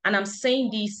 And I'm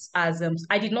saying this as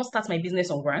I did not start my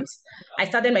business on grants. I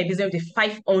started my business with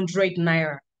 500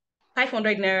 naira.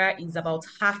 500 naira is about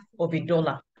half of a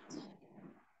dollar.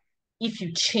 If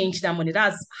you change that money,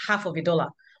 that's half of a dollar.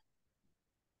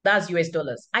 That's US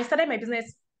dollars. I started my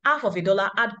business half of a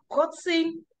dollar. I've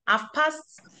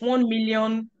passed 1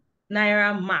 million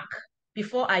naira mark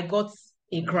before I got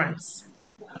a grant.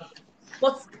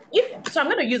 But I'm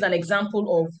going to use an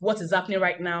example of what is happening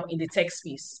right now in the tech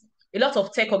space. A lot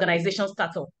of tech organizations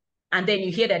start up, and then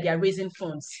you hear that they are raising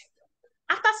funds.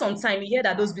 After some time, you hear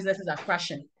that those businesses are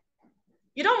crashing.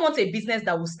 You don't want a business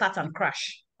that will start and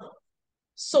crash.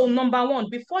 So number one,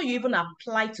 before you even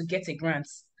apply to get a grant,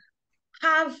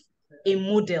 have a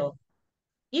model.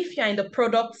 If you're in the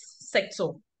product sector,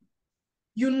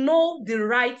 you know the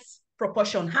right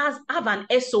proportion, have an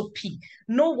SOP,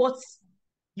 know what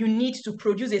you need to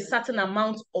produce a certain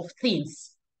amount of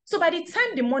things. So by the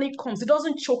time the money comes, it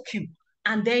doesn't choke you,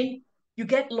 and then you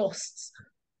get lost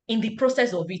in the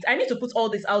process of it. I need to put all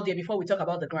this out there before we talk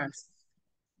about the grants.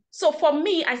 So for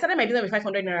me, I started my business with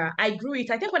 500 naira. I grew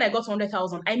it. I think when I got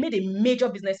 100,000, I made a major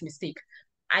business mistake.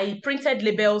 I printed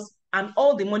labels, and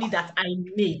all the money that I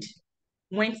made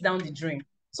went down the drain.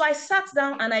 So I sat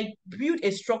down and I built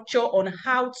a structure on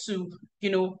how to,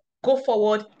 go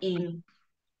forward in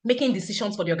making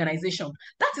decisions for the organization.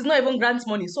 That is not even grant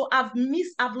money. So I've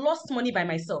lost money by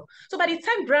myself. So by the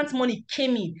time grant money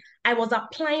came in, I was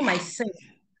applying myself.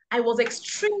 I was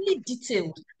extremely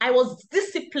detailed. I was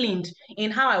disciplined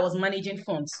in how I was managing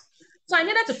funds. So I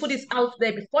needed to put this out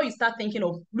there before you start thinking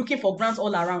of looking for grants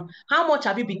all around. How much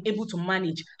have you been able to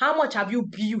manage? How much have you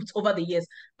built over the years?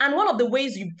 And one of the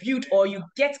ways you build or you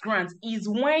get grants is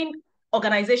when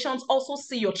organizations also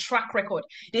see your track record.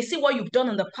 They see what you've done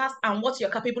in the past and what you're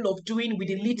capable of doing with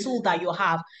the little that you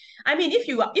have. I mean, if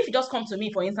you just come to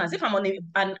me, for instance, if I'm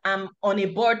on a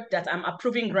board that I'm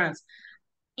approving grants,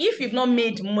 if you've not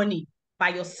made money by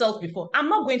yourself before, I'm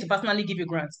not going to personally give you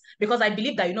grants because I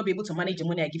believe that you'll not be able to manage the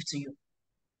money I give to you.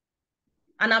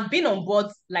 And I've been on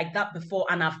boards like that before,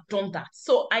 and I've done that.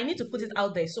 So I need to put it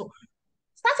out there. So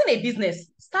starting a business,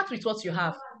 start with what you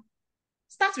have.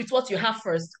 Start with what you have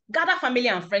first. Gather family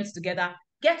and friends together.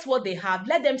 Get what they have.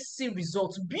 Let them see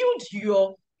results. Build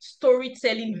your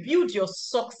storytelling. Build your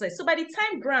success. So by the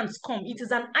time grants come, it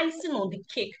is an icing on the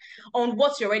cake on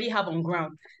what you already have on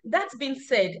ground. That being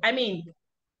said, I mean,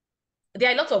 there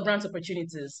are a lot of grant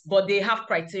opportunities, but they have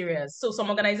criteria. So some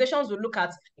organizations will look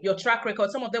at your track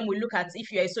record. Some of them will look at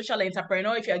if you're a social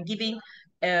entrepreneur, if you're giving,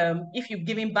 if you're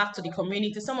giving back to the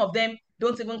community. Some of them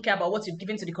don't even care about what you've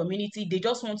given to the community. They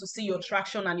just want to see your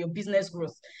traction and your business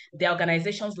growth. There are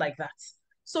organizations like that.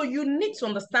 So you need to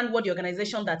understand what the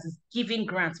organization that is giving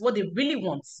grants, what they really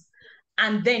want.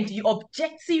 And then the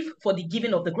objective for the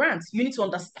giving of the grants, you need to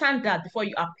understand that before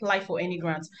you apply for any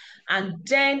grants. And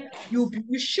then you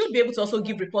should be able to also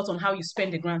give reports on how you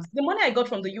spend the grants. The money I got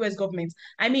from the US government,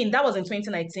 I mean, that was in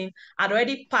 2019. I'd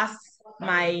already passed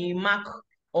my mark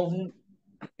of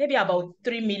maybe about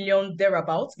 3 million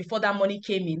thereabouts before that money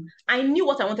came in. I knew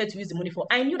what I wanted to use the money for.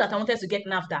 I knew that I wanted to get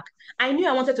NAFDAC. I knew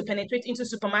I wanted to penetrate into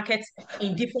supermarkets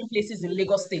in different places in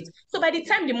Lagos State. So by the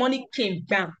time the money came,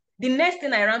 bam, the next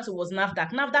thing I ran to was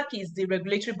NAFDAC. NAFDAC is the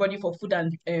regulatory body for food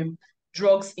and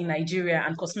drugs in Nigeria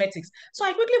and cosmetics. So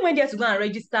I quickly went there to go and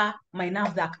register my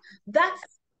NAFDAC. That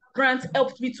grant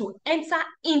helped me to enter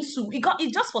into,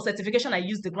 it just for certification I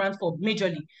used the grant for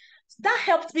majorly. That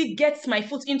helped me get my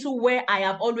foot into where I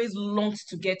have always longed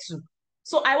to get to.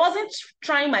 So I wasn't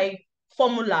trying my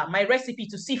formula, my recipe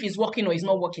to see if it's working or it's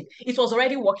not working. It was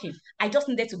already working. I just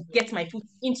needed to get my foot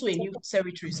into a new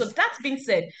territory. So that being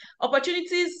said,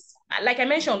 opportunities like I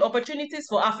mentioned, opportunities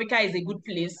for Africa is a good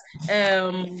place.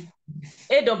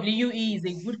 AWE is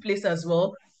a good place as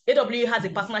well. AWE has a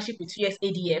partnership with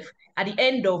USADF. At the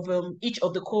end of each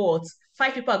of the cohorts,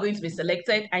 5 people are going to be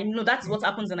selected. I know that's what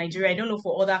happens in Nigeria. I don't know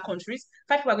for other countries.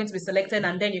 5 people are going to be selected,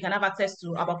 and then you can have access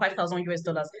to about 5,000 US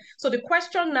dollars. So the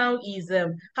question now is,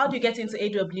 how do you get into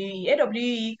AWE?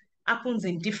 AWE happens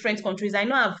in different countries. I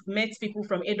know I've met people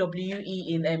from AWE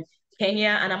in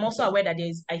Kenya, and I'm also aware that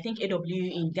there's, I think,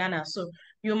 AWE in Ghana. So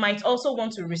you might also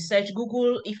want to research,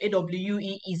 Google if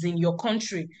AWE is in your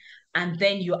country, and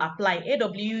then you apply.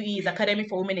 AWE is Academy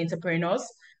for Women Entrepreneurs,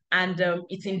 and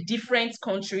it's in different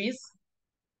countries.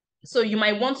 So you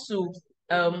might want to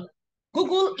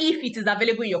Google if it is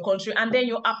available in your country, and then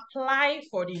you apply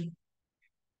for it.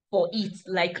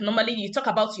 Like normally you talk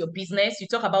about your business, you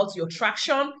talk about your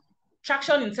traction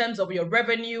in terms of your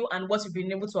revenue and what you've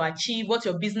been able to achieve, what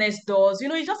your business does. You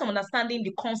know, it's just understanding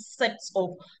the concepts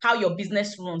of how your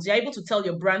business runs. You're able to tell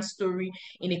your brand story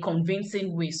in a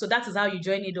convincing way. So that is how you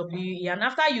join AWE. And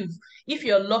after if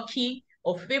you're lucky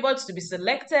or favored to be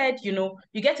selected, you know,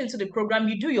 you get into the program,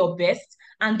 you do your best,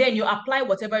 and then you apply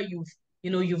whatever you've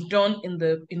done in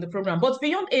the program. But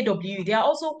beyond AWE, there are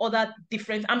also other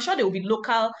different, I'm sure there will be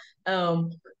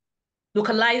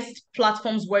localized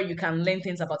platforms where you can learn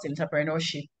things about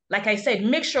entrepreneurship. Like I said,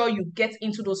 make sure you get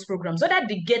into those programs, whether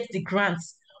they get the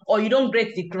grants or you don't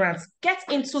get the grants, get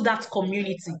into that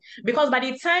community. Because by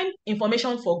the time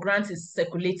information for grants is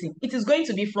circulating, it is going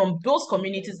to be from those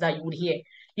communities that you would hear.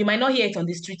 You might not hear it on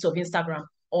the streets of Instagram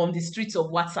or on the streets of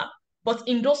WhatsApp, but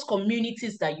in those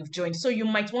communities that you've joined. So you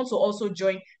might want to also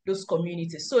join those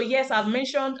communities. So yes, I've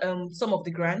mentioned some of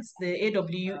the grants, the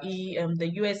AWE,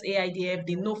 the USAIDF,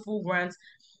 the NOFU grants,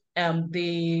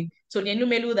 the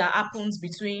Enumelu that happens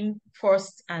between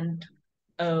 1st and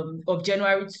of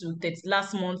January to the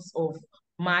last month of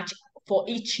March for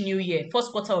each new year,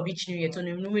 first quarter of each new year. So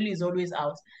Enumelu is always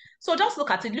out. So just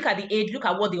look at it, look at the age, look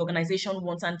at what the organization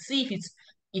wants, and see if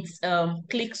it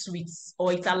clicks with,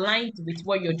 or it's aligned with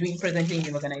what you're doing presently in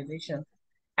your organization.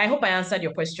 I hope I answered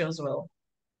your questions well.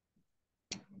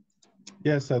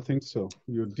 Yes, I think so.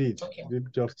 You did. Okay. You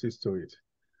did justice to it.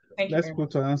 Thank Let's you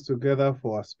put our hands together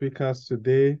for our speakers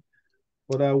today.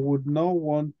 But I would not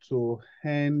want to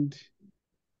end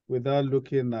without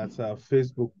looking at our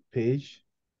Facebook page.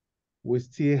 We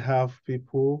still have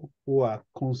people who are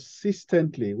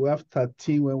consistently, we have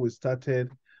 13 when we started.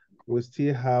 We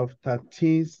still have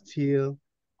 13 still,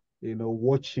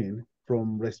 watching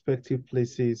from respective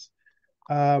places.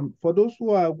 For those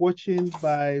who are watching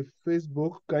by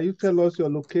Facebook, can you tell us your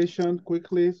location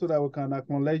quickly so that we can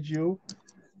acknowledge you?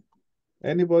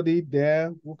 Anybody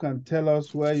there who can tell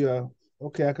us where you are?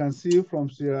 Okay, I can see you from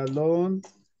Sierra Leone.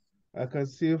 I can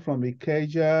see you from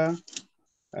Ikeja.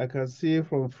 I can see you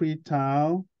from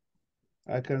Freetown.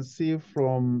 I can see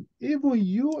from even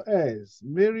US.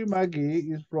 Mary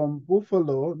Maggie is from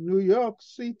Buffalo, New York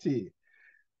City.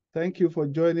 Thank you for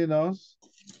joining us.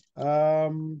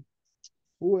 Who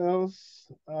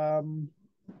else? I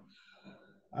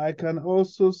can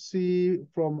also see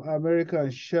from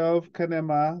America, Shelf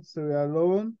Kenema, Sierra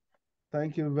Leone.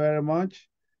 Thank you very much.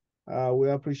 We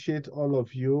appreciate all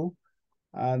of you.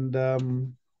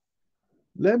 And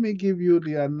let me give you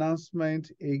the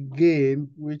announcement again,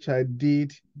 which I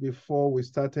did before we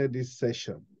started this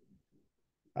session.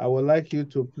 I would like you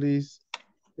to please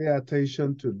pay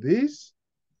attention to this.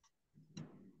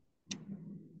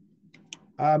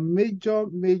 Our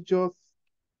major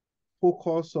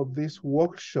focus of this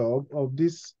workshop, of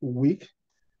this week,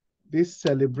 this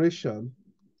celebration,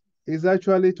 is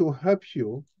actually to help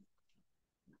you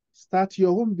start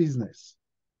your own business.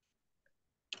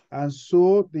 And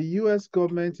so the US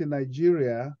government in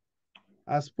Nigeria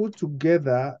has put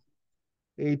together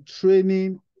a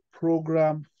training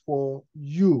program for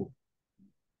you.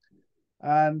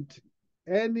 And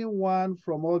anyone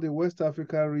from all the West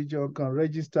African region can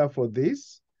register for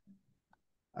this.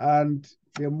 And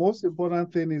the most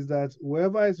important thing is that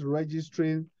whoever is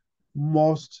registering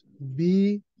must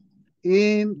be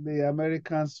in the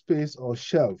American space or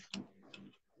shelf.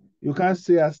 You can't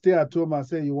say, I stay at home and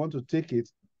say you want to take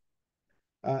it.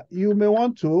 You may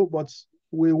want to, but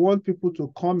we want people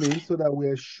to come in so that we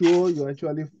are sure you're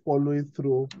actually following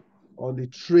through on the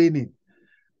training.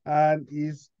 And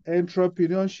it's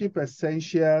Entrepreneurship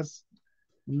Essentials,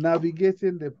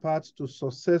 Navigating the Path to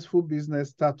Successful Business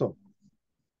Startup.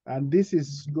 And this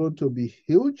is going to be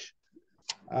huge.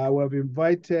 We have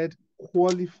invited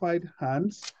qualified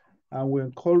hands, and we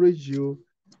encourage you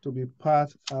to be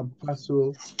part and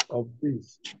parcel of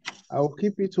this. I will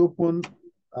keep it open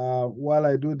while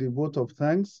I do the vote of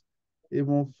thanks,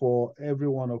 even for every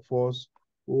one of us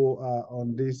who are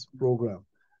on this program.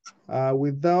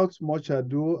 Without much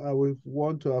ado, I would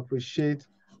want to appreciate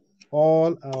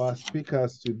all our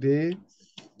speakers today.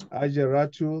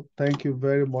 Ajaratu, thank you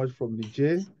very much from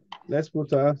Niger. Let's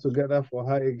put our hands together for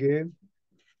her again.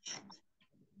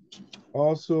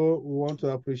 Also, we want to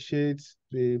appreciate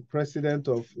the president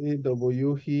of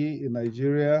AWE in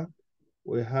Nigeria.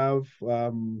 We have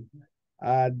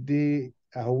Ade,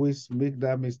 I always make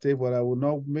that mistake, but I will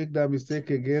not make that mistake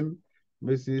again,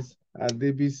 Mrs.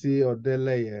 Adebisi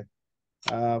Odeleye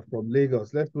from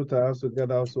Lagos. Let's put our hands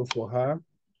together also for her.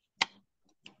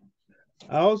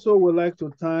 I also would like to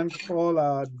thank all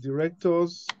our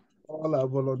directors, all our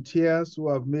volunteers who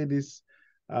have made this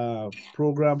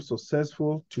program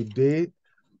successful today.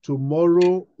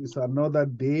 Tomorrow is another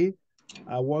day.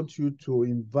 I want you to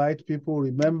invite people.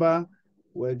 Remember,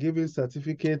 we're giving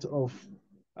certificate of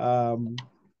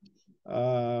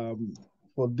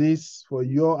for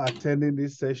your attending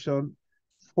this session,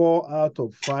 4 out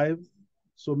of 5.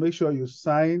 So make sure you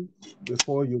sign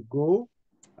before you go.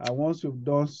 And once you've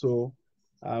done so,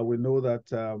 we know that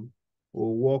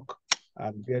we'll work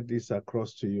and get this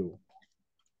across to you.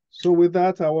 So with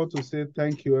that, I want to say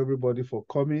thank you everybody for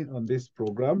coming on this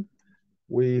program.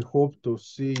 We hope to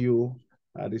see you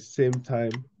at the same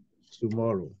time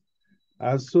tomorrow.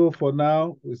 And so for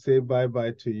now, we say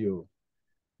bye-bye to you.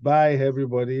 Bye,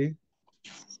 everybody.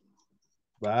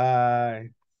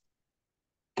 Bye.